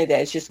going to be any of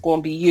that. It's just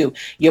going to be you.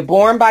 You're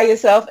born by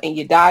yourself and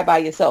you die by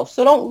yourself.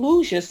 So don't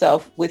lose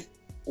yourself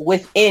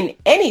within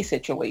any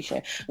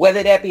situation,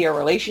 whether that be a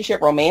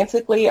relationship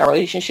romantically, a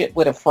relationship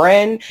with a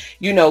friend.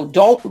 You know,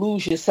 don't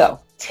lose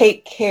yourself.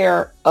 Take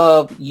care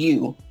of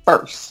you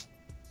first.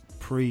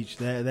 Preach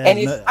that. And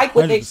it's like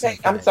what they say.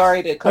 I'm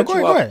sorry to cut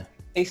you off.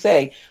 They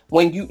say,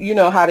 when you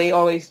know how they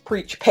always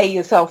preach, pay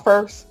yourself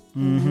first.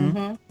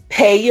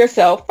 Pay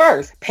yourself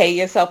first. Pay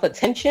yourself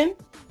attention.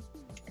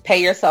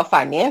 Pay yourself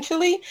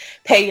financially.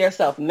 Pay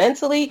yourself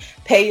mentally.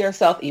 Pay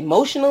yourself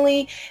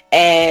emotionally.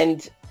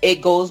 And it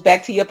goes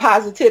back to your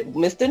positive.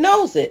 Mr.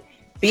 knows it.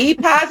 Be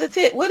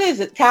positive. What is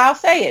it? Kyle,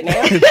 say it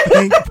now.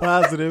 Think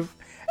positive.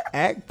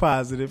 Act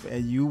positive,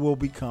 and you will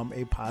become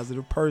a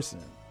positive person.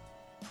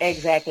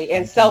 Exactly.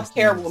 And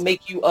self-care will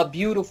make you a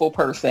beautiful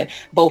person,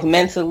 both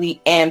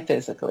mentally and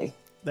physically.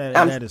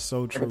 That is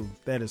so true.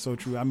 That is so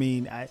true. I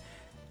mean,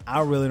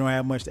 I really don't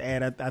have much to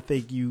add. I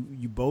think you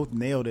both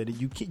nailed it.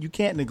 You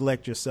can't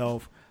neglect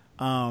yourself.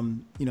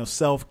 You know,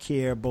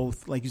 self-care,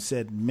 both, like you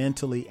said,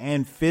 mentally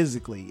and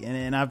physically.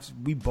 And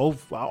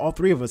all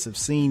three of us have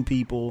seen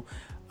people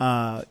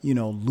you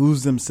know,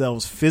 lose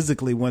themselves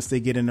physically once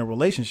they get in a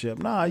relationship.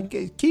 Nah,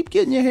 you keep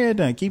getting your hair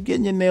done, keep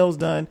getting your nails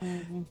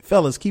done.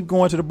 Fellas, keep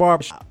going to the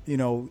barbershop, you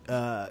know,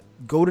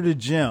 go to the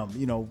gym.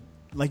 You know,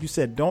 like you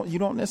said, you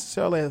don't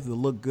necessarily have to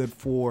look good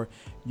for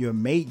your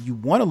mate. You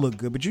want to look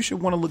good, but you should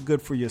want to look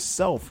good for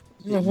yourself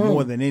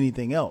more than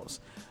anything else.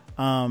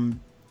 And,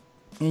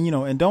 you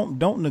know, and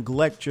don't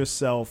neglect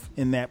yourself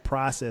in that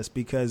process,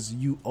 because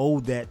you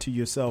owe that to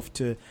yourself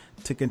to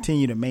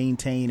continue to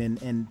maintain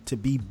and to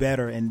be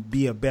better and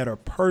be a better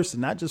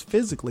person, not just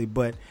physically,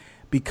 but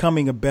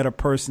becoming a better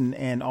person,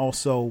 and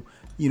also,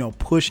 you know,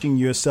 pushing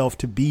yourself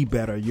to be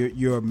better.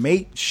 Your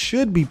mate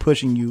should be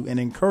pushing you and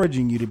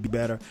encouraging you to be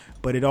better,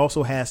 but it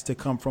also has to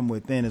come from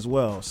within as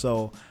well.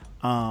 So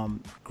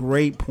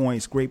great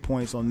points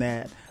on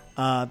that.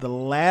 The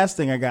last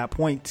thing I got,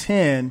 point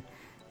 10,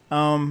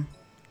 and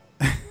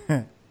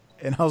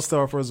I'll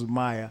start first with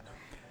Mya.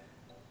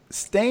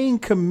 Staying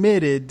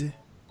committed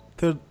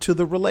to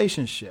the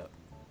relationship.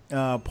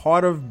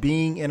 Part of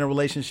being in a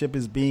relationship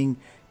is being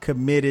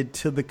committed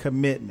to the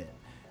commitment.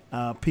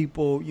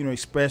 People, you know,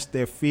 express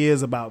their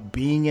fears about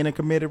being in a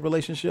committed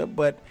relationship,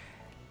 but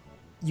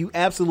you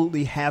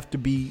absolutely have to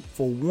be,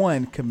 for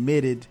one,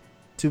 committed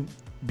to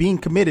being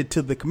committed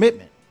to the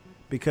commitment,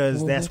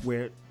 because that's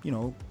where, you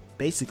know,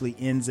 basically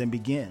ends and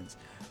begins.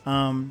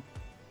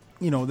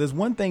 You know, there's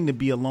one thing to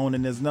be alone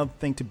and there's another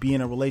thing to be in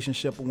a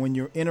relationship. When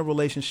you're in a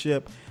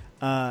relationship,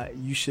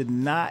 you should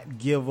not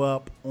give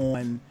up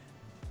on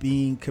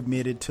being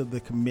committed to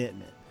the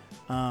commitment.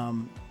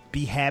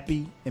 Be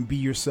happy and be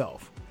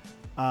yourself.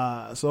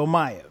 So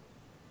Mya,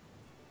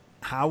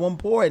 how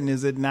important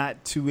is it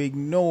not to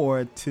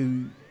ignore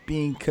to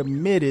being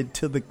committed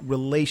to the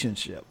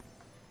relationship?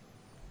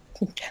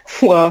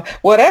 Well,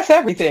 that's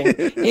everything.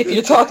 If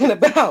you're talking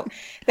about,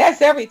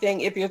 that's everything.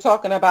 If you're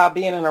talking about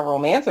being in a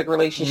romantic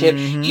relationship,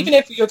 even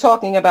if you're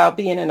talking about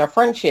being in a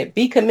friendship,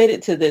 be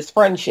committed to this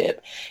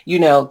friendship, you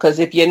know, because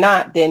if you're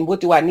not, then what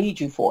do I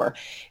need you for?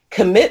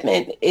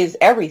 Commitment is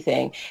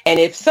everything. And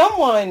if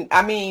someone,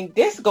 I mean,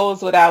 this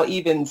goes without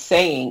even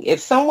saying,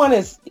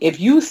 if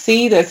you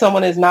see that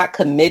someone is not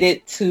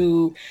committed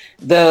to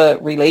the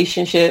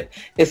relationship,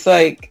 it's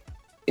like,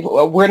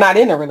 we're not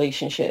in a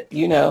relationship,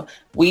 you know,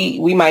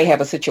 we might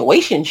have a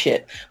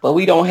situationship, but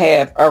we don't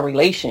have a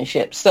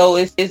relationship. So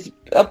it's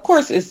of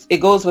course, it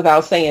goes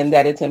without saying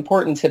that it's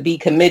important to be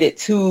committed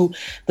to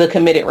the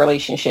committed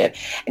relationship.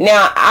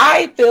 Now,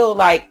 I feel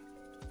like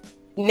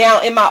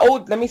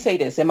let me say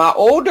this, in my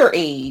older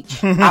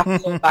age, I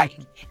feel like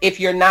if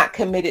you're not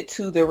committed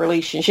to the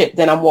relationship,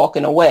 then I'm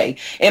walking away.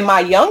 In my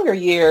younger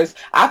years,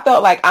 I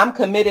felt like I'm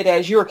committed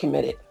as you're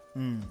committed,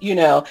 you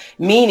know,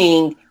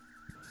 meaning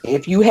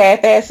if you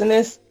half-assing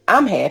this,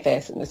 I'm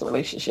half-assing this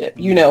relationship,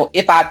 you know,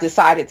 if I've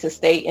decided to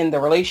stay in the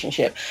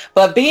relationship.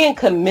 But being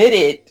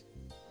committed,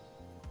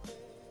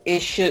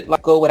 it should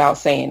go without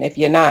saying. If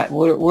you're not,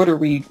 what are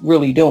we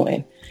really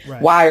doing? Right.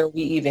 Why are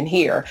we even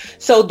here?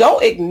 So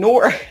don't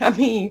ignore. I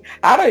mean,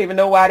 I don't even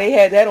know why they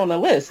had that on the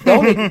list.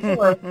 Don't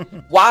ignore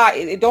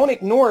don't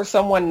ignore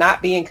someone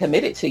not being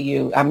committed to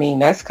you. I mean,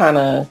 that's kind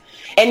of,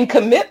 and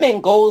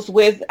commitment goes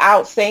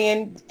without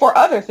saying for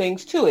other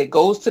things too. It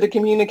goes to the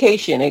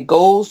communication. It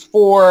goes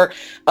for,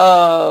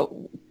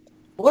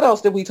 what else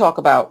did we talk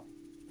about?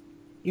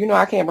 You know,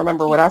 I can't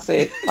remember what I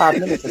said 5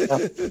 minutes ago.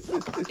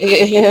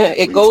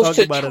 It goes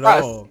to about trust.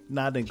 It all.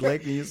 Not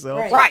neglecting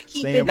yourself. Right.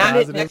 Staying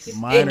positive,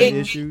 minor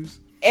issues.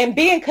 And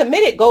being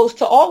committed goes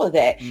to all of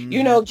that.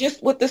 You know,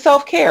 just with the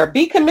self-care.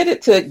 Be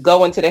committed to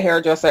going to the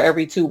hairdresser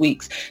every 2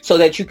 weeks so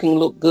that you can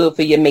look good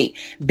for your mate.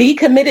 Be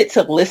committed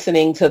to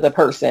listening to the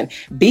person.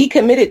 Be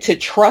committed to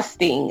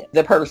trusting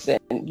the person,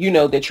 you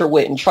know, that you're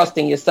with, and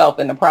trusting yourself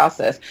in the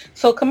process.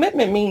 So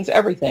commitment means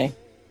everything.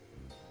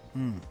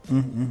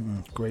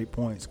 Great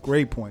points.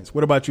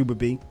 What about you,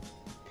 Bibbi?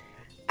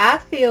 I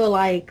feel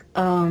like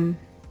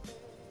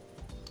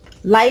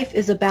life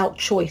is about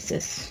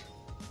choices,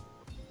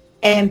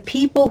 and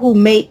people who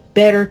make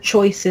better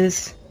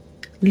choices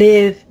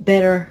live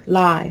better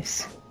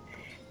lives.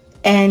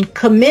 And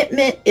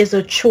commitment is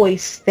a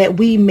choice that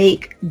we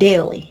make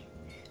daily.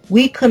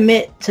 We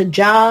commit to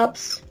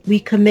jobs, we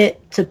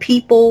commit to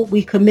people,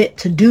 we commit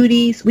to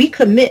duties, we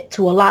commit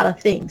to a lot of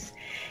things.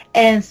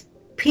 And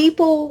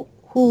people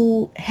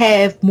who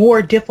have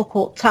more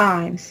difficult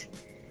times,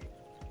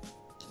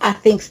 I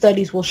think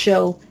studies will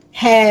show,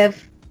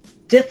 have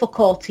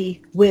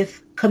difficulty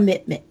with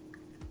commitment.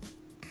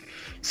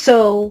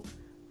 So,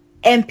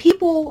 and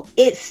people,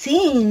 it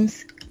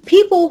seems,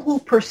 people who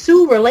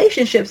pursue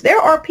relationships, there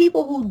are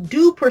people who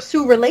do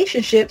pursue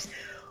relationships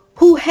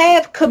who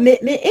have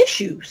commitment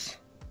issues.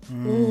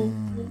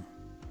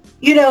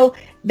 You know,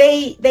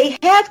 they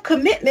have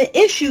commitment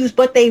issues,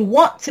 but they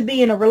want to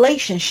be in a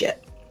relationship.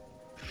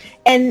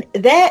 And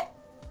that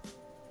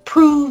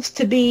proves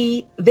to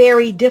be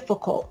very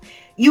difficult.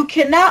 You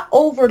cannot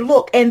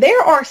overlook, and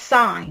there are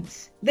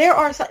signs.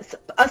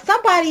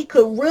 Somebody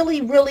could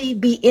really, really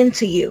be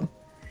into you.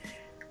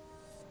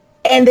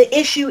 And the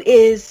issue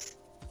is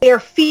their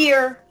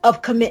fear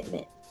of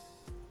commitment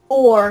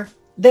or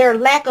their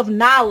lack of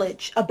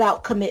knowledge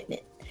about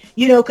commitment.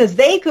 You know, because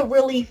they could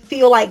really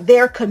feel like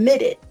they're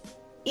committed,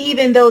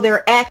 even though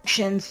their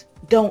actions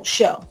don't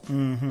show.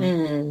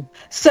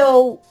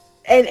 So,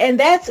 and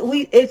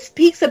it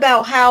speaks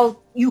about how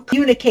you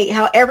communicate,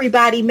 how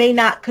everybody may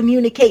not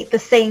communicate the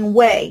same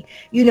way.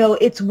 You know,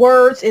 it's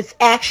words, it's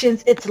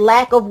actions, it's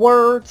lack of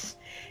words.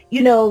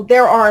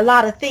 there are a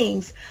lot of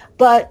things,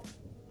 but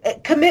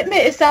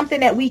commitment is something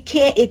that we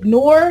can't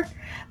ignore,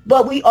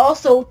 but we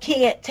also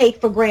can't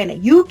take for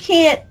granted. You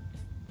can't,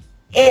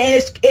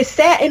 and it's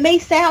sad, it may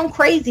sound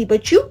crazy,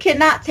 but you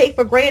cannot take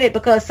for granted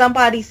because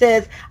somebody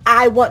says,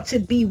 I want to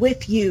be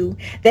with you,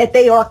 that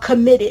they are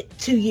committed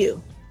to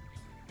you.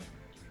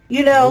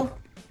 You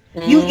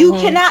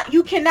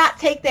cannot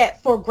take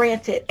that for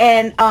granted.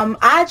 And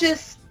I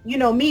just,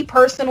 me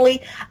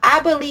personally, I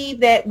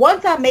believe that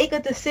once I make a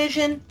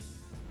decision,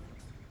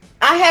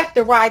 I have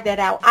to ride that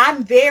out. I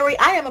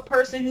am a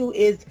person who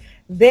is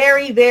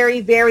very, very,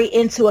 very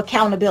into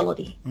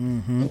accountability.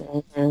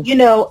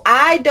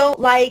 I don't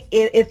like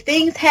if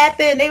things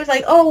happen, they was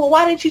like, oh, well,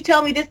 why didn't you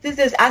tell me this?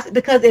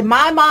 Because in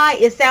my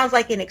mind, it sounds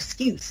like an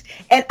excuse,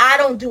 and I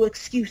don't do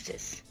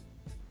excuses,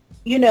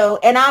 and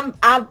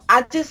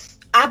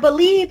I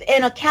believe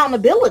in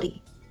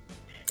accountability.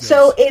 Yes.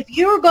 So if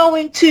you're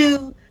going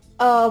to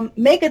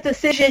make a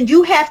decision,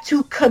 you have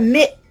to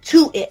commit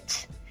to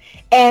it.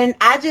 And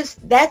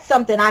that's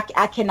something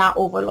I cannot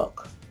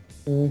overlook.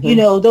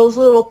 Those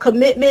little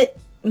commitment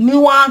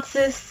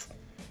nuances.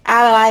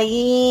 If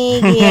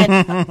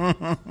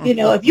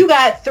you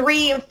got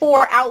 3 and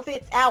 4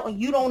 outfits out and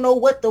you don't know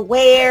what to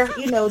wear,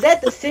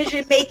 that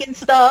decision making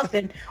stuff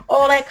and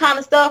all that kind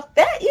of stuff,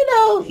 that, you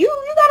got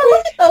to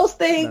look at those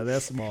things. No,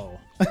 that's small.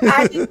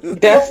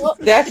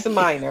 That's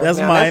minor. That's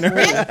minor.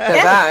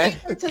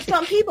 That's to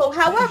some people.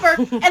 However,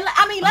 and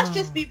let's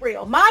just be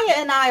real. Maya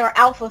and I are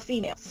alpha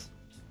females.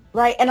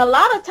 Right. And a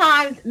lot of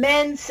times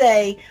men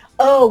say,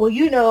 oh,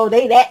 well,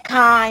 they that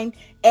kind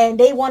and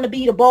they want to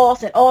be the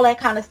boss and all that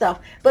kind of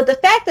stuff. But the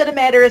fact of the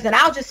matter is, and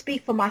I'll just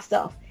speak for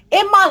myself,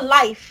 in my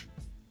life,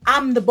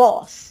 I'm the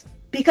boss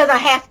because I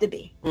have to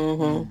be.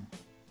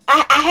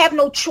 I have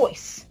no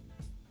choice.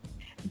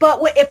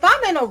 But if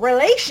I'm in a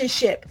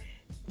relationship,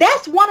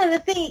 that's one of the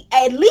things,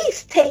 at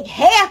least take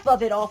half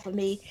of it off of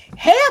me,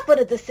 half of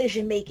the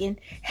decision making,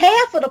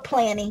 half of the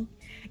planning,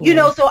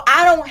 so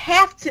I don't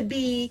have to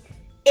be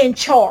in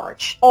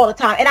charge all the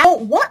time. And I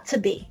don't want to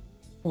be.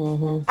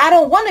 I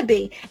don't want to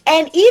be.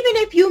 And even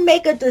if you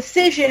make a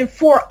decision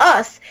for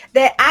us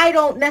that I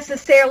don't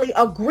necessarily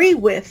agree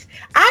with,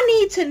 I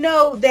need to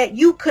know that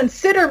you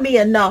consider me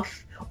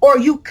enough, or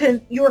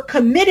you're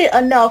committed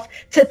enough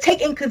to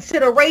take in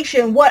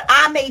consideration what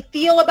I may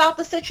feel about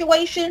the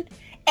situation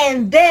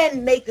and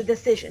then make the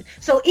decision.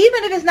 So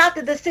even if it's not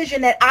the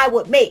decision that I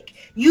would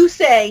make, you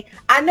say,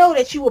 I know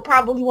that you would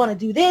probably want to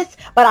do this,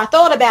 but I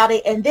thought about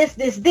it and this,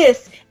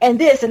 and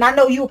this, and I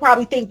know you would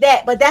probably think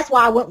that, but that's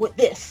why I went with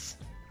this.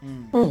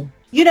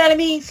 You know what I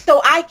mean?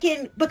 So I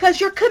can, because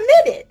you're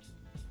committed.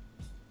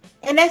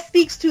 And that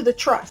speaks to the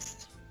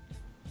trust.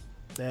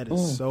 That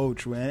is so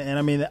true.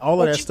 And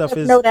all of that stuff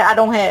is... know that I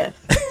don't have.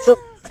 So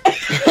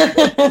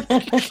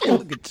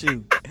look at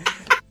you.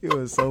 It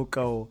was so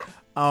cold.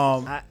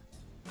 I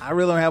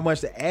really don't have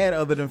much to add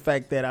other than the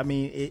fact that,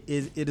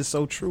 it is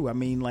so true.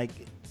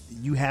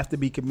 You have to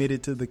be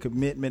committed to the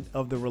commitment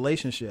of the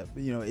relationship.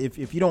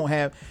 If you don't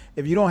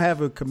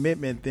have a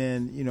commitment,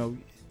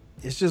 then,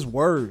 it's just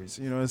words,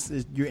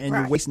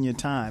 you're wasting your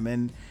time.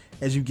 And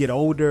as you get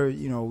older,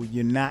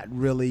 you're not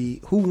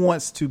really, who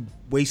wants to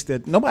waste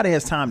it? Nobody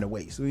has time to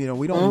waste. We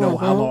don't know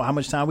how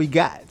much time we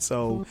got.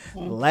 So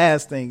the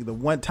last thing, the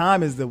one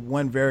time is the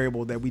one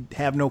variable that we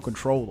have no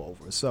control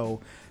over.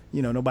 So,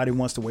 nobody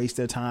wants to waste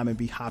their time and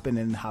be hopping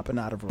in and hopping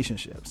out of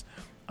relationships.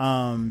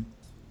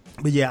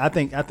 But yeah, I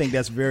think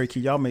that's very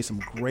key. Y'all made some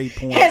great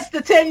points. It's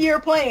the 10-year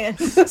plan.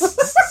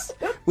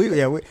 we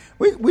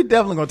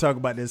definitely gonna talk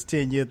about this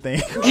 10-year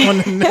thing on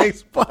the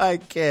next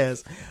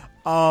podcast.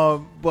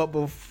 But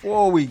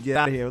before we get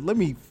out of here, let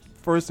me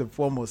first and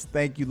foremost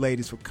thank you,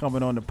 ladies, for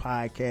coming on the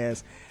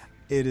podcast.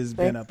 It has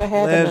been a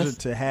pleasure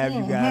to have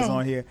you guys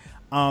on here.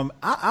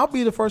 I'll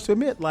be the first to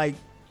admit,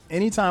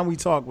 anytime we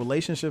talk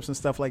relationships and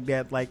stuff like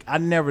that, I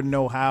never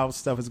know how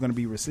stuff is going to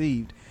be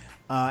received.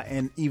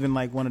 And even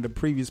one of the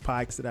previous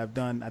podcasts that I've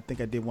done, I think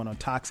I did one on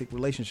toxic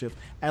relationships.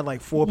 I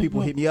had 4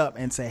 people hit me up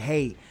and say,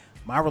 hey,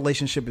 my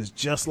relationship is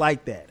just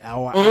like that.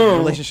 Our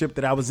relationship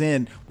that I was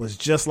in was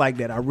just like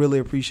that. I really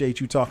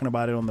appreciate you talking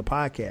about it on the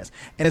podcast.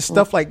 And it's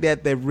stuff like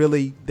that that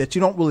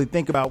you don't really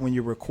think about when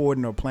you're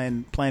recording or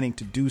planning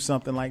to do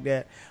something like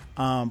that.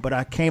 But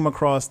I came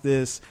across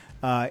this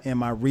in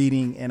my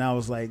reading, and I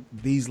was like,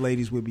 these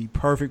ladies would be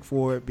perfect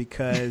for it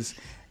because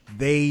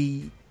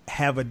they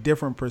have a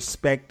different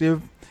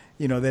perspective.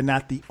 They're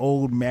not the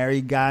old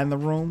married guy in the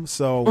room.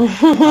 So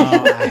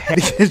I had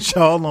to get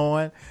y'all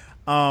on.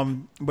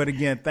 But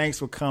again, thanks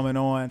for coming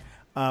on.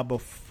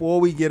 Before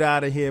we get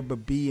out of here,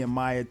 Bibbi and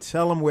Mya,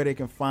 tell them where they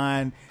can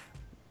find,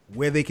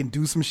 where they can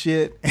do some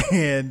shit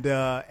and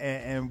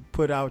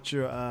put out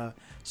your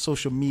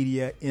social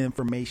media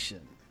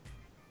information.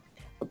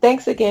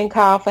 Thanks again,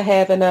 Kyle, for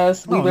having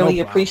us. We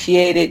really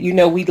appreciate it.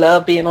 We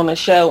love being on the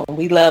show, and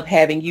we love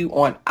having you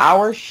on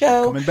our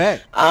show. Coming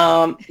back.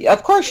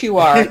 Of course you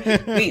are.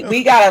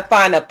 we got to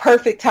find a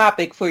perfect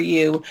topic for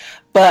you.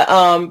 But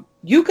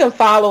You can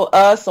follow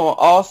us on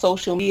all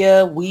social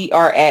media. We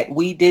are at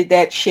We Did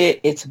That Shit.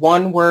 It's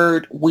one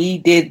word, We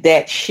Did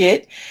That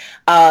Shit.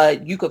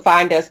 You can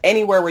find us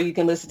anywhere where you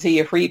can listen to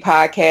your free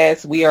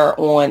podcasts. We are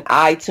on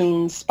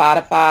iTunes,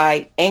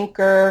 Spotify,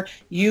 Anchor,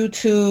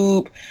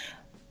 YouTube,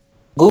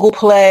 Google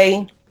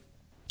Play.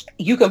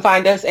 You can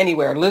find us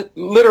anywhere.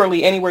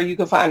 Literally anywhere you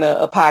can find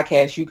a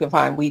podcast, you can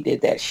find We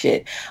Did That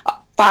Shit.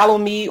 Follow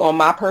me on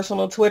my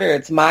personal Twitter.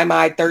 It's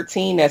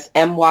MyMy13. That's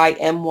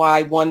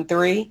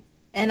MYMY13.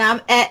 And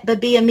I'm at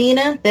Bibbi and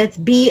Mya. That's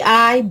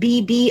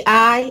BIBBIAMINA.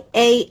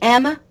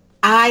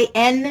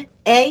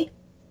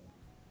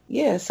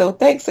 Yeah, so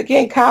thanks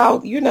again,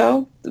 Kyle. You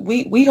know,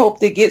 we hope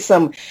to get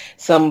some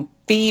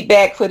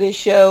feedback for this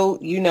show.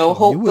 You know,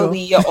 hopefully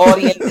your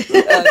audience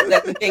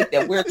doesn't think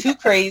that we're too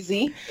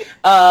crazy.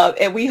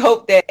 And we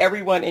hope that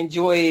everyone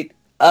enjoyed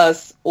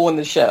us on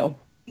the show.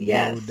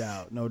 Yes.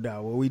 No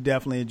doubt. Well, we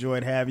definitely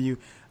enjoyed having you.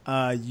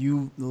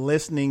 You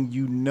listening,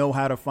 you know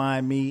how to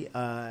find me.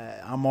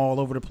 I'm all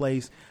over the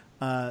place.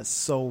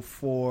 So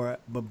for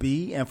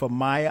Bibbi and for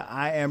Mya,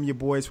 I am your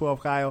boy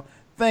 12 Kyle.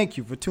 Thank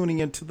you for tuning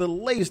in to the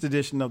latest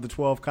edition of the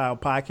 12 Kyle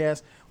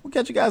podcast. We'll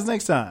catch you guys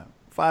next time.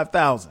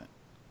 5,000.